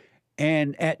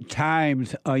 And at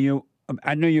times, I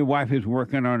know your wife is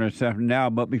working on herself now,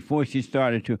 but before she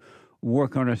started to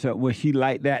work on herself, was she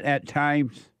like that at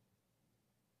times?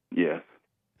 Yes.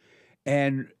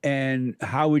 And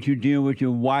how would you deal with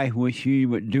your wife when she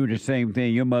would do the same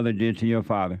thing your mother did to your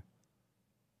father?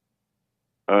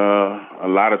 A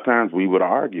lot of times we would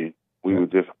argue. We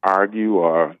would just argue,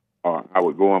 or I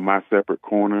would go in my separate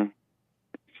corner.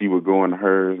 She would go in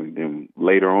hers, and then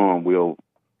later on we'll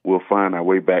find our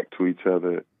way back to each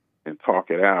other and talk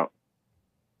it out.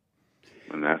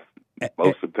 And that's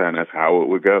most of the time that's how it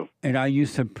would go. And are you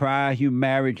surprised you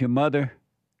married your mother?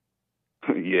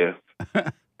 Yes.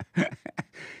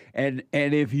 And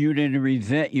if you didn't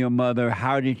resent your mother,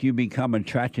 how did you become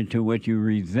attracted to what you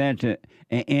resented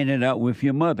and ended up with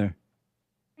your mother?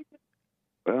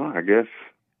 Well, I guess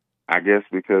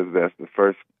because that's the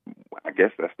first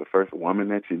woman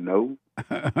that you know.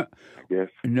 I guess.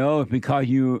 No, it's because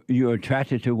you're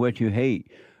attracted to what you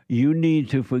hate. You need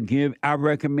to forgive. I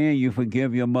recommend you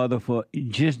forgive your mother for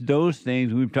just those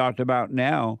things we've talked about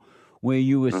now, where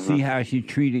you would see how she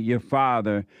treated your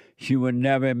father. She would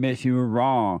never admit she was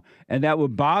wrong. And that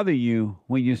would bother you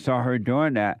when you saw her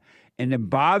doing that. And the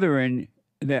bothering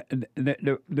that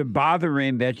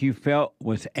you felt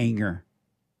was anger.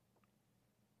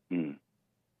 Mm.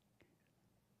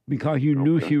 Because you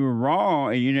knew she was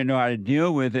wrong and you didn't know how to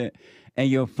deal with it. And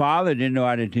your father didn't know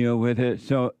how to deal with it.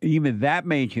 So even that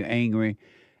made you angry.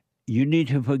 You need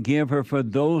to forgive her for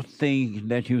those things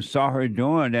that you saw her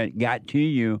doing that got to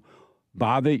you,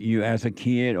 bothered you as a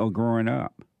kid or growing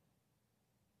up.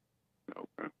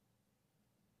 Okay.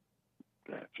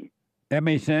 Gotcha. That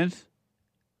makes sense?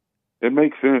 It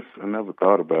makes sense. I never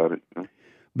thought about it.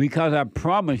 Because I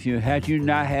promise you, had you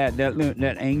not had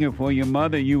that anger for your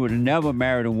mother, you would have never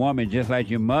married a woman just like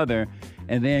your mother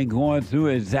and then going through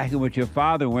exactly what your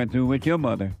father went through with your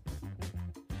mother.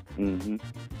 Mm-hmm.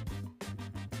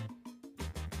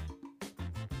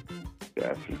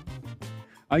 Gotcha.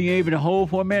 Are you able to hold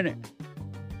for a minute?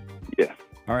 Yes.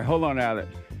 All right, hold on, Alex.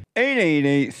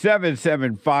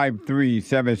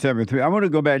 888-7753-773. I want to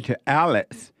go back to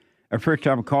Alex. A first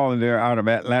time calling there out of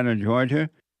Atlanta,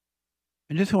 Georgia.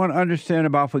 I just want to understand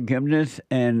about forgiveness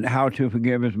and how to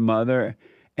forgive his mother,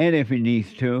 and if he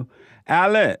needs to.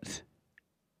 Alex.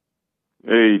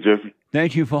 Hey, Jeffrey.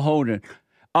 Thank you for holding.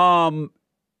 Do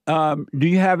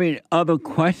you have any other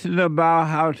questions about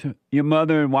how to your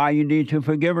mother and why you need to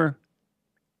forgive her?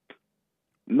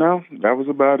 No, that was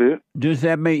about it. Does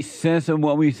that make sense of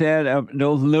what we said, of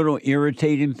those little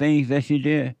irritating things that she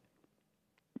did?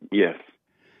 Yes.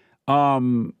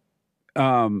 And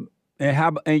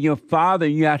your father,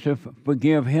 you have to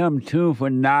forgive him too for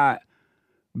not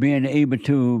being able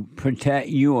to protect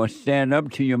you or stand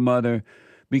up to your mother,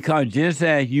 because just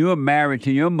as you are married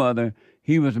to your mother,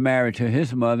 he was married to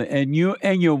his mother, and you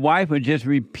and your wife are just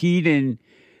repeating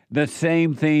the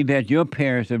same thing that your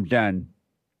parents have done.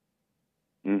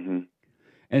 Mm-hmm.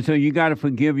 And so you got to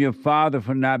forgive your father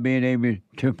for not being able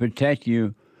to protect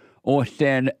you or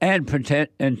stand up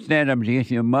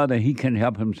against your mother. He can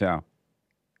help himself.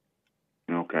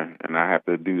 Okay. And I have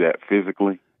to do that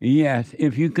physically? Yes.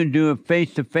 If you can do it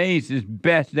face to face, it's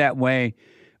best that way,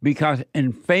 because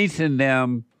in facing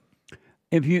them,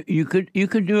 if you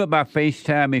could do it by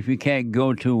FaceTime if you can't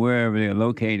go to wherever they're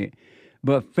located.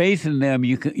 But facing them,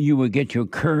 you will get your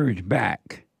courage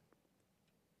back.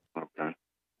 Okay.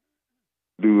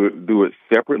 Do it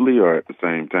separately or at the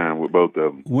same time with both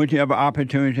of them? Whichever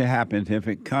opportunity happens. If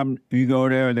it comes, you go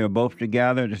there, they're both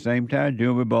together at the same time,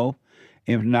 do it with both.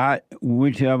 If not,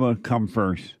 whichever come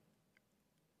first.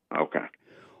 Okay.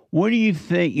 What do you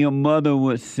think your mother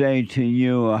would say to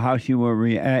you, or how she would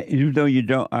react, even though you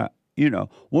don't, what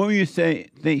would you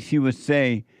think she would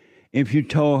say if you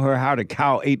told her how the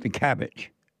cow ate the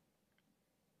cabbage?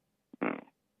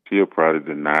 She'll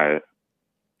probably deny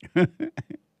it.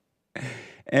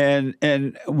 And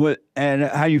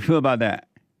how you feel about that?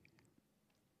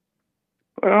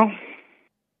 Well,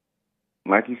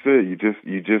 like you said, you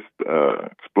just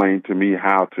explained to me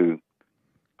how to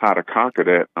conquer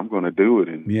that. I'm going to do it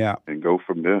and go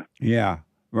from there. Yeah,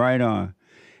 right on.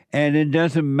 And it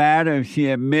doesn't matter if she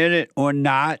admitted or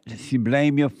not, she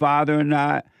blamed your father or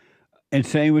not, and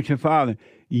same with your father.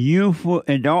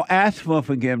 And don't ask for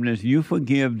forgiveness. You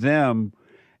forgive them,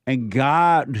 and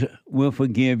God will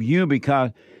forgive you,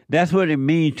 because that's what it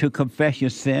means to confess your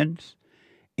sins.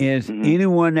 Is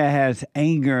anyone that has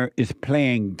anger is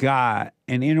playing God,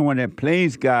 and anyone that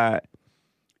plays God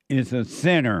is a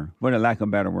sinner, for the lack of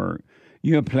a better word.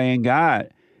 You're playing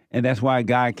God, and that's why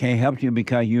God can't help you,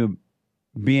 because you're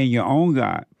being your own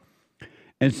God.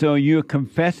 And so you're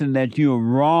confessing that you're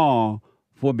wrong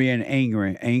for being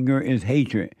angry. Anger is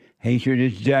hatred. Hatred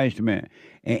is judgment.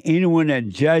 And anyone that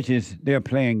judges, they're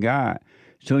playing God.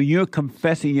 So you're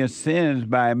confessing your sins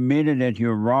by admitting that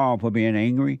you're wrong for being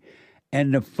angry.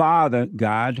 And the Father,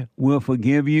 God, will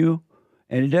forgive you.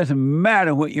 And it doesn't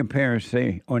matter what your parents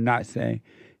say or not say.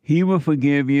 He will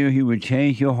forgive you. He will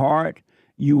change your heart.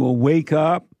 You will wake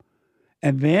up.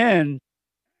 And then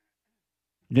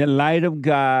the light of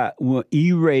God will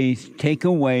erase, take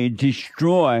away,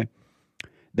 destroy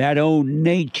that old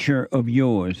nature of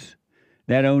yours,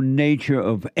 that old nature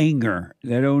of anger,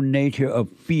 that old nature of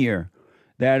fear,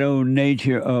 that old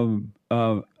nature of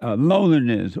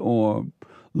loneliness or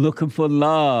looking for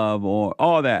love, or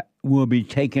all that will be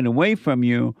taken away from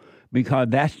you, because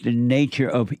that's the nature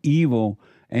of evil.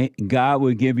 And God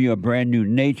will give you a brand new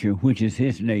nature, which is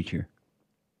his nature.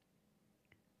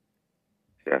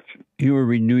 Gotcha. He will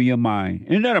renew your mind.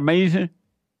 Isn't that amazing?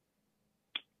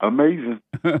 Amazing.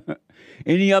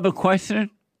 Any other question?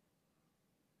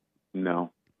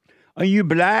 No. Are you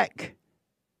black?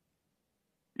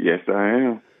 Yes, I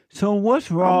am. So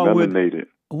what's wrong I'm melanated.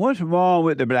 What's wrong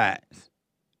with the blacks?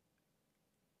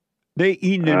 They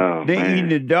eating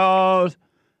the dogs.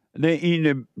 They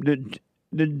eating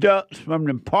the ducks from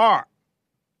the park.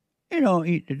 They don't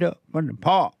eat the duck from the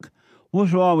park.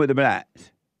 What's wrong with the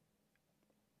blacks?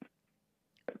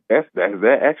 Has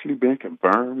that actually been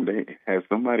confirmed? Has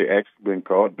somebody actually been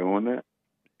caught doing that?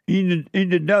 Eating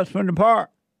the ducks from the park?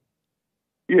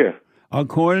 Yeah.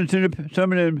 According to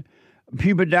some of the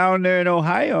people down there in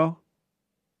Ohio.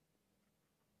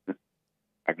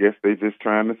 I guess they just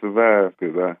trying to survive,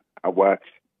 because I watch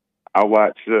all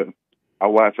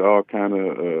kind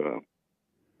of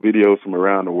videos from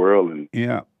around the world, and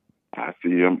I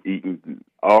see them eating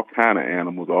all kind of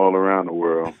animals all around the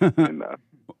world. And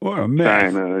what a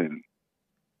mess. China and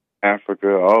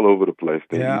Africa, all over the place.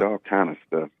 They eat all kind of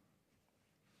stuff.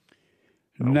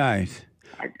 So, nice.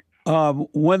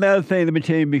 One other thing, let me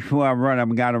tell you before I run.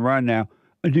 I've got to run now.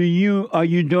 Are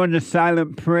you doing the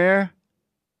silent prayer?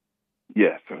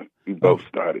 yes, we both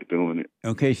started doing it.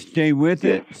 Okay, stay with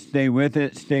it. Stay with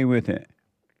it. Stay with it.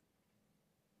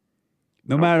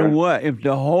 No matter what, if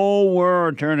the whole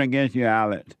world turn against you,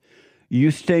 Alex,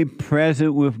 you stay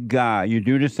present with God. You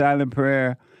do the silent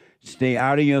prayer. Stay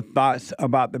out of your thoughts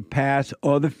about the past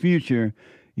or the future.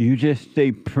 You just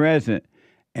stay present.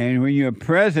 And when you're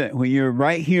present, when you're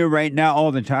right here, right now,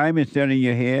 all the time, instead of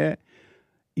your head,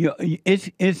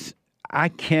 it's. I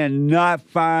cannot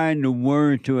find the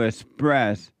word to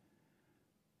express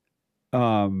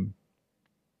the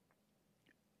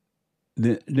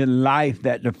life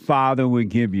that the Father would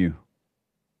give you.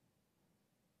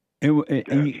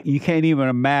 You can't even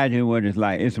imagine what it's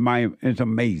like. It's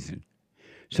amazing.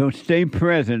 So stay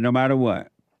present no matter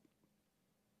what.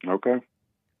 Okay.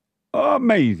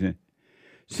 Amazing.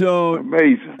 So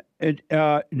amazing.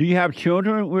 Do you have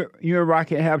children? You and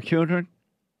Rocket have children?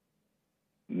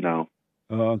 No.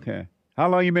 Oh, okay. How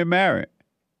long you been married?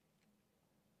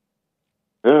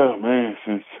 Oh man,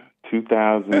 since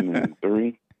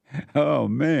 2003. Oh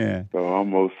man. So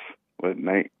almost what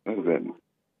was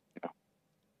that?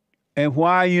 And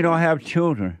why you don't have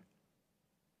children?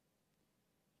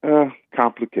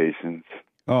 Complications.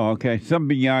 Oh, okay. Something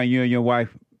beyond you and your wife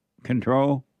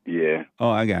control? Yeah. Oh,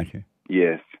 I got you.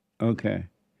 Yes. Okay.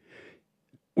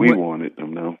 We wanted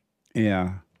them, though.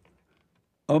 Yeah.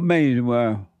 Amazing.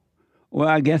 Well,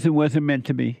 I guess it wasn't meant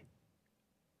to be.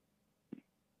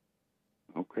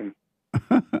 Okay.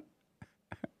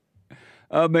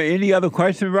 But any other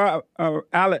questions,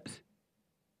 Alex?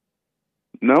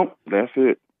 Nope, that's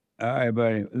it. All right,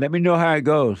 buddy. Let me know how it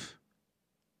goes.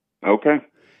 Okay.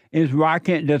 Does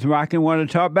Rocket want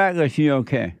to talk back, or is she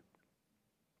okay?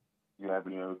 You have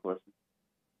any other questions?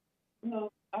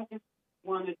 No, I just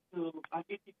wanted to, I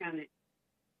guess you kind of...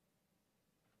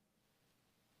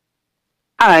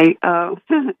 I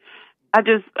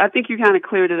think you kind of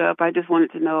cleared it up. I just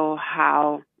wanted to know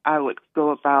how I would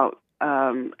go about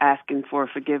asking for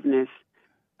forgiveness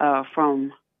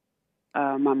from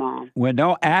my mom. Well,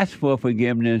 don't ask for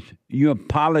forgiveness. You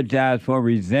apologize for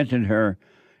resenting her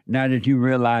now that you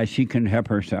realize she can help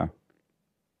herself.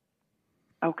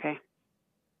 Okay.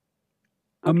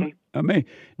 Okay. I mean,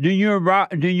 do you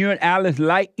and Alice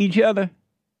like each other?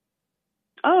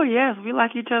 Oh yes, we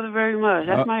like each other very much.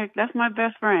 That's my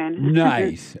best friend.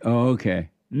 Nice. Oh, okay.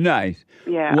 Nice.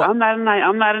 Yeah, I'm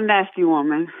not a nasty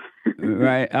woman.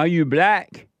 Right. Are you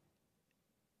black?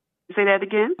 Say that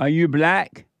again? Are you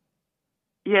black?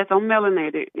 Yes, I'm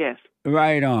melanated. Yes.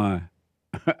 Right on.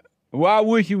 Well, I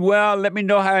wish you well. Let me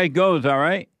know how it goes, all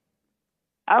right?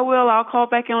 I will. I'll call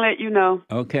back and let you know.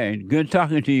 Okay. Good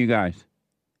talking to you guys.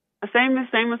 Same as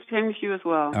you as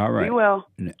well. All right. Be well.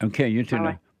 Okay, you too. All Now.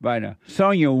 right. Bye now.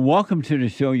 Sonia, welcome to the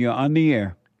show. You're on the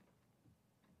air.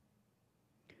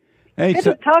 Hey, Good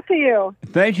to talk to you.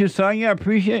 Thank you, Sonia. I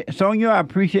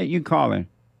appreciate you calling.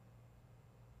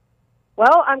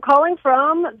 Well, I'm calling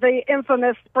from the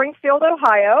infamous Springfield,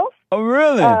 Ohio. Oh,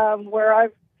 really?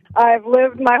 Where I've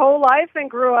lived my whole life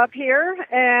and grew up here,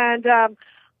 and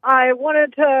I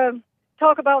wanted to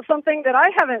talk about something that I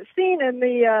haven't seen in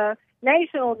the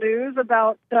national news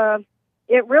about.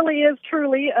 It really is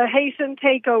truly a Haitian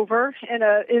takeover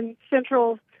in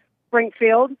central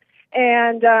Springfield,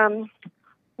 and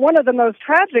one of the most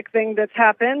tragic things that's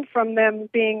happened from them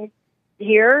being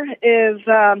here is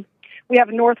we have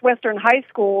Northwestern High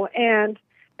School, and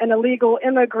an illegal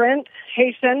immigrant,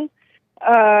 Haitian,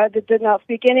 that did not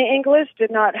speak any English,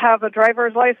 did not have a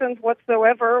driver's license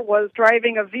whatsoever, was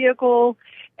driving a vehicle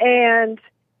and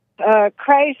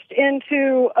crashed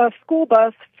into a school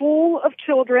bus full of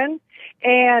children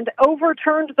and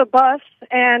overturned the bus,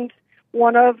 and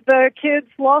one of the kids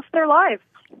lost their lives.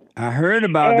 I heard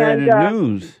about that in the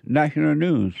news, national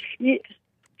news.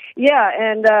 Yeah,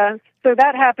 and so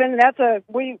that happened. That's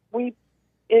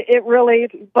it really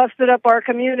busted up our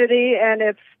community, and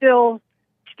it's still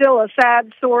a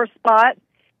sad, sore spot.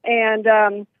 And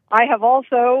I have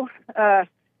also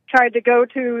tried to go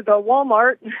to the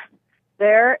Walmart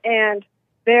there, and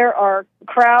there are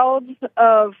crowds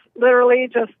of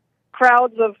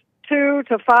 2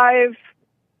 to 5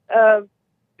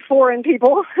 foreign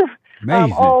people,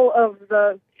 all of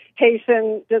the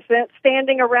Haitian descent,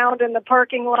 standing around in the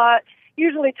parking lot,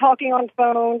 usually talking on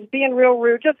phones, being real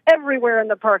rude, just everywhere in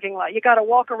the parking lot. You got to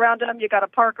walk around them. You got to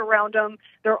park around them.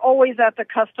 They're always at the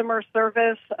customer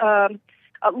service,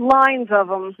 lines of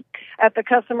them at the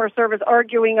customer service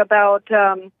arguing about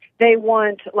they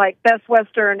want like Best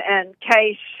Western and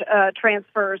cash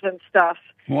transfers and stuff.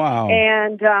 Wow.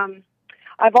 And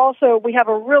we have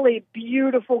a really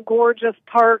beautiful, gorgeous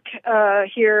park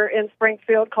here in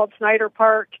Springfield called Snyder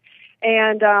Park.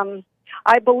 And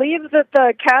I believe that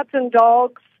the cats and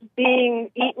dogs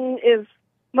being eaten is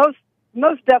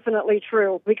most definitely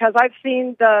true, because I've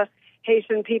seen the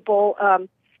Haitian people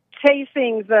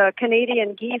chasing the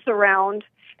Canadian geese around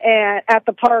at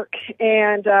the park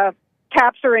and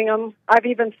capturing them. I've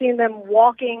even seen them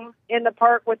walking in the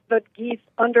park with the geese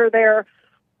under their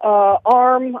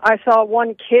arm. I saw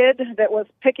one kid that was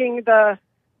picking the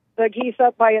geese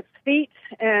up by its feet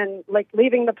and like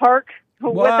leaving the park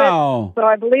with it. So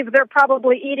I believe they're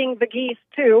probably eating the geese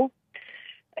too.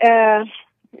 And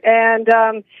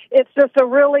it's just a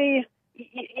really,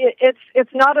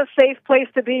 it's not a safe place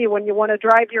to be when you want to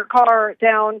drive your car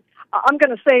down. I'm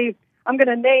going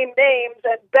to name names,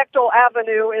 and Bechtel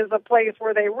Avenue is a place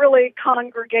where they really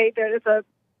congregate. There's a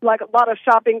lot of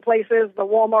shopping places. The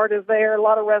Walmart is there, a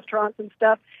lot of restaurants and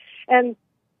stuff. And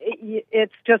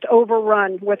it's just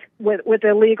overrun with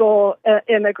illegal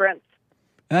immigrants.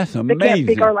 That's amazing. They can't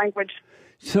speak our language.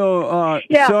 So,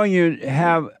 so you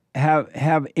have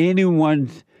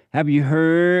you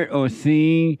heard or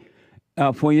seen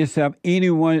for yourself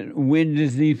anyone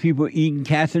witness these people eating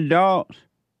cats and dogs?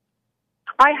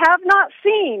 I have not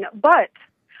seen, but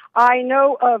I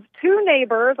know of two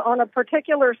neighbors on a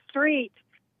particular street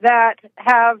that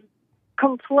have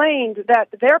complained that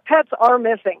their pets are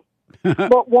missing.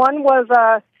 But one was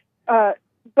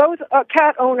both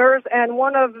cat owners, and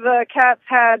one of the cats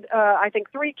had, I think,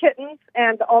 3 kittens,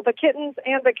 and all the kittens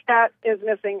and the cat is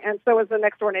missing, and so is the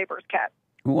next-door neighbor's cat.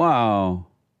 Wow.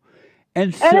 And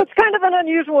it's kind of an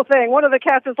unusual thing. One of the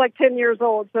cats is like 10 years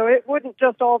old, so it wouldn't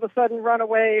just all of a sudden run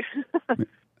away.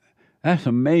 That's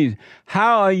amazing.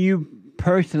 How are you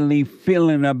personally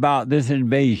feeling about this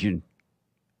invasion?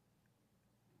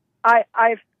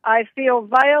 I feel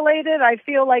violated. I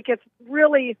feel like it's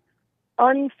really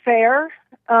unfair.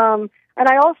 And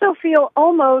I also feel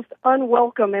almost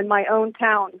unwelcome in my own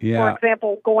town. Yeah. For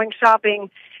example, going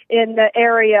shopping in the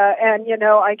area, and,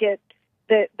 I get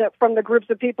from the groups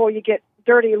of people, you get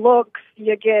dirty looks,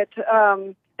 you get,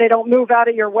 they don't move out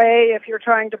of your way if you're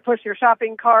trying to push your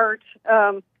shopping cart.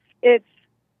 It's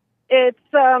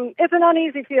an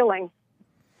uneasy feeling.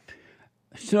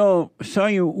 So,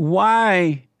 Sonia,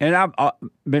 why? And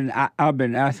I've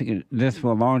been asking this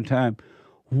for a long time.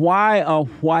 Why are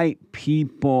white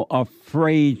people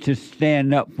afraid to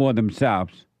stand up for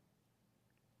themselves?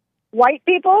 White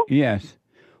people? Yes.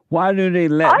 Why do they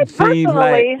let things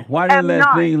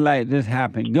like this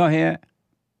happen? Go ahead.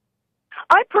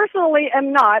 I personally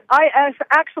am not. I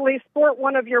actually sport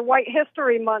one of your White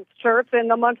History Month shirts in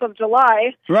the month of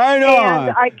July. Right on.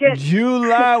 And I get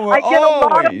July. I get a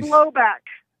lot of blowback.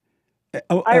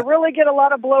 I really get a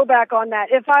lot of blowback on that.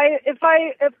 If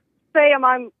say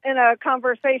I'm in a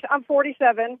conversation, I'm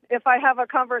 47. If I have a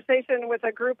conversation with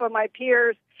a group of my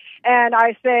peers, and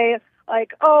I say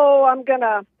like, "Oh, I'm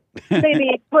gonna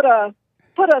maybe put a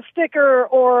sticker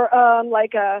or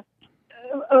like a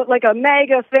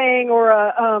MAGA thing or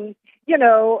a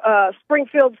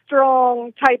Springfield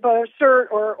Strong type of shirt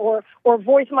or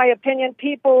voice my opinion,"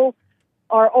 people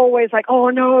are always like, "Oh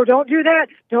no, don't do that.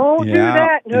 Don't do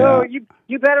that. No,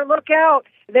 you better look out."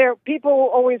 People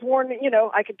always warn me,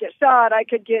 I could get shot, I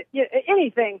could get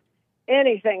anything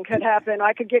could happen.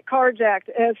 I could get carjacked.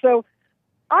 And so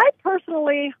I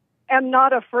personally am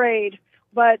not afraid,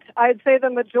 but I'd say the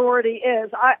majority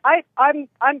is.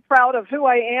 I'm proud of who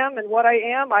I am and what I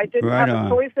am. I didn't have a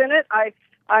choice in it.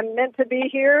 I'm meant to be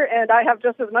here, and I have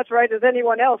just as much right as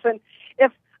anyone else. And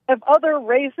if other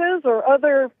races or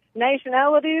other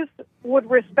nationalities would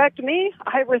respect me,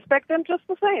 I respect them just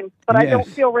the same. But I don't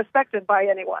feel respected by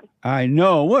anyone. I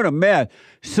know. What a mess.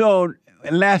 So,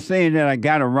 last thing that I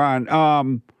got to run.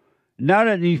 Now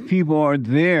that these people are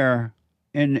there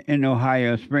in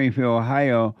Ohio, Springfield,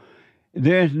 Ohio,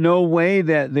 there's no way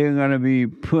that they're going to be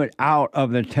put out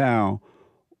of the town.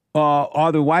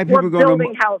 Are the white people going to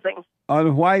building housing? Are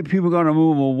the white people going to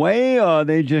move away, or are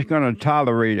they just going to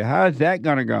tolerate it? How's that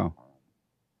going to go?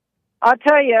 I'll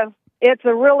tell you, it's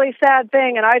a really sad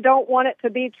thing, and I don't want it to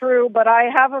be true, but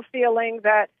I have a feeling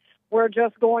that we're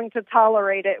just going to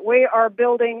tolerate it. We are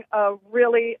building an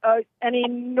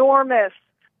enormous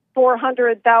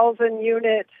 400,000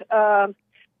 unit,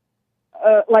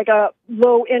 like a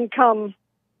low-income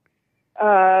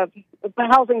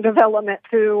housing development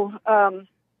to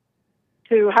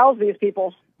house these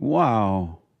people.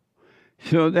 Wow.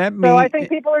 So that means... So I think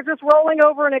people are just rolling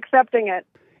over and accepting it.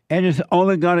 And it's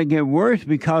only going to get worse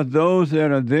because those that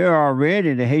are there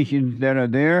already, the Haitians that are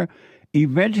there,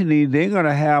 eventually they're going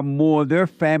to have more of their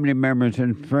family members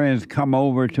and friends come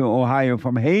over to Ohio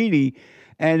from Haiti,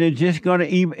 and it's just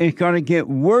it's gonna get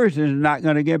worse. It's not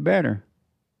gonna get better.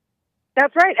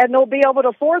 That's right, and they'll be able to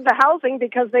afford the housing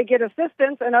because they get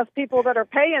assistance, and us people that are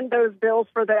paying those bills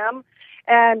for them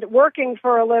and working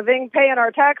for a living, paying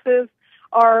our taxes,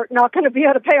 are not going to be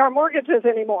able to pay our mortgages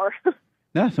anymore.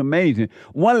 That's amazing.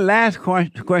 One last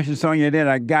question, Sonia, then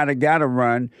I gotta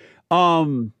run.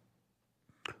 When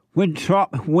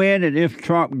and if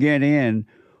Trump get in,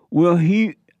 will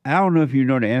he? I don't know if you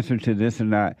know the answer to this or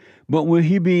not, but will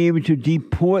he be able to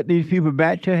deport these people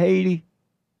back to Haiti?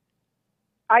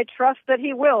 I trust that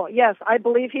he will. Yes, I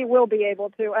believe he will be able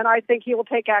to, and I think he will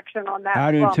take action on that.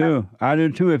 I do too. I do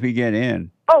too if he get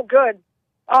in. Oh, good.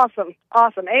 Awesome.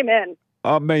 Amen.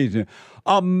 Amazing.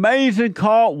 Amazing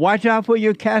call. Watch out for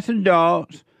your cats and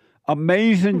dogs.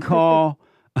 Amazing call.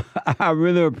 I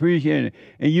really appreciate it.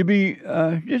 And you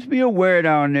just be aware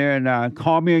down there and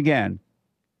call me again.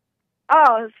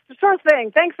 Oh, sure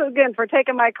thing. Thanks again for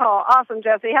taking my call. Awesome,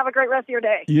 Jesse. Have a great rest of your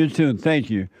day. You too. Thank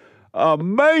you.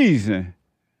 Amazing.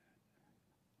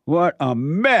 What a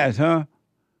mess, huh?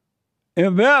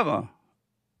 If ever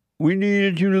we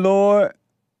needed you, Lord,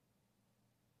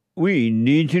 we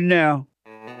need you now.